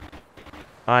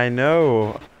 I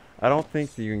know. I don't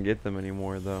think that you can get them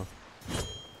anymore though.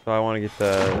 So I want to get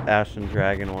the Ashen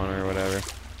Dragon one or whatever.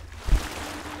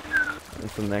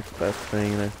 It's the next best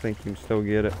thing, and I think you can still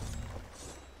get it.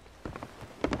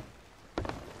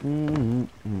 You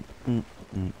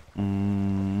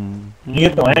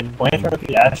get the lantern with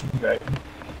the Ashen Dragon.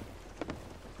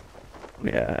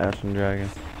 Yeah, Ashen Dragon.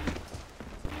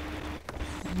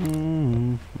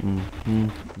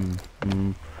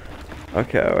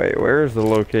 Okay, wait, where is the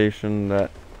location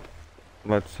that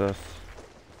lets us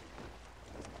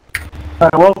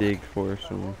Alright, well, dig for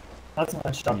some... that's a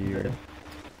nice shot Here. there.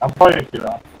 I'm probably gonna get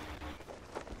off.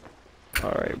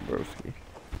 Alright, broski.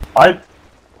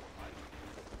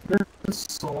 There's a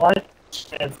slight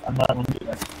chance I'm not gonna do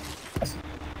that.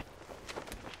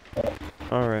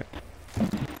 Alright.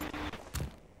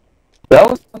 That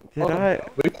was Did I...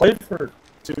 We played for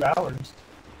 2 hours.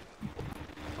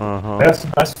 Uh-huh. That's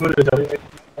some nice footage.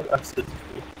 That's it.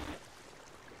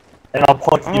 And I'll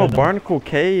plug you Oh, in. Barnacle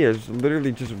K is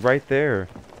literally just right there.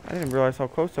 I didn't realize how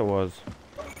close I was.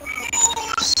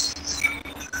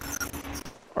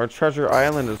 Our treasure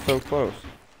island is so close.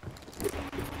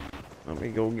 Let me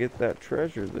go get that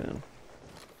treasure then.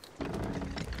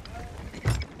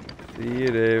 See you,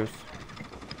 Daves.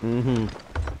 Mm-hmm.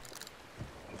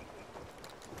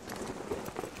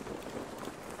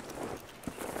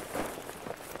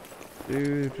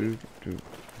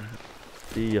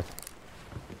 See ya.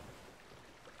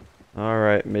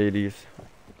 Alright, mateys.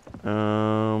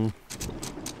 I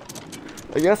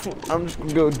guess I'm just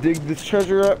gonna go dig this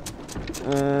treasure up.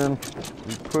 and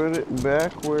put it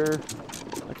back where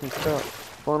I can stop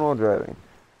fun while driving.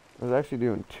 I was actually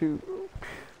doing two.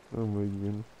 Oh my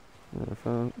goodness. Yeah,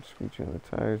 phone, screeching on the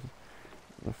tires,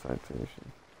 no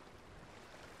citation.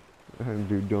 I had to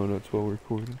do donuts while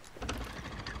recording.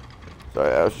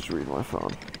 Sorry, I was just reading my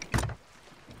phone.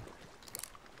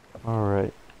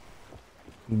 Alright.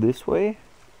 This way?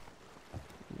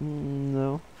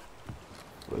 No.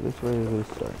 But this way is a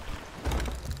start.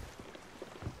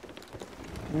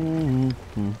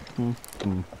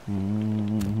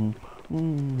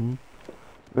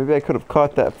 Maybe I could have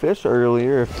caught that fish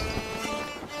earlier if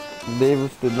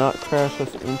Davis did not crash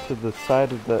us into the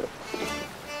side of the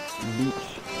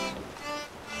beach.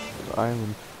 The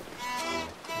island.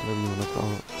 Whatever you want to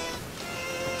call it.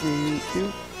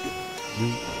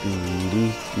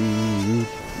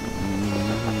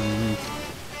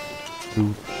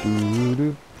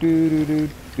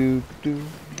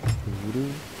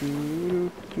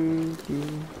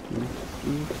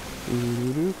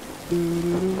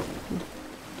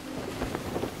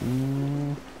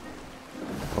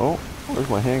 Oh, where's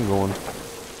my hand going?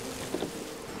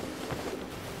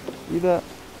 See that?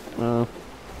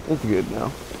 It's good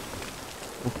now.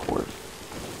 Of course.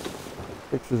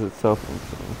 Fixes itself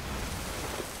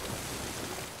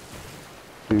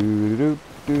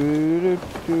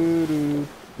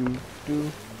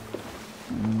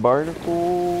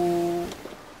Barnacle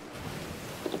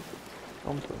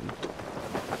something.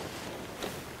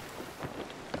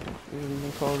 What do you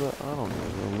even call that? I don't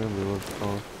even remember what it's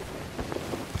called.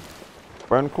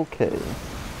 Barnacle Cave.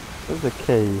 There's a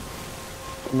cave.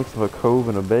 A mix of a cove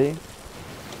and a bay.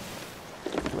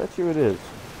 I bet you it is.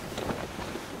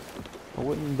 I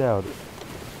wouldn't doubt it.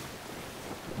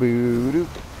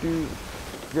 Boo-doo-doo.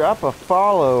 Drop a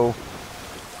follow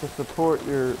to support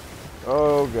your,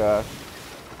 oh gosh,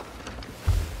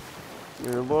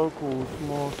 your local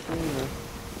small streamer.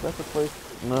 Is that the place?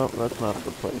 No, that's not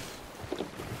the place.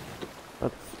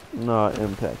 That's not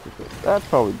Impact. That's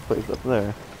probably the place up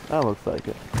there. That looks like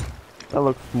it. That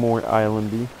looks more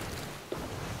islandy.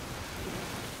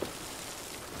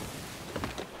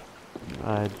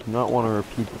 I do not want to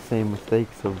repeat the same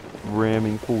mistakes of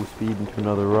ramming full speed into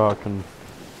another rock and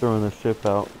throwing the ship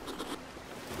out.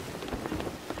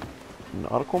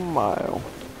 Nautical mile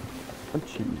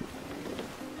achieved.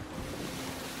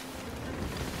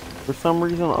 For some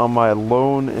reason, on my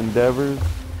lone endeavors,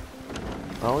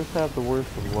 I always have the worst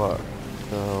of luck.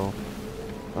 So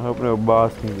I hope no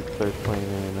Boston gets starts playing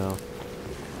any now.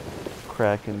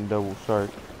 Kraken, double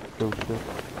shark, ghost ship.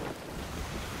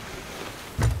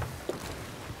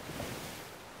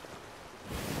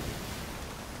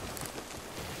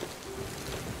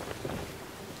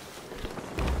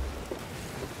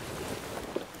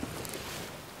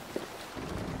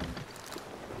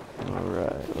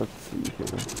 Alright, let's see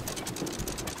here.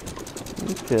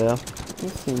 Okay,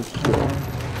 this seems chill.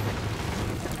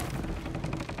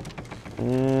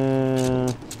 And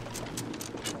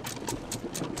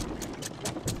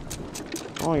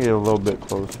I want to get a little bit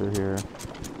closer here.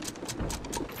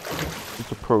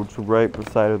 Let's approach right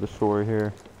beside of the shore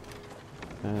here.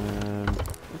 And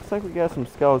looks like we got some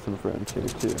skeleton friends here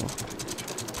too.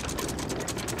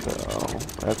 So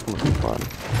that's gonna be fun.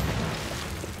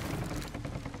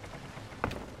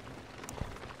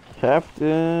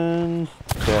 Captain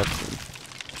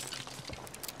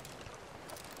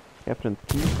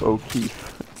Thief O'Keefe.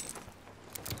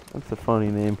 That's a funny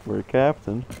name for a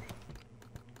captain.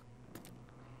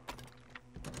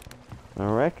 I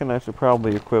reckon I should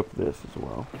probably equip this as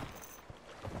well.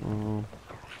 Am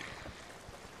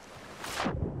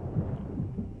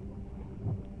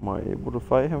I able to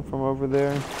fight him from over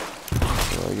there?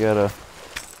 So I gotta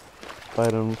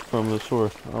fight him from the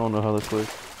shore. I don't know how this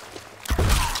works.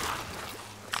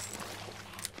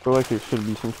 I feel like there should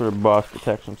be some sort of boss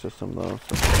protection system though,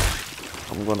 so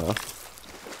I'm gonna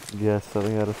guess that I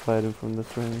gotta fight him from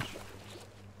this range.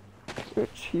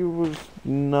 Which he was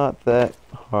not that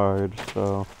hard,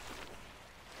 so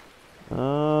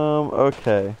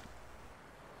okay.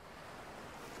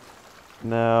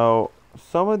 Now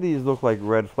some of these look like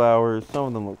red flowers, some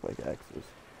of them look like X's.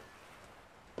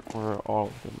 Or all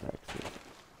of them X's.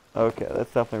 Okay,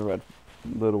 that's definitely a red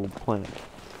little plant.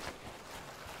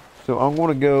 So I'm going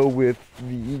to go with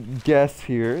the guess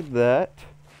here that,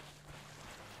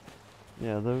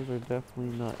 yeah, those are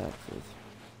definitely not X's.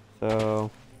 So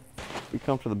we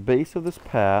come to the base of this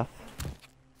path.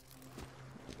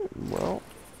 Well,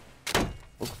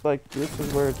 looks like this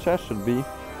is where a chest should be.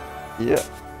 Yeah.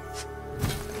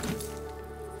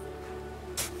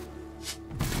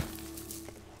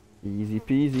 Easy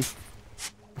peasy.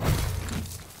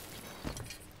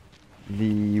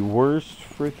 the worst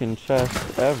freaking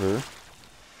chest ever.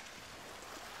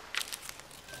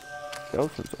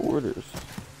 Skeleton's orders.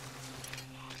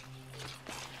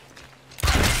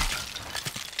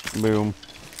 Boom.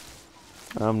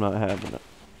 I'm not having it.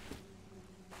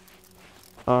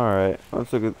 Alright,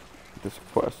 let's look at this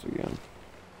quest again.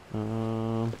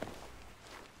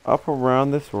 Up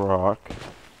around this rock, to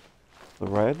the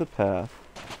right of the path,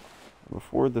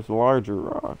 before this larger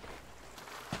rock.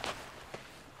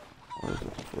 Or is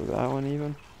it before that one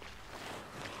even?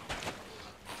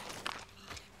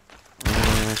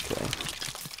 Okay.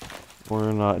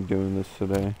 We're not doing this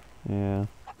today. Yeah.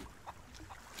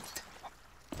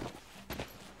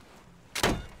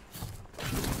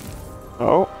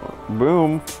 Oh,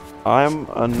 boom. I'm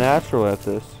unnatural at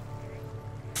this.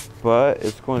 But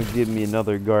it's going to give me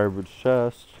another garbage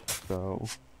chest, so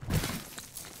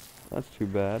that's too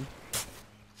bad.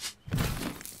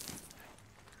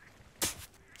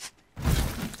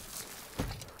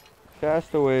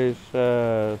 Castaways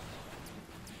chest.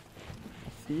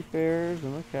 Seafarers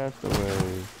and the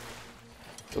castaways.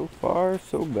 So far,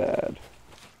 so bad.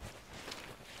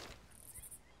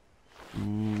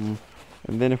 And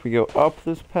then if we go up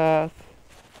this path,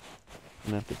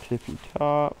 and at the tippy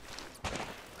top,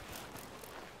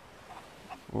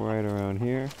 right around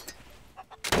here,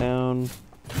 down,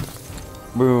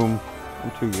 boom,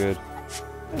 I'm too good.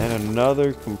 And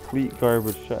another complete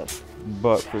garbage chest.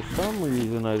 But for some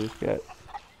reason I just got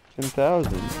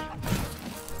 10,000.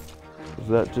 Is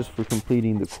that just for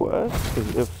completing the quest?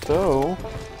 Because if so,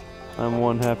 I'm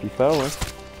one happy fella.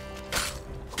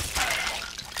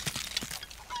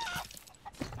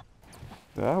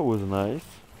 That was nice.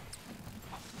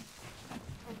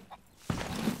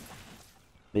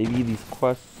 Maybe these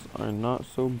quests are not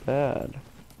so bad.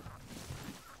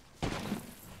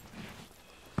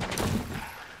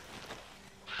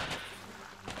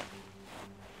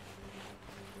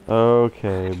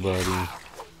 Okay, buddy.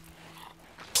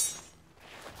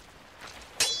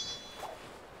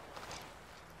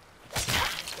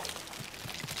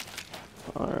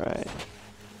 Alright.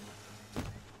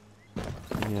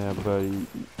 Yeah, buddy.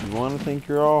 You want to think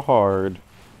you're all hard,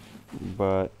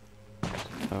 but...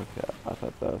 Okay, I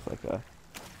thought that was like a...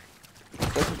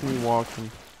 That's just me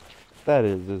walking. That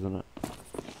is, isn't it?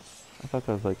 I thought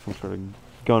that was like some sort of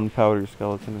gunpowder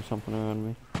skeleton or something around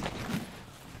me.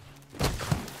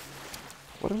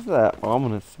 What is that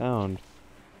ominous sound?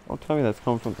 Don't tell me that's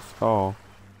coming from the skull.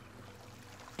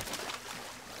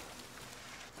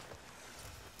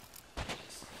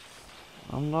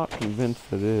 I'm not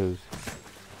convinced it is.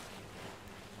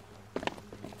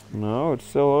 No, it's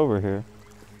still over here.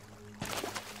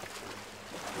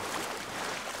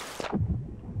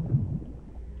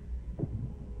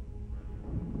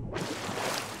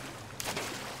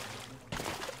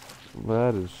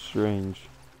 That is strange.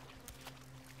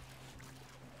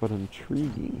 But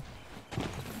intriguing.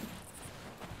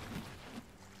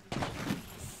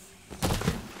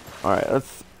 Alright,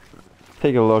 let's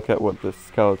take a look at what this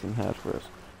skeleton has for us.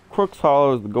 Crook's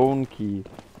Hollow is the golden key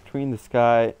between the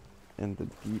sky and the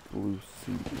deep blue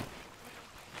sea.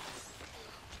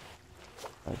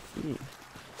 I see.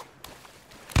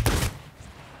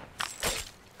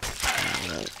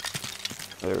 Alright.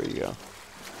 There we go.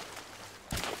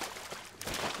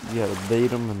 You gotta bait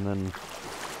them and then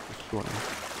swim.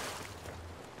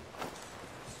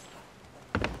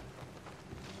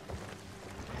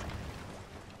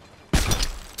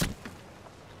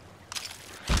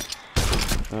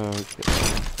 Okay,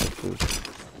 this is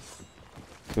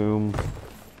boom.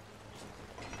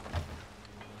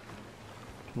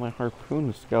 Can I harpoon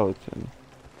the skeleton?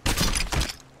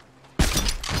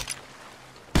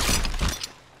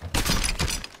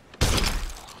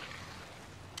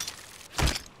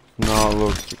 Not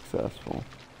look successful.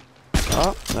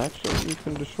 Oh, actually, you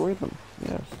can destroy them.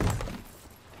 Yes.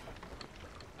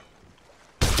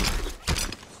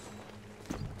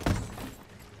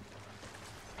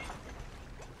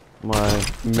 My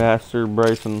master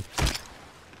Bryson,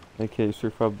 aka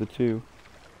Surf the 2,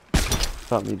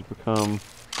 taught me to become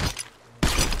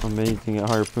amazing at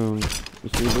harpoons. You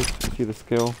see this? You see the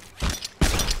skill?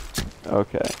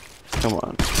 Okay, come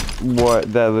on.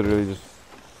 What? That literally just...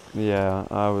 Yeah,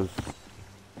 I was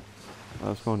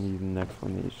going to need an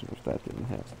explanation if that didn't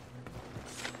happen.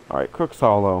 Alright, Crook's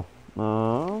Hollow.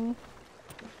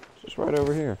 It's just right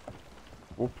over here.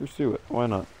 We'll pursue it. Why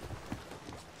not?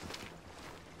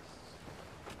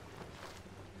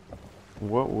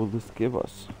 What will this give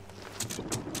us?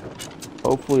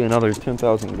 Hopefully another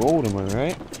 10,000 gold, am I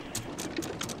right?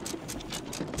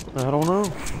 I don't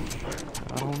know.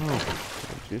 I don't know.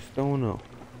 I just don't know.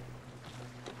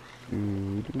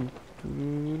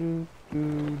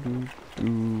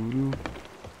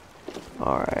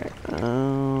 Alright,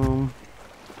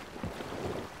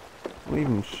 leave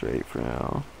him straight for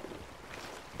now.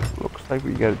 Looks like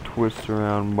we got a twist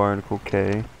around Barnacle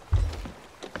K.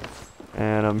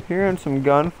 And I'm hearing some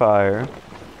gunfire.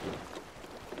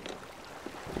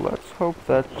 Let's hope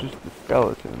that's just the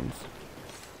skeletons.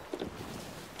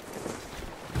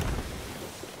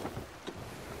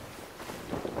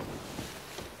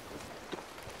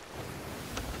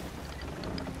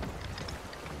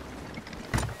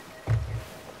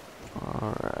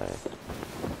 Alright.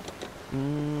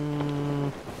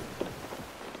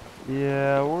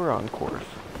 Yeah, we're on course.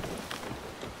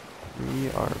 We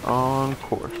are on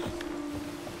course.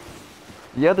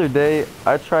 The other day,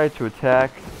 I tried to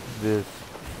attack this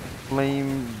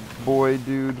flame boy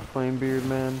dude, flame beard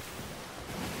man.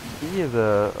 He is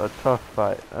a tough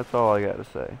fight. That's all I gotta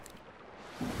say.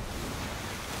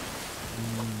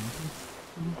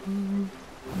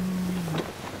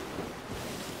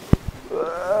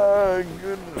 Ah,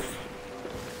 goodness.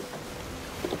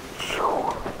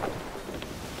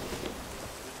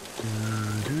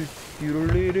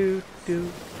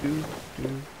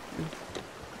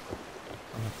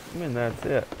 I mean, that's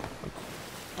it. It's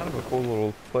kind of a cool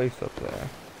little place up there.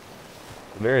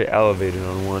 Very elevated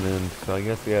on one end, so I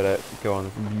guess we gotta go on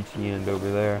this beachy end over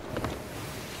there.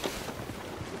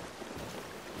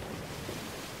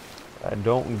 I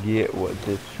don't get what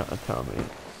this is trying to tell me.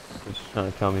 It's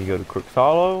trying to tell me to go to Crook's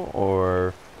Hollow,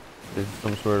 or is this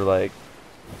some sort of like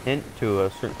hint to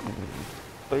a certain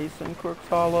place in Crook's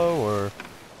Hollow, or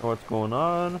what's going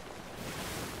on?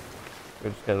 I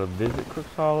just gotta visit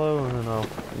Crook's Hollow and then I'll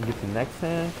get the next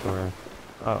hint, or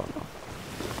I don't know.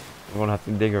 I'm gonna have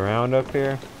to dig around up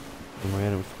here in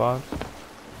random spots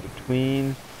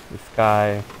between the sky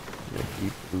and the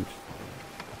deep blue sea.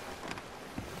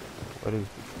 What is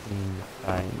between the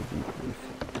sky and the deep blue sea?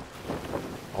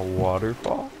 A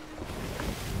waterfall?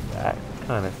 That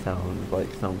kind of sounds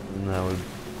like something that would...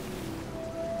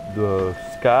 The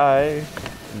sky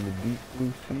and the deep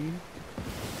blue sea?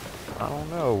 I don't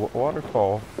know.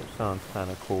 Waterfall sounds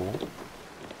kind of cool.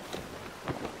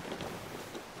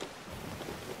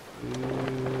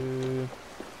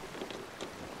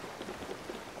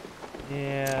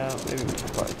 Yeah, maybe we can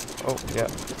park. Oh, yeah.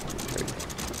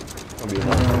 There's gonna be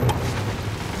another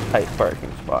tight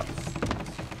parking spot.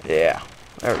 Yeah,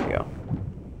 there we go.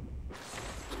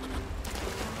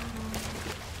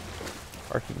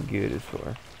 Parking good is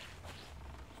for.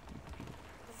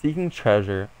 Seeking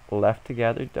treasure, left to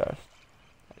gather dust.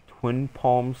 At Twin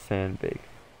Palms Sandbank,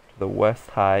 to the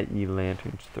west high E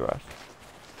Lantern's thrust.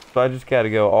 So I just gotta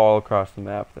go all across the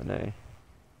map then, eh?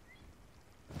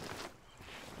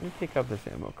 Let me pick up this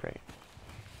ammo crate.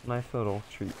 Nice little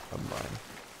treat of mine.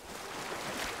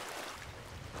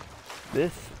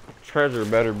 This treasure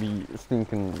better be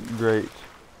stinking great.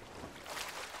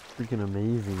 Freaking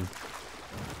amazing.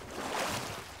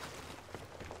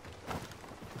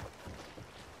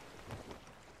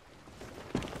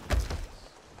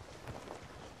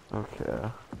 Okay.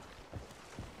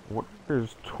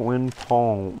 Where's Twin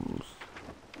Palms?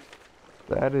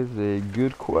 That is a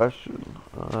good question.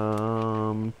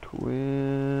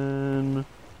 Twin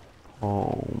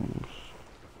Palms.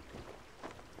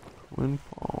 Twin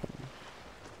Palms.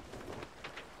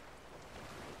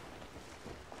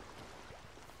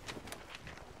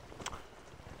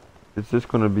 Is this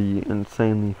going to be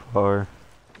insanely far?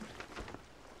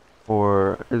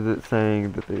 Or is it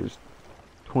saying that there's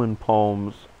Twin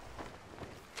Palms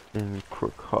in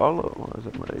Crook Hollow? Is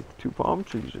it like two palm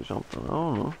trees or something? I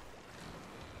don't know.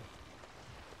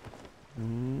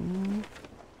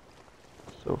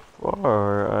 So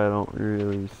far, I don't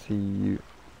really see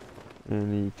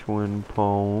any Twin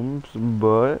Palms,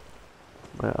 but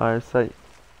my eyesight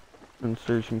and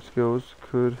searching skills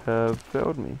could have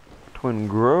failed me. Twin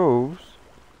Groves.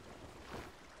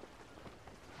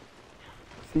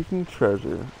 Seeking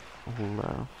treasure.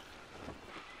 Left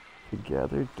to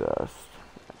gather dust.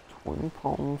 Twin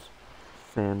Palms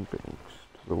Sandbanks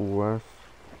to the west.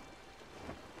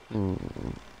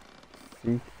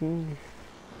 Seeking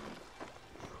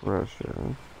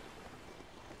treasure.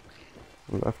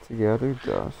 Left to gather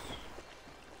dust.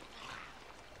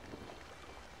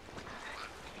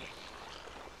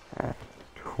 At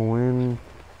Twin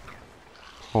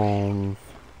Palms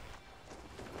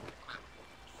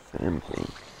Sandbank.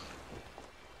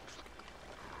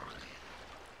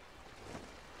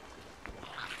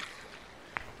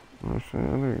 Actually,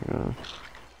 there you go.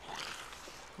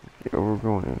 Yeah, we're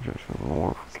going into some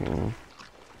more can.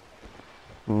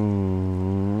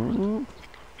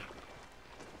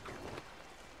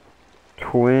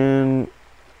 Twin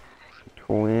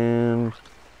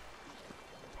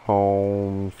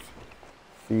Palms.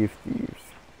 Sea of Thieves.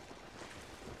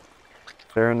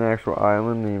 Is there an actual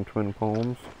island named Twin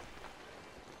Palms?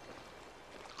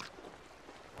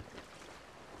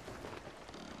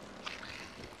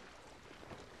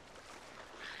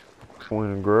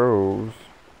 Twin Groves.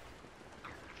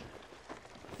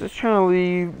 Just trying to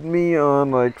lead me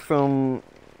on like some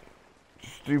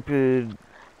stupid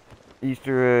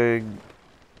Easter egg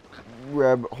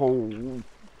rabbit hole.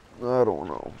 I don't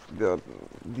know.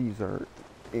 These are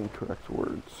incorrect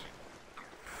words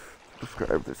to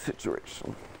describe the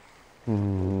situation.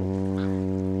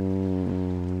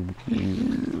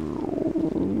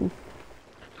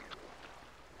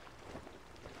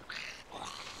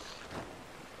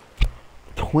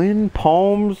 Twin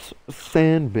Palms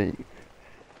Sandbank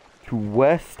to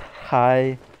West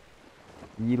High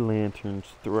Ye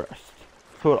Lanterns Thrust.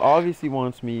 So it obviously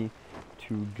wants me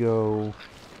to go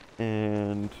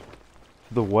and to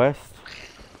the west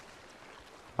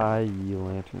High Ye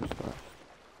Lanterns Thrust.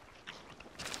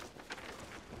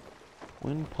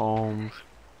 Twin Palms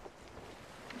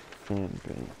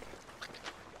Sandbank.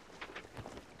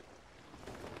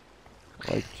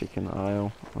 Like Chicken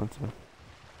Isle. That's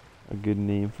a good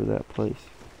name for that place.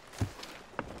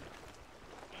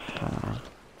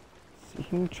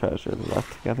 Seeking treasure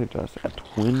left together dust at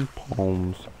Twin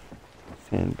Palms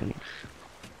Sandbank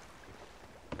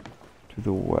to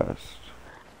the west.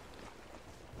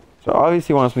 So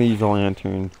obviously wants me to use a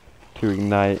lantern to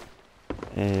ignite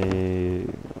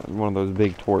one of those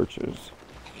big torches.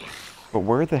 But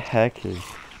where the heck is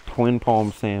Twin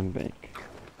Palms Sandbank?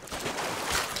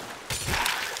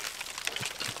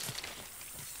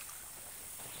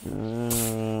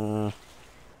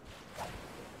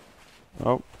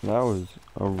 Oh, that was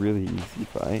a really easy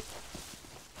fight.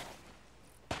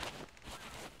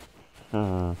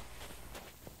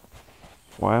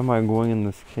 Why am I going in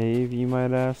this cave, you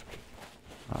might ask?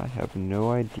 I have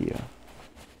no idea.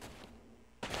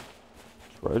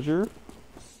 Treasure?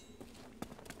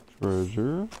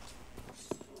 Treasure?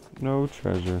 No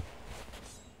treasure.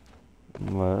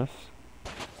 Unless...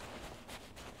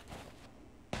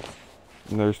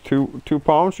 And there's two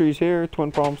palm trees here,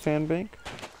 Twin Palm Sandbank.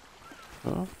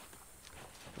 Huh?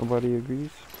 Nobody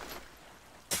agrees?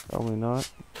 Probably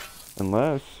not.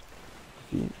 Unless...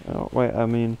 See, oh, wait, I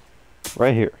mean...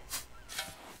 Right here.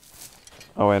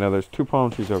 Oh wait, no, there's two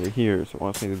palm trees over here, so it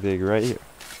wants me to dig right here.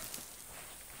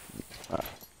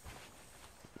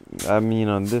 I mean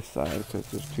on this side, because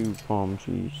there's two palm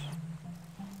trees.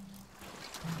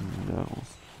 No.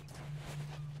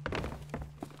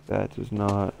 That does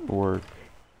not work.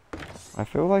 I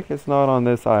feel like it's not on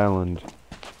this island.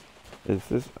 Is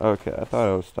this? Okay, I thought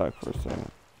I was stuck for a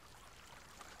second.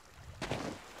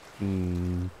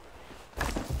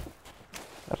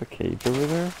 Is that a cave over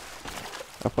there?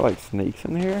 I feel like snakes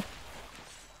in here.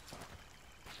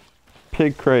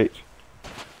 Pig crate.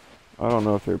 I don't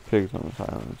know if there are pigs on this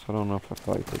island, so I don't know if I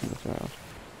feel like taking this out.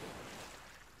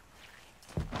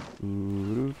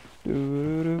 Do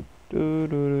do do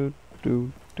do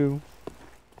do do.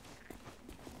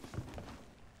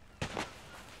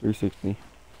 360.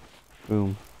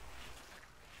 Boom.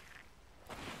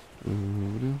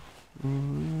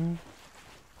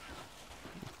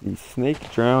 The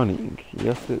snake drowning.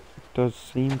 Yes, it does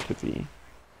seem to be.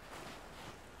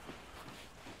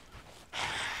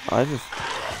 I just...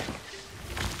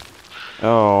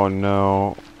 Oh,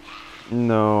 no.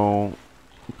 No.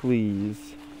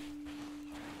 Please.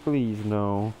 Please,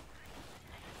 no.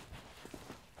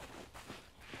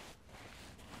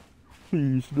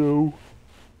 Please, no.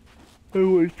 I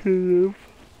want to live.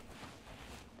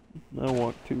 I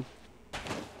want to.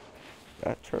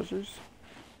 Got treasures?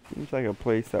 Seems like a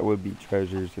place that would be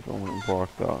treasures if it weren't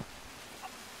blocked off.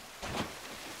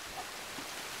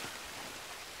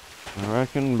 I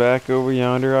reckon back over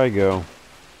yonder I go.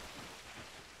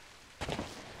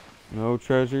 No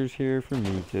treasures here for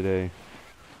me today.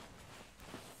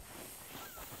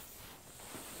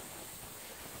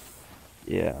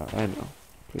 Yeah, I know.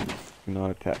 Please do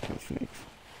not attack my snakes.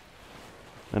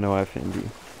 I know I offend you.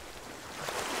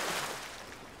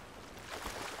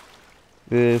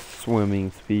 This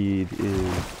swimming speed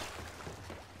is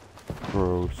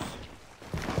gross.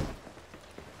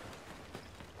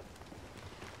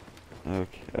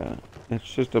 Okay,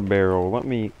 it's just a barrel. Let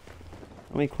me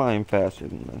climb faster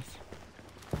than this.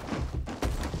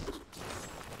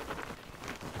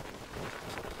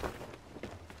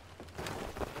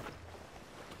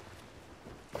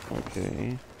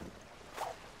 Okay.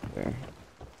 There.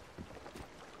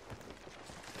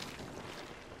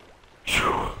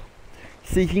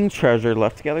 Seeking treasure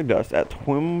left together dust at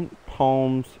Twin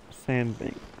Palms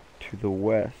Sandbank to the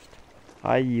west.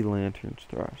 High ye lanterns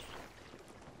thrust.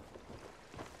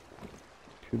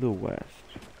 To the west.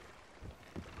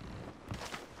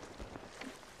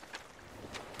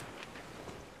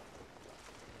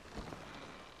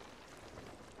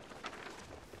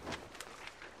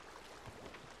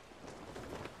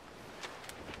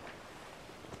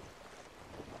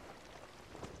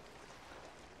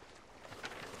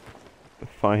 The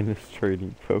finest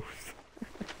trading post.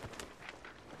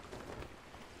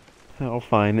 How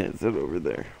fine is it over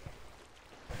there?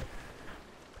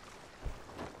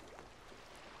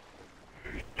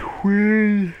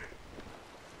 Twin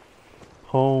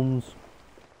homes.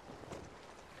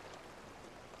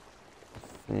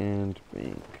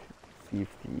 Sandbank. Sea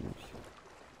thieves.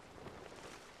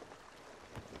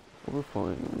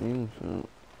 Overflowing ancient.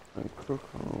 And cook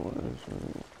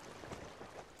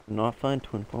not find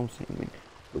twin palm sandbank.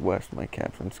 The west, my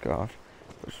captain scoffed.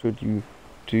 But should you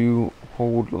do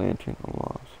hold lantern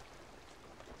aloft?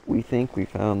 We think we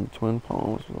found the twin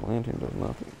palms, but the lantern does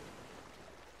nothing.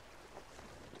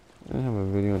 I have a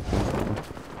video on twin palms.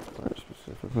 Right,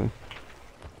 specifically.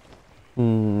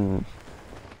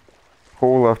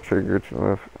 Pull left trigger to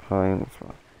left high in the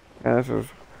spot. Yeah, this is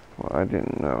what I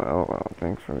didn't know. Oh wow,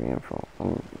 thanks for the info.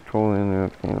 I'm totally in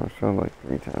the game. I showed like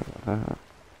 3 times. Haha.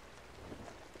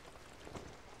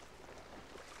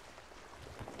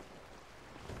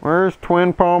 Where's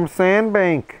Twin Palm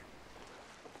Sandbank?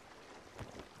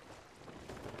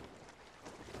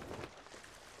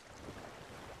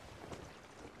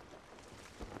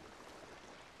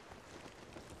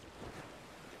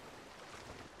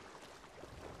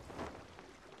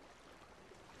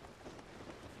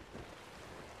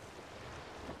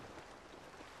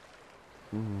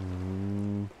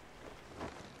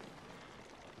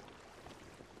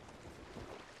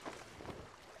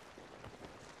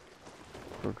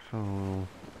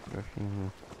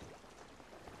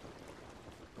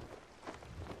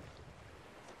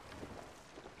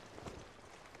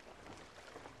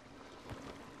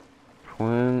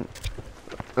 Twin.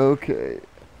 Okay,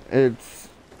 it's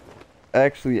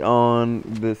actually on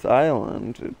this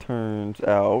island. It turns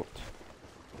out.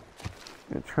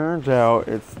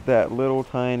 It's that little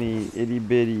tiny itty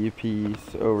bitty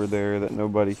piece over there that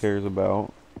nobody cares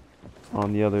about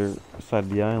on the other side of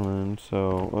the island.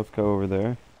 So let's go over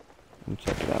there and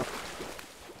check it out.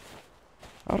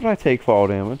 How did I take fall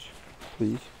damage?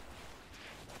 Please.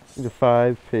 Need a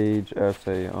 5-page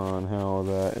essay on how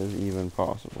that is even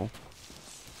possible.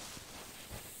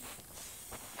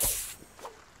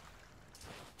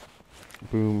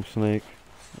 Boom, snake.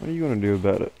 What are you gonna do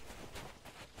about it?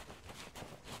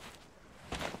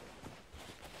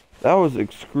 That was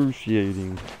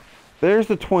excruciating. There's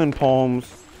the twin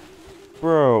palms.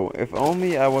 Bro, if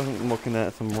only I wasn't looking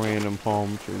at some random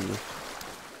palm trees.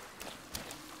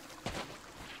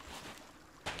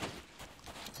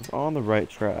 I'm on the right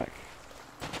track.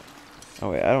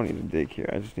 Oh wait, I don't need to dig here.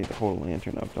 I just need to hold a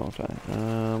lantern up, don't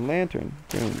I? Lantern.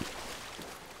 Boom.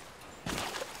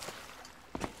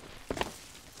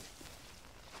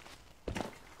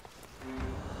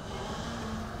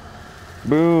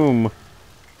 Boom.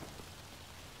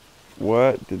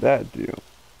 What did that do?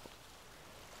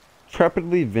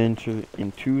 Trepidly venture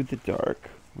into the dark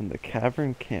when the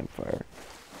cavern campfire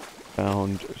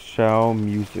found Shao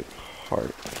music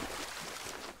heart.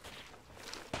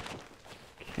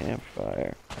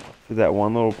 Campfire. Is that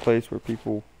one little place where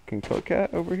people can cook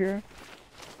at over here?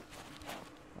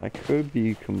 I could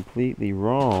be completely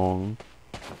wrong.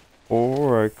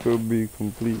 Or I could be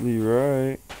completely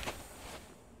right.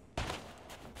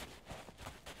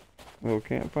 Little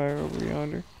campfire over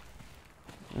yonder.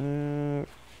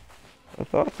 I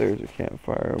thought there was a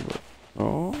campfire over.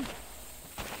 Oh.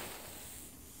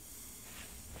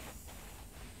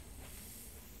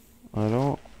 I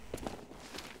don't.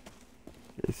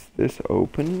 Is this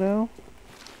open now?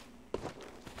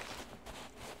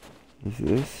 Is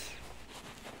this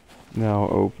now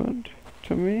opened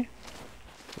to me?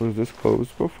 Was this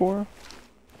closed before?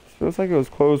 This feels like it was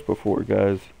closed before,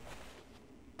 guys.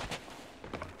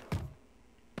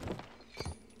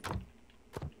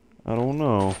 I don't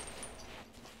know.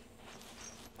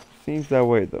 Seems that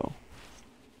way though.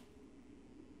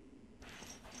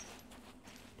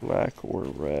 Black or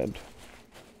red?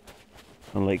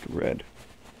 I like red.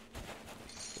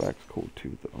 Black's cool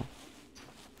too though.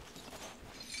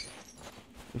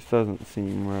 This doesn't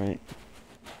seem right.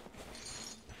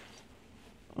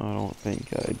 I don't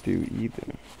think I do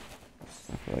either.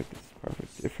 I feel like it's part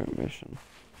of a different mission.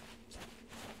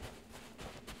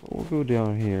 But we'll go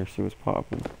down here, see what's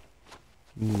popping.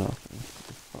 Nothing.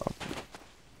 What's popping?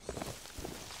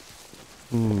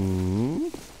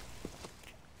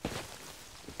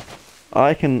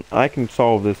 I can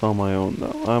solve this on my own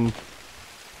though.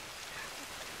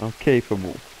 I'm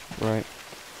capable, right?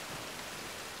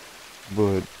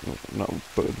 Wood, not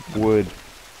wood, wood.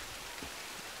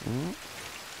 Hmm?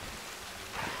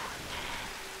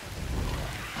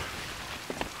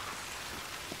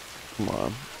 Come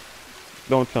on.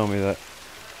 Don't tell me that.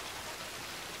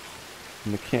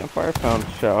 In the campfire found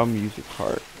Shao music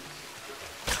heart.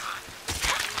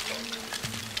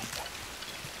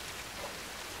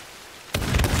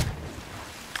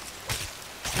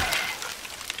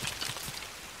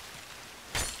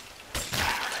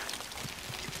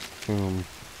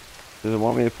 Does it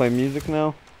want me to play music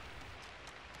now?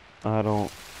 I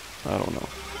don't know.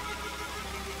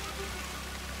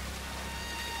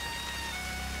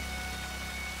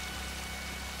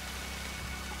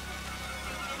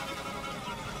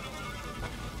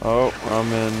 Oh,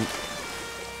 I'm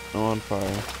on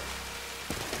fire.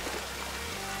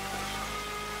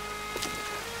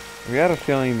 I got a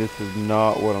feeling this is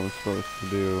not what I'm supposed to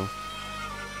do.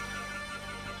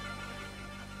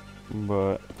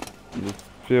 But it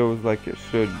feels like it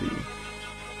should be.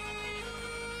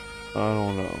 I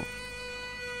don't know.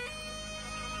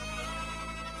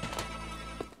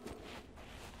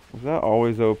 Is that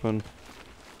always open?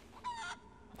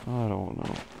 I don't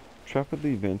know.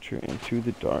 Trepidly venture into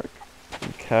the dark.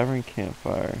 In cavern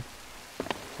campfire.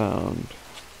 Found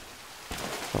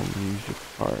some music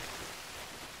heart.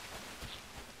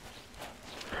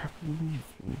 Trepidly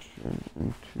venture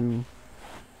into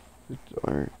the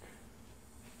dark.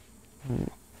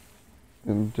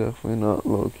 I'm definitely not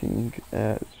looking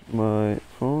at my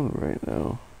phone right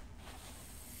now.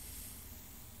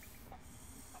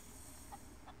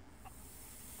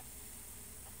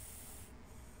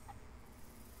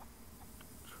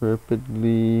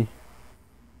 Trepidly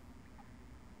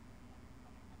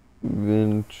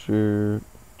venture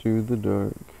to the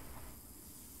dark.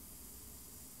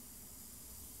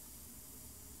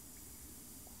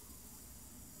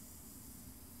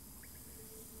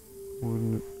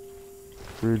 Wooden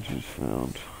bridge is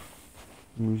found.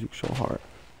 Music shall heart.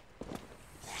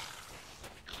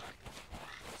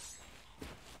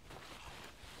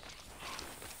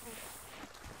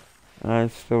 I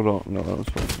still don't know what I'm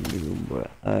supposed to do,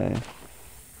 but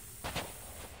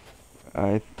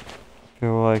I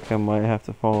feel like I might have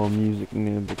to follow music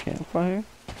near the campfire?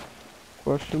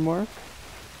 Question mark?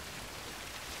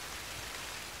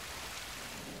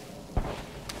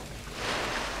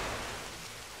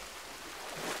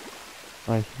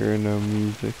 I hear no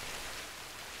music.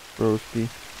 Broski.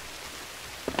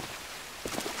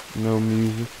 No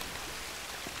music.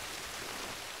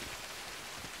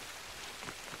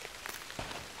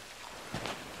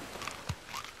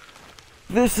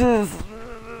 This is...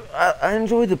 I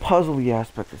enjoy the puzzly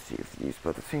aspect of Sea of Thieves, but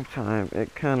at the same time,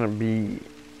 it kind of be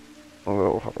a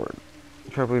little hard.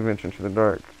 Trepidly venture into the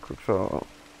dark. Quick saw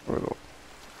a little.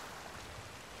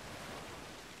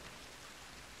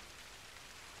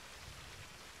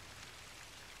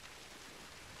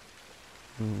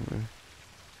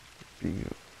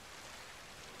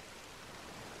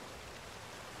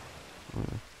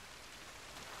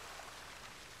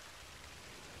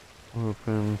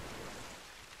 Open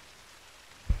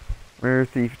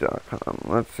rarethief.com.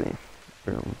 Let's see.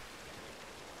 Boom.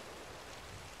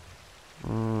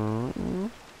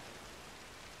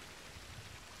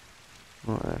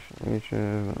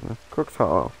 Cook's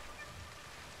Hollow.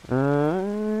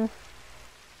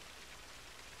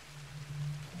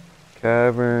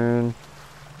 Cavern.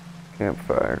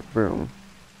 Campfire. Boom.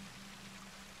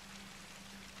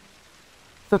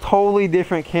 It's a totally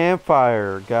different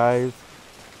campfire, guys.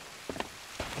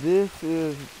 This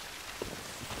is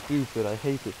stupid. I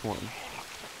hate this one.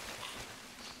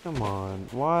 Come on.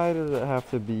 Why does it have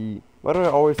to be... Why do I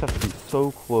always have to be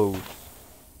so close,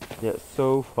 yet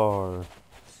so far?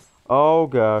 Oh,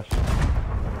 gosh.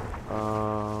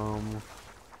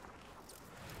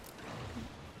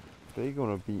 They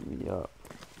gonna beat me up.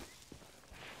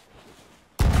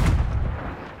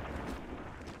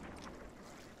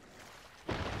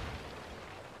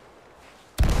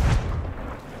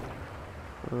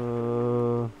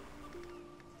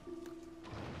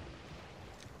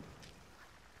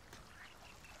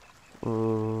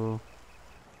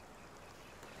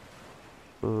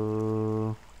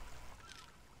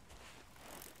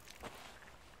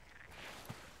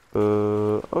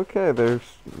 Okay, they're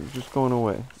just going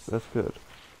away. That's good.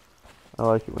 I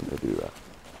like it when they do that.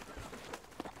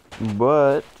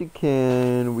 But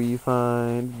can we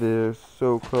find this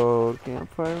so-called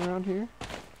campfire around here?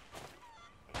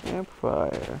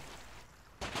 Campfire.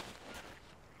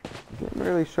 Didn't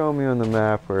really show me on the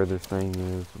map where this thing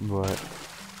is, but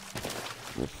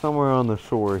It's somewhere on the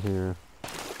shore here.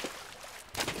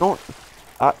 Don't...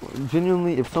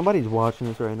 genuinely, if somebody's watching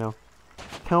this right now,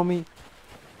 tell me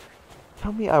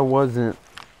I wasn't,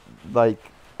 like,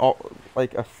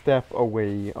 like a step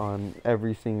away on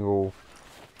every single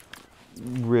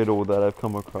riddle that I've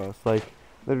come across. Like,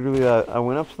 literally, I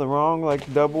went up to the wrong,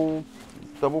 like, double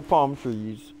palm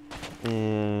trees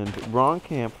and wrong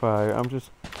campfire.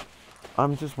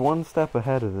 I'm just one step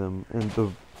ahead of them in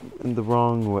the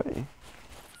wrong way.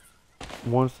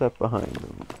 One step behind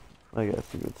them, I guess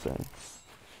you would say.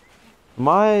 Am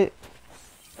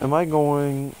I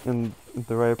going in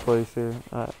the right place here?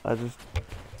 I just,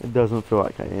 it doesn't feel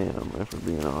like I am, if we're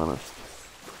being honest.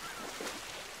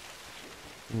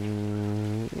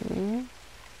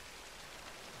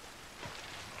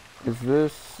 Is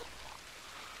this,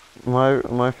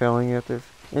 am I failing at this?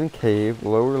 In cave,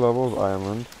 lower level of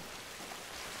island.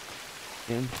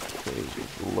 In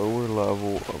cave, lower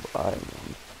level of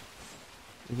island.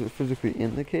 Is it physically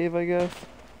in the cave, I guess?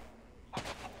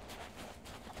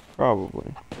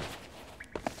 Probably.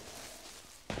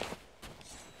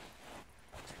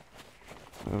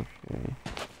 Okay.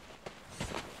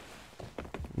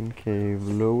 In cave,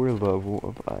 lower level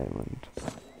of island.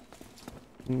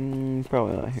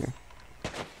 Probably not here.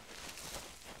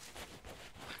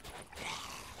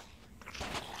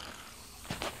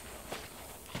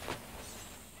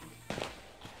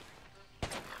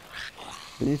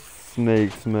 These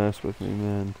snakes mess with me,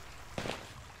 man.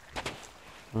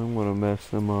 I'm gonna mess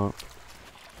them up.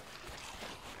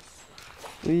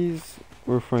 Please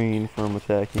refrain from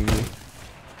attacking me.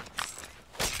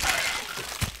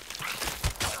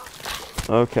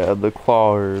 Okay, the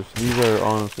clawers. These are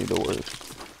honestly the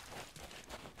worst.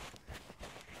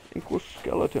 Equal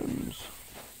skeletons.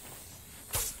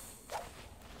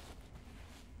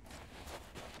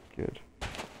 Good.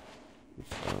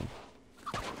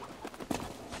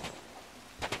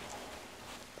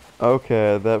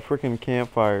 Okay, that freaking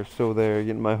campfire is still there,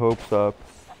 getting my hopes up.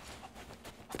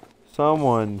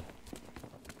 Someone.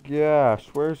 Gosh,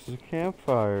 where's the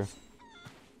campfire?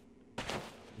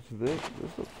 This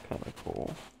looks kind of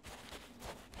cool.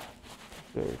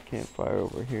 Is there a campfire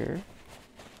over here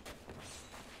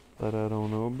that I don't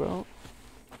know about?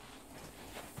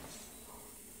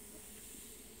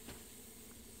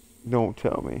 Don't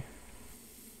tell me.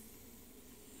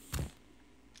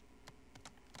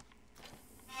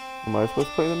 Am I supposed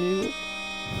to play the music?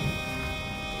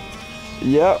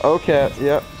 Yeah, okay,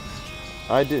 yep.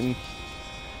 I didn't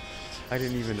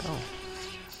even know.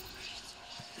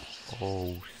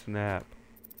 Oh, snap.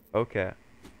 Okay.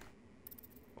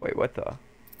 Wait, what the?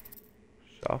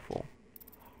 Shuffle.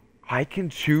 I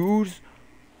can choose?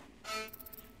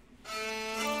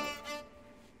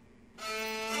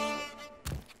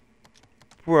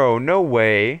 Bro, no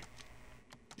way.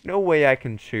 No way I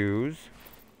can choose.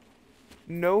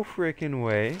 No freaking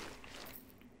way.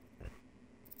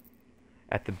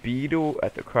 At the beetle,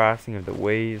 at the crossing of the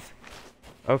ways.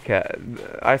 Okay,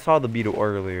 I saw the beetle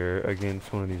earlier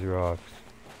against one of these rocks.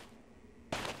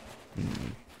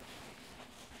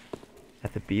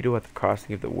 At the beetle, at the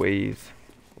crossing of the ways,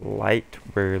 light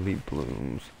rarely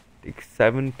blooms. Take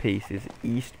 7 paces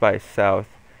east by south,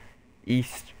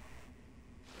 east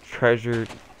treasure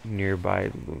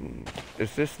nearby looms.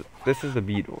 This is the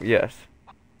beetle, yes.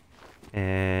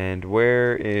 And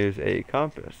where is a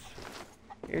compass?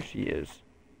 Here she is.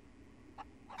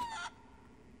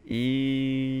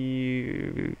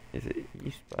 Is it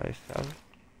east by south?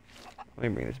 Let me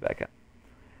bring this back up.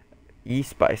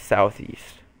 East by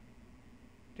southeast.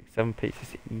 Take 7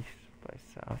 paces east by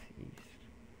southeast.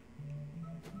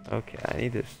 Okay, I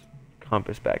need this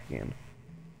compass back again.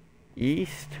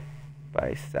 East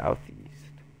by southeast.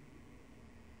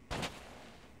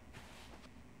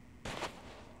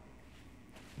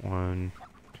 One,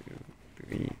 two,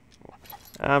 three, four.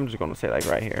 I'm just gonna say like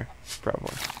right here,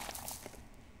 probably.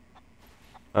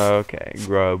 Okay,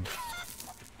 grub.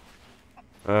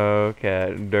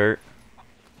 Okay, dirt.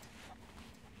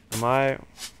 Am I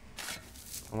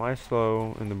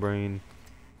slow in the brain?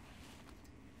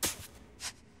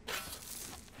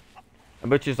 I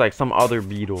bet you it's like some other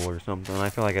beetle or something.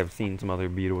 I feel like I've seen some other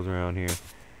beetles around here.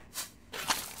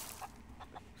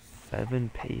 7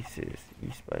 paces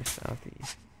east by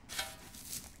southeast.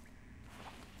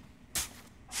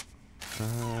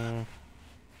 I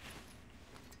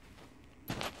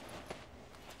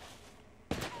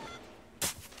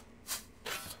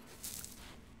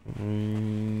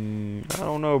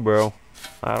don't know, bro.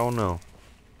 I don't know.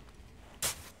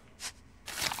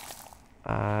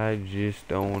 I just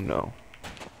don't know.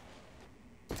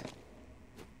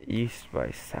 East by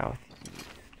southeast.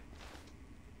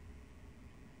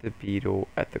 the beetle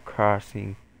at the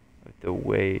crossing of the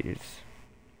ways.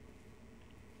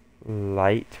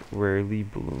 Light rarely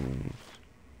blooms.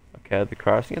 Okay, at the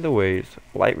crossing of the ways,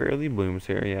 light rarely blooms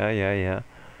here. Yeah.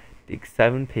 Dig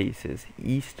 7 paces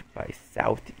east by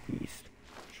southeast.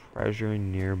 Treasure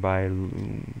nearby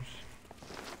looms.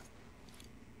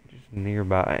 Just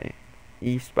nearby.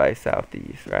 East by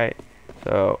southeast, right?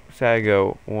 So, say I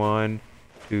go 1,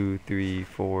 2, 3,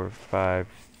 4, 5,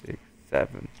 6,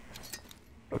 7.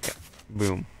 Okay,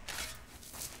 boom.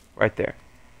 Right there.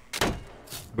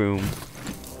 Boom.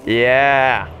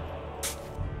 Yeah!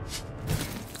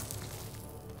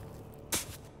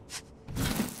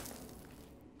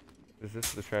 Is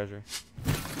this the treasure?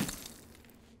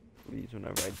 Please,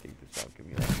 whenever I dig this out, give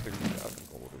me like 30,000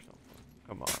 gold or something.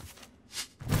 Come on.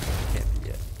 Can't be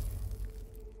it.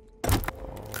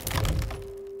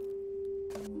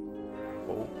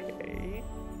 Okay.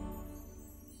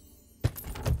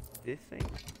 This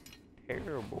ain't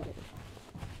terrible.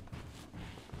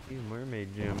 These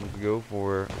mermaid gems go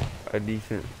for a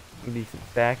decent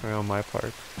stack around my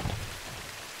parts.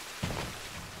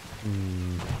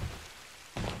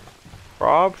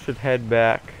 Prob should head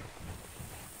back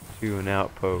to an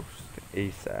outpost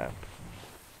ASAP,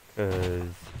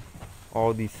 because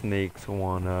all these snakes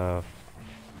wanna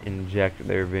inject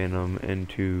their venom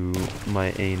into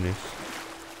my anus.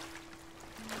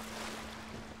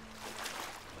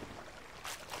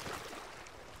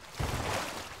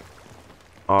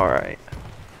 Alright.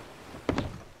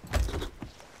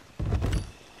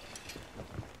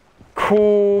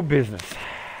 Cool business.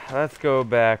 Let's go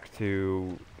back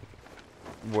to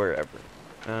wherever.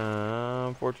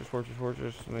 Fortress,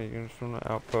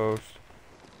 outpost.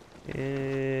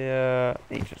 Yeah,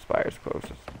 ancient spire's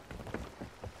closest.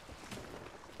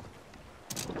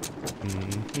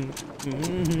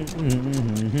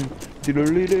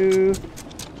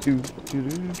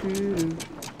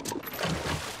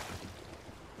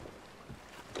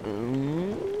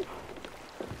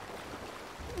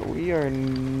 We are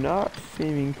not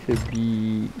seeming to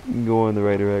be going the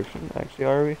right direction. Actually,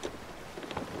 are we?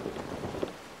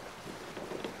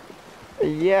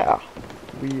 Yeah,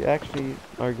 we actually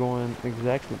are going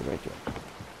exactly the right direction.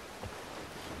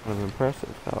 Kind of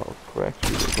impressive how correct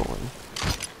we were going.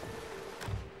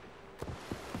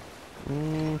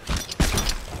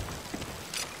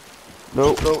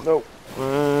 Nope.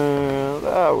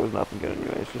 That was nothing good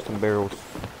anyway. It's just some barrels.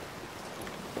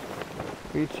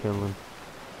 We chilling.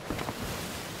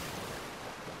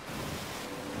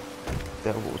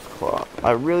 Devil's Claw.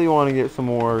 I really want to get some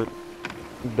more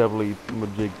devilly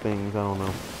majig things. I don't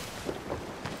know.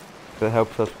 That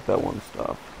helps us with that one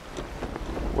stuff.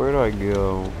 Where do I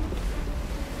go?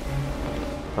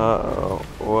 Uh-oh.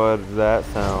 What does that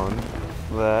sound?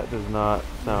 That does not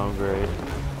sound great.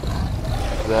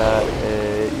 That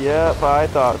a... Yep, I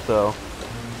thought so.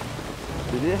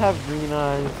 Did it have green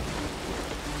eyes?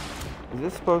 Is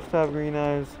this supposed to have green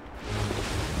eyes?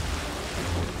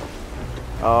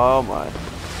 Oh my.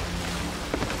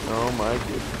 Oh my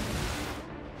goodness.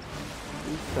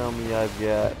 Please tell me I've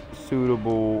got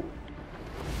suitable...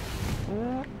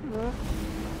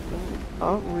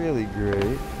 Not really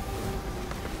great.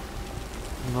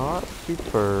 Not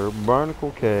superb.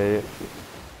 Barnacle Cave.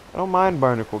 I don't mind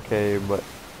Barnacle Cave, but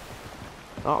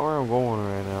not where I'm going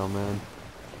right now, man.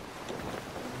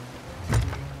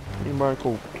 Me and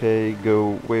Barnacle Cave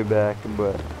go way back,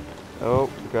 but oh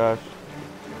gosh,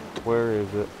 where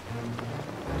is it?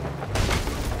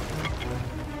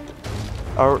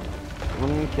 Let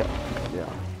me catch.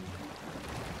 Yeah,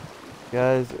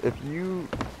 guys, if you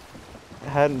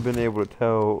hadn't been able to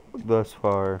tell thus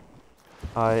far,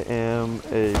 I am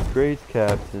a great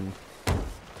captain.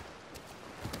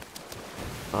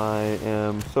 I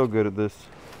am so good at this.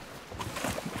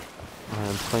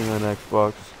 I'm playing on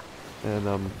Xbox, and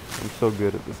I'm so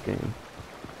good at this game.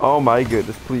 Oh my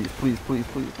goodness, please.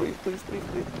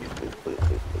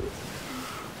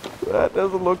 That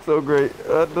doesn't look so great.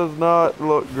 That does not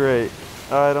look great.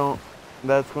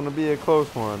 That's gonna be a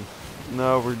close one.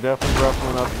 No, we're definitely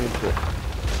ruffling up against it.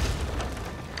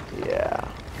 Yeah,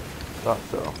 thought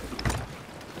so.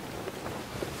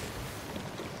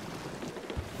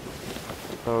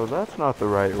 So that's not the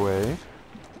right way.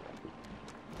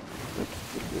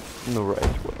 It's in the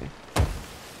right way.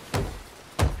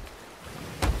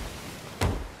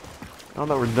 Now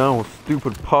that we're done with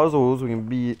stupid puzzles, we can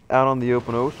be out on the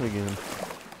open ocean again.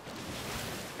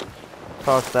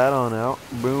 Toss that on out.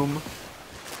 Boom.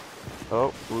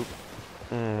 Oh, whoops.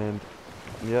 And,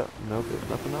 yep, nope, there's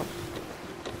nothing else.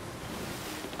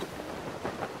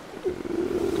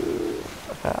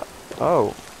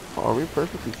 Oh, are we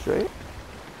perfectly straight?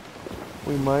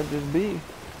 We might just be.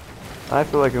 I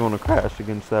feel like I'm gonna crash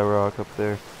against that rock up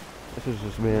there. This has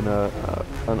just been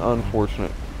an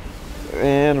unfortunate.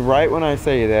 And right when I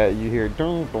say that, you hear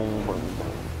dum dum dum.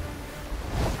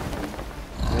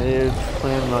 It's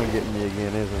planning on getting me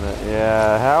again, isn't it?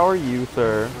 Yeah. How are you,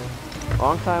 sir?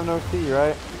 Long time no see,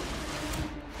 right?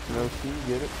 No see,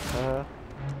 get it? Okay.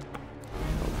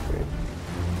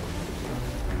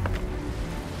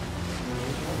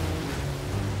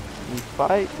 You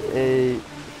fight a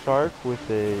shark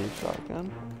with a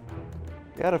shotgun?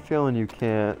 Got a feeling you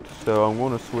can't, so I'm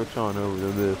going to switch on over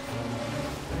to this.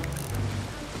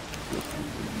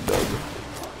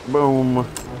 Boom.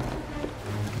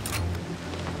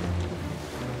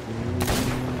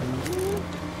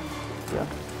 Yeah,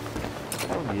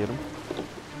 I'll get him.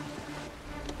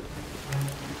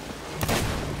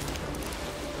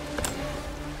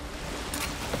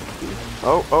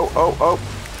 Oh, oh, oh, oh.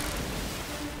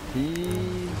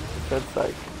 He said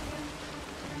psych.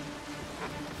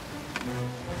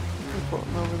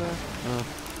 Floating over there? No.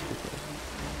 Okay.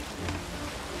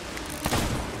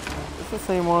 Is this the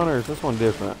same one or is this one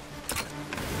different?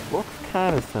 Looks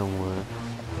kind of similar.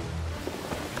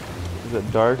 Is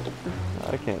it dark?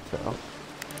 I can't tell.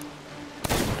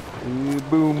 Ooh,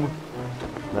 boom.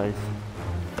 Nice.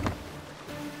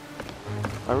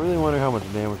 I really wonder how much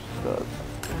damage this does.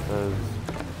 Because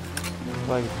I feel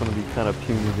like it's going to be kind of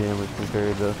puny damage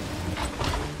compared to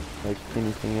like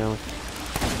anything else.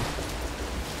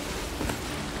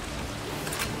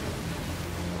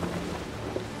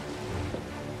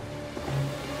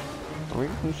 Are we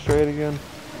going straight again?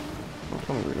 Don't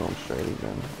tell me we're going straight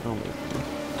again. Don't make me.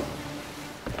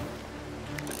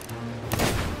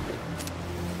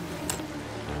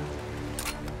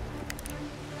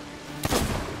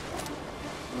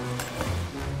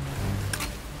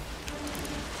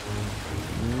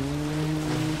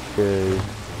 Okay.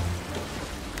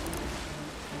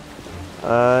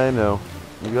 I know.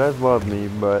 You guys love me,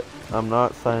 but I'm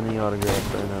not signing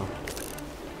autographs right now.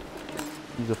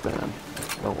 He's a fan.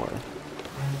 Don't worry.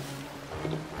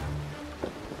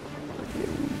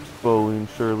 Slowly and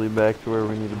surely back to where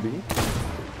we need to be.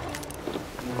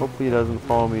 Hopefully he doesn't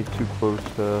follow me too close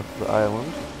to the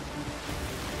island.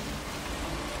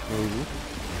 Maybe.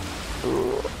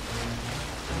 Ooh.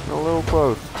 A little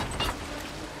close.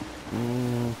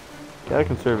 Gotta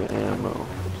conserve ammo,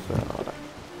 so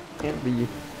can't be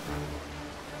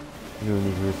doing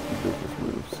these risky business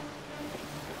moves.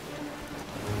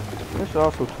 I should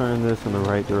also turn this in the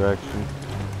right direction.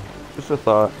 Just a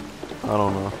thought. I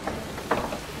don't know.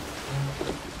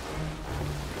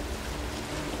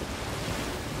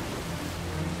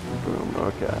 Boom.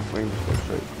 Okay, we can just go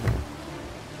straight from here.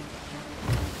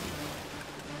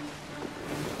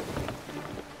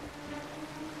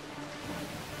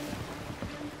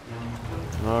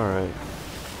 Alright.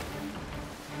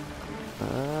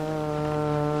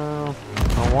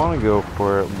 I want to go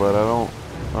for it, but I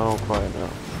don't quite know.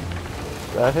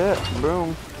 That hit.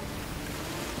 Boom.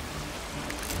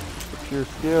 Pure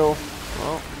skill.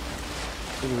 Well,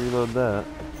 we can reload that.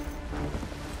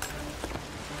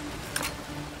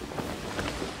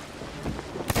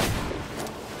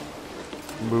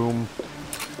 Boom.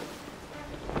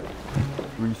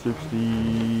 360.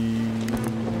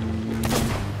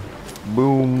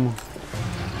 Boom.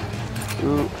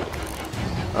 Ooh.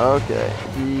 Okay,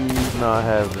 he's not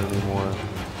having it anymore.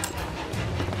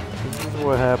 This is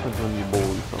what happens when you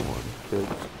bully someone,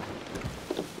 kids.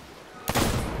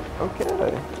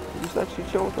 Okay, he's actually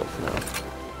chill with us now.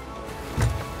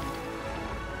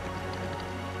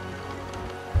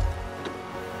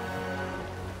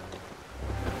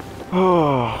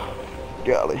 Oh,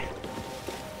 golly.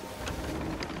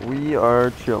 We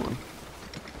are chilling.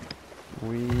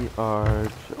 We are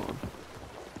chilling.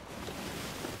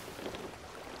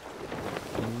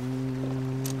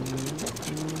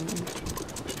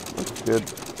 That's good.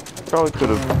 Probably could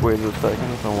have waited a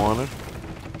second if I wanted.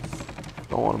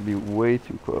 Don't want to be way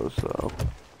too close though.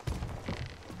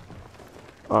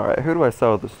 Alright, who do I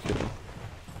sell this to?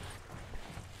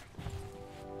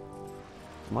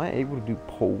 Am I able to do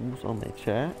polls on my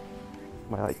chat?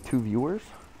 My like 2 viewers?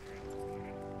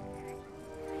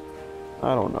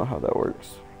 I don't know how that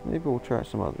works. Maybe we'll try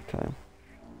some other time.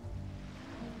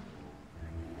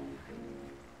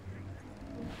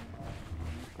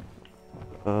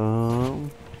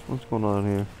 What's going on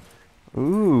here?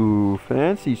 Ooh,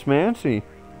 fancy schmancy.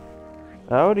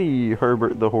 Howdy,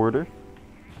 Herbert the Hoarder.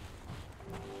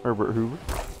 Herbert Hoover.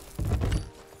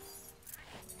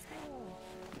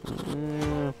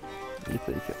 You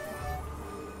take it.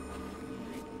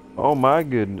 Oh my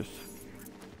goodness.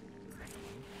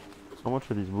 How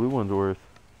much are these blue ones worth?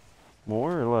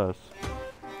 More or less?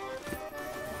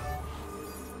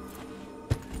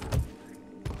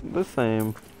 the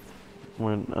same.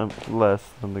 When I'm less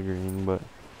than the green, but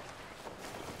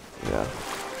yeah.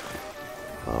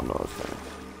 I don't know what's that.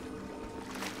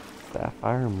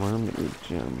 Sapphire Mermaid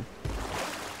Gem.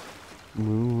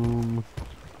 Boom.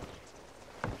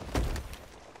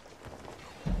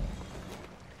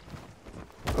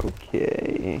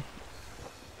 Okay.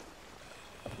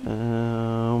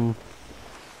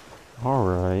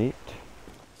 Alright.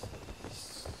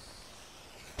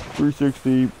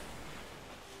 360.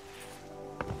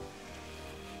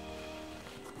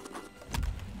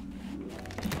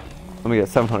 Let me get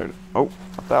 700. Oh,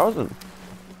 1,000.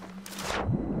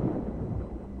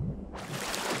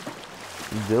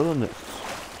 Villainous.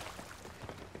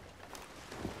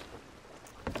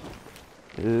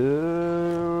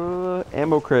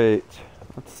 Ammo crate.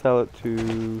 Let's sell it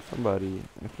to somebody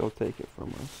if they'll take it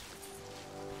from us.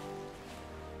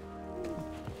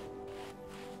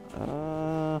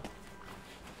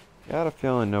 Got a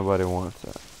feeling nobody wants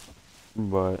that,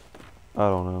 but I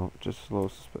don't know. Just a little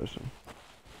suspicion.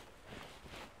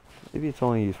 Maybe it's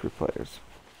only used for players.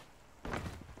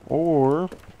 Or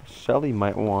Shelly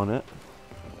might want it.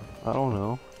 I don't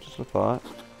know. Just a thought.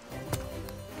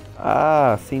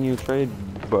 Ah, senior trade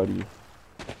buddy.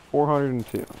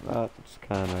 402. That's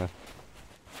kinda...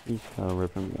 He's kinda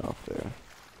ripping me off there.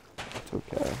 It's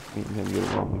okay. Me and him get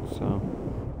along, so...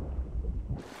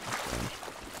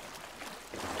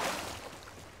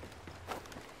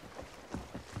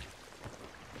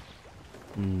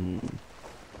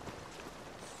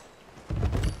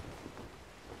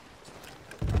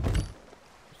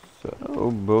 So,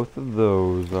 both of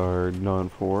those are done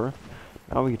for.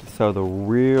 Now we get to sell the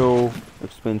real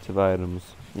expensive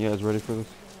items. You guys ready for this?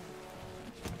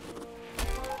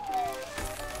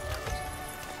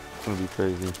 It's gonna be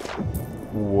crazy.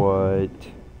 What?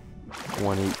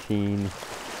 118?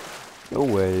 No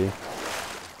way.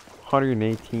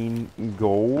 118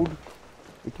 gold?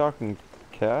 We talking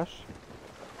cash?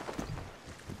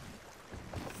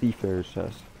 Seafarer's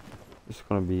chest. That's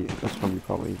gonna be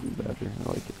probably even better. I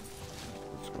like it.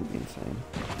 It's gonna be insane.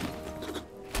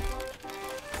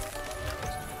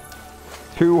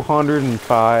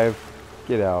 205.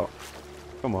 Get out.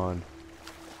 Come on.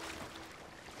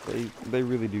 They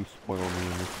really do spoil me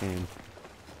in this game.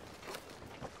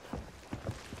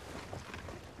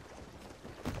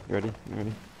 You ready? You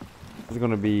ready? This is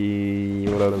gonna be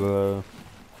it's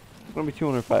gonna be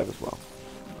 205 as well.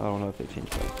 I don't know if they change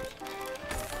prices.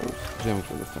 Those gems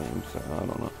are the same, so I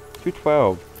don't know.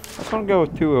 212. I was gonna go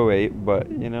with 208, but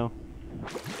you know,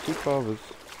 212 is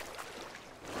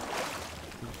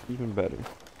even better.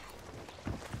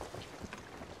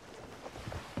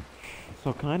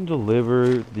 So can I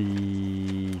deliver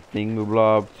the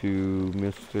thingablob to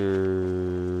Mr.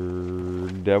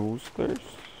 Devil's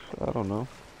Thirst? I don't know.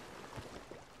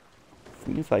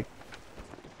 Seems like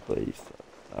the place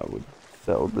I would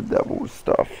sell the devil's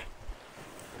stuff.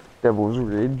 Devil's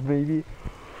Ridge, maybe?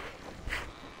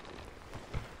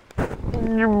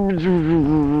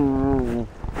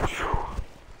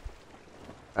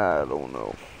 I don't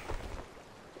know.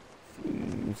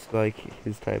 Seems like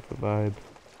his type of vibe.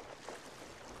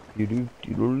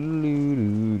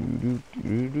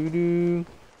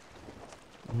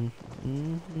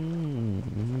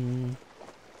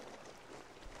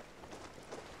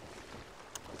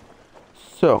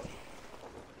 So,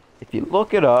 if you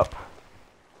look it up,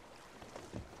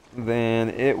 then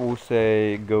it will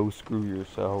say go screw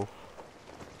yourself.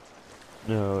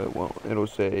 No, it won't. It'll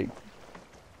say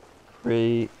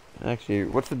create. Actually,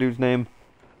 what's the dude's name?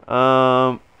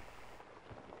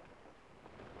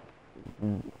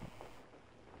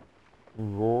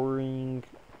 Roaring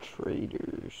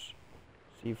Traders.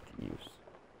 Safety use.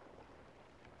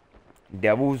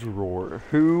 Devil's Roar.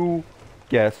 Who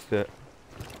guessed it?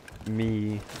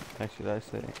 Me. Actually, did I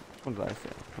say? What did I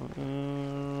say?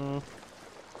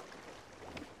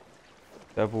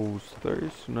 Devil's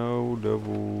Thirst? No,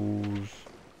 Devil's...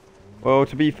 Well,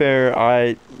 to be fair,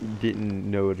 I didn't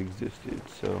know it existed,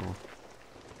 so...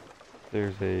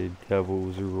 There's a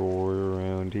Devil's Roar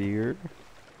around here.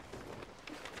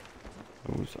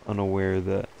 I was unaware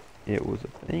that it was a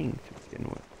thing to begin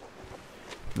with.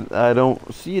 I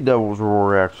don't see a Devil's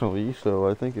Roar, actually, so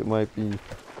I think it might be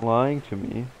lying to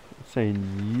me. It's saying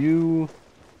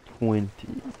U20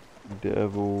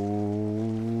 Devil's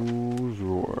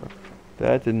Roar.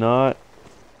 That did not...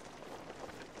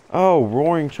 Oh,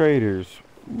 Roaring Traders.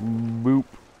 Boop.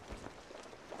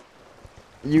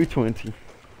 U20.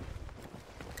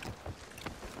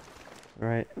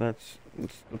 Right, that's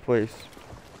the place.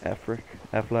 Affleck,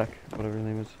 whatever his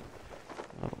name is.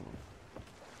 I don't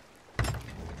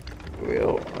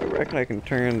know. Well, I reckon I can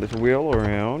turn this wheel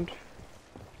around.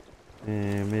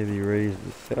 And maybe raise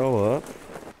the sail up.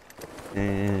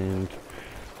 And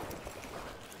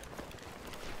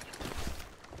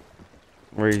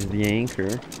raise the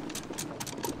anchor.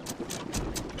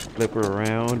 Flip her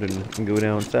around and go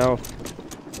down south.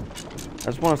 I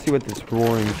just want to see what this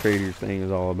roaring traders thing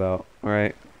is all about.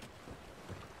 Alright.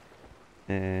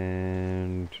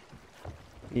 And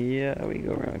yeah, we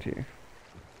go around here.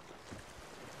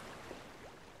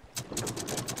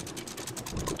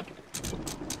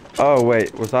 Oh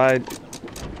wait, was I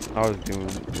was doing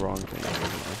the wrong thing,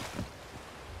 wasn't I?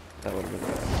 That would have been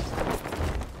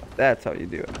bad. That's how you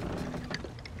do it.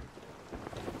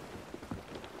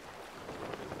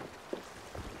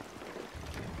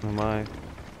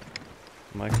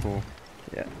 Am I cool?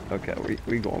 Yeah, okay,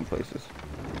 we going places.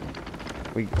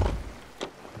 We going.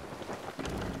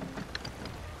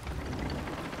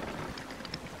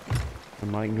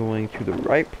 Am I going to the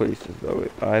right places though?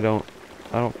 I don't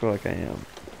feel like I am.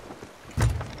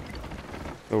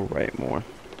 Go right more.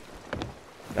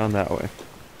 Down that way.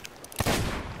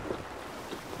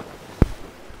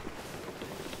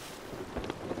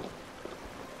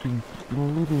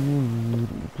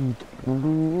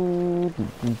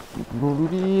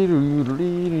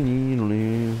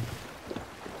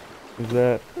 Is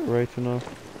that right enough?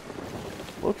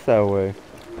 Looks that way.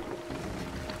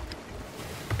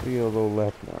 We go a little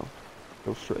left now.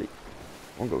 Go straight.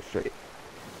 I'll go straight.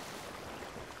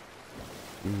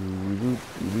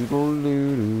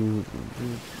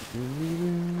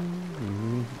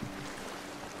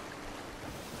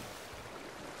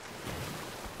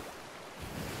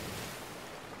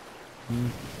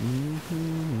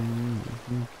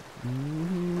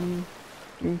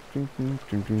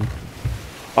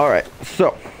 Alright,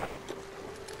 so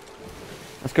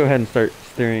let's go ahead and start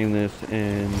steering this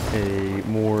in a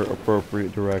more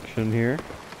appropriate direction here.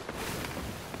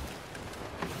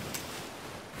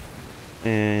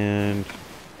 And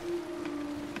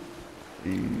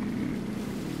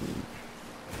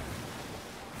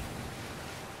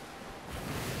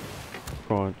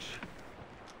crunch.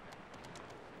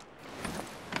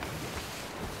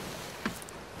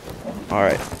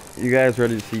 Alright, you guys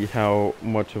ready to see how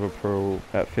much of a pro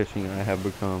at fishing I have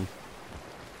become?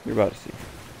 You're about to see.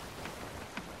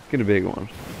 Get a big one.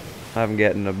 I haven't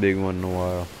gotten a big one in a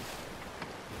while.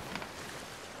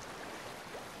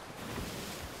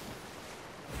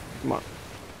 Come on.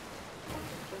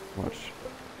 Watch.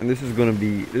 And this is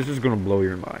gonna blow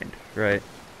your mind, right?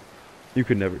 You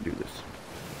could never do this.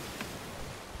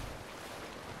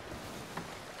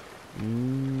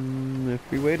 If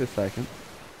we wait a second.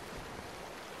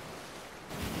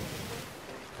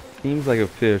 Seems like a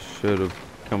fish should have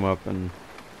come up and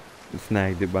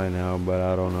snagged it by now, but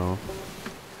I don't know.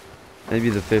 Maybe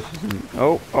the fish isn't...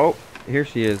 Oh, here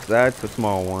she is. That's a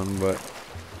small one, but,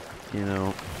 you know,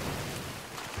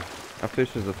 a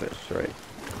fish is a fish, right?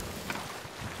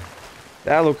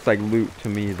 That looks like loot to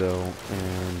me, though,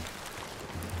 and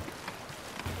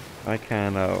I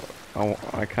kind of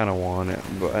want it,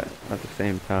 but at the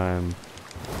same time,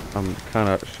 I'm kind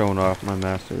of showing off my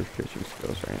master fishing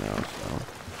skills right now, so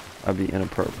that'd be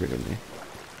inappropriate of me.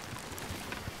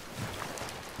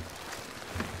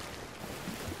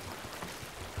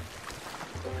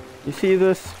 You see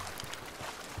this?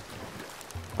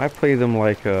 I play them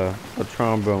like a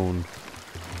trombone.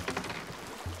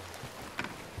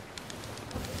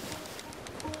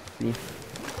 See?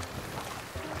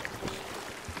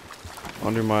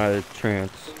 Under my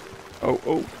trance.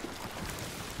 Oh.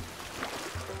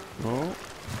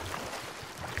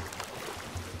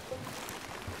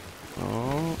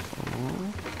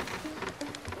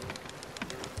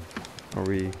 Are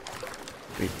we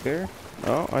there?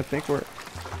 Oh, I think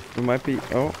we might be.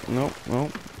 Oh, no.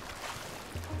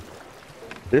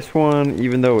 This one,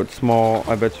 even though it's small,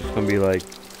 I bet you it's gonna be like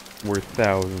worth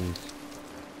thousands.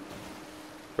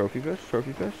 Trophy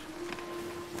fish?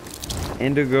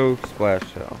 Indigo splash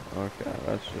shell. Okay,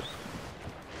 that's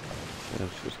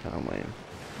just kind of lame.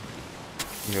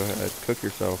 Go ahead, cook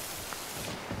yourself.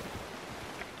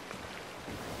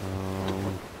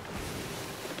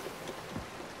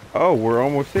 Oh, we're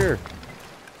almost here.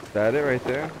 Is that it right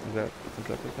there? Is that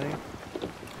the thing?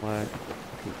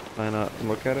 Why not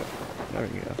look at it? There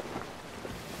we go.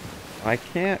 I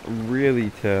can't really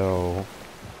tell.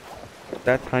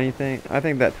 That tiny thing? I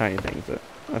think that tiny thing's it.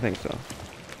 I think so.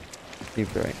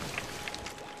 Seems right.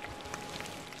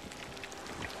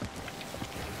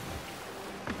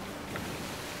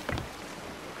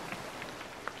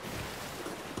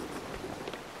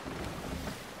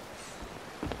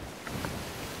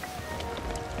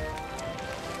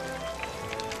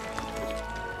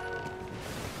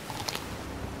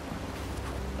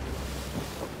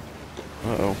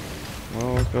 Uh-oh.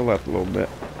 Well, let's go left a little bit.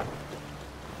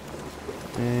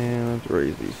 And let's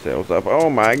raise these sails up. Oh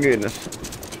my goodness.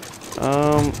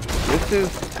 This is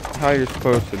how you're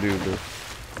supposed to do this.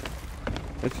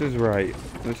 This is right.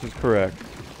 This is correct,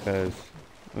 guys.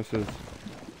 This is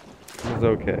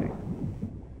okay.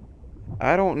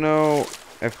 I don't know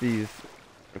if these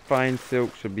fine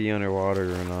silk should be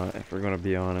underwater or not, if we're gonna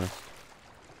be honest.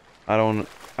 I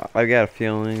got a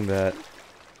feeling that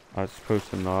I was supposed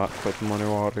to not put them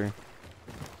underwater.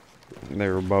 They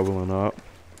were bubbling up,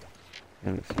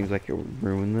 and it seems like it would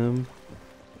ruin them.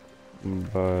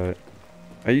 But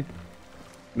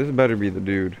this better be the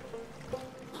dude.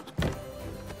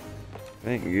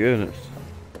 Thank goodness.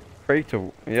 Pray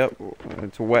to, yep,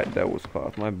 it's a wet devil's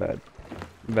cloth. My bad.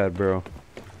 Bad, bro.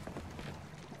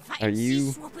 Are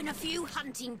you swapping a few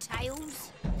hunting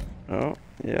tales? Oh,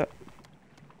 yeah.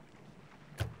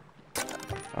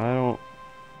 I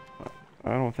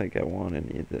don't think I want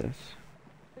any of this.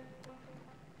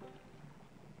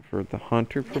 For the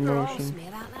hunter promotion. Me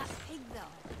about that pig, though.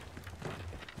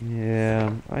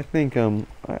 Yeah, I think I'm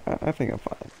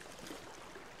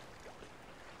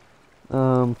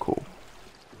fine. Cool.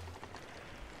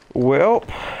 Well,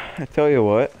 I tell you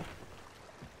what.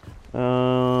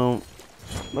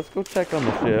 Let's go check on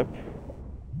the ship.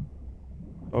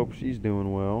 Hope she's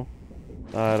doing well.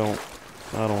 I don't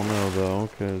know though,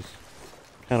 cause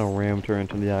kind of rammed her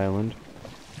into the island.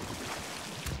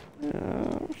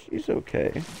 She's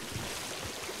okay.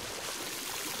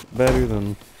 Better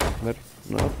than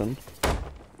nothing.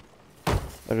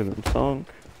 Better than sunk.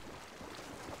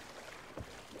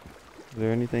 Is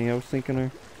there anything else sinking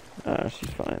her? She's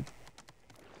fine.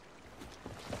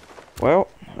 Well,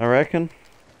 I reckon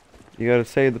you gotta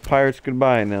say the pirates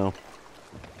goodbye now.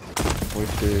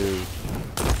 Which is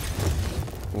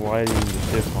lighting the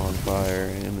ship on fire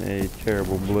in a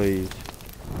terrible blaze.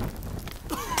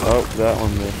 Oh, that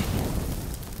one missed.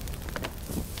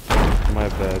 My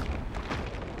bad.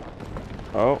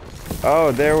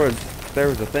 Oh, there was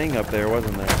a thing up there,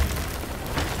 wasn't there?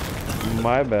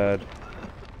 My bad.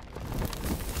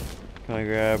 Can I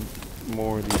grab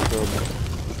more of these programs?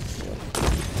 Yes.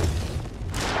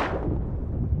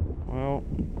 Well,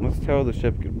 let's tell the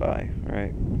ship goodbye,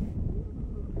 alright?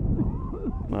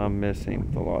 I'm missing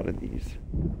with a lot of these.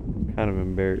 Kind of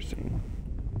embarrassing.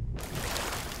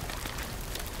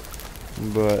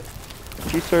 But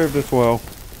she served us well.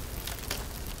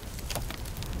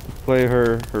 Play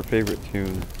her favorite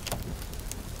tune.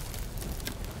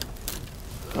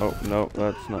 Oh, no,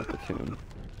 that's not the tune.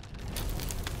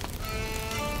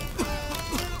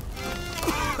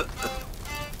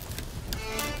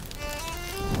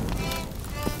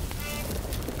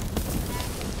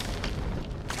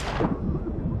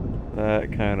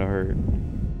 That kind of hurt.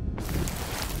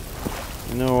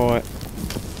 You know what?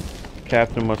 The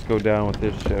captain must go down with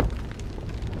his ship.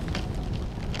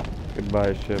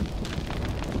 Goodbye, ship.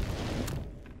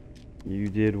 You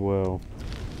did well.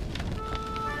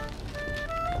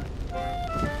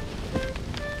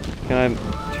 Can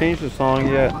I change the song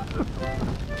yet?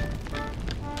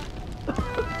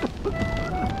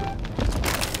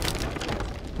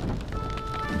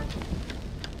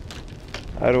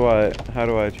 How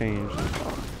do I change the song?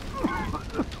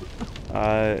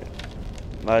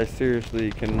 I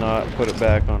seriously cannot put it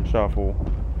back on shuffle.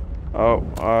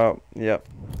 Oh, yep.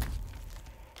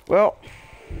 Well,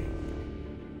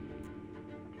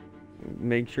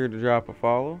 make sure to drop a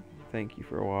follow. Thank you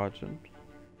for watching,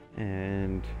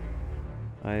 and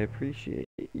I appreciate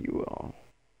you all.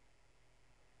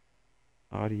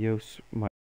 Adios, my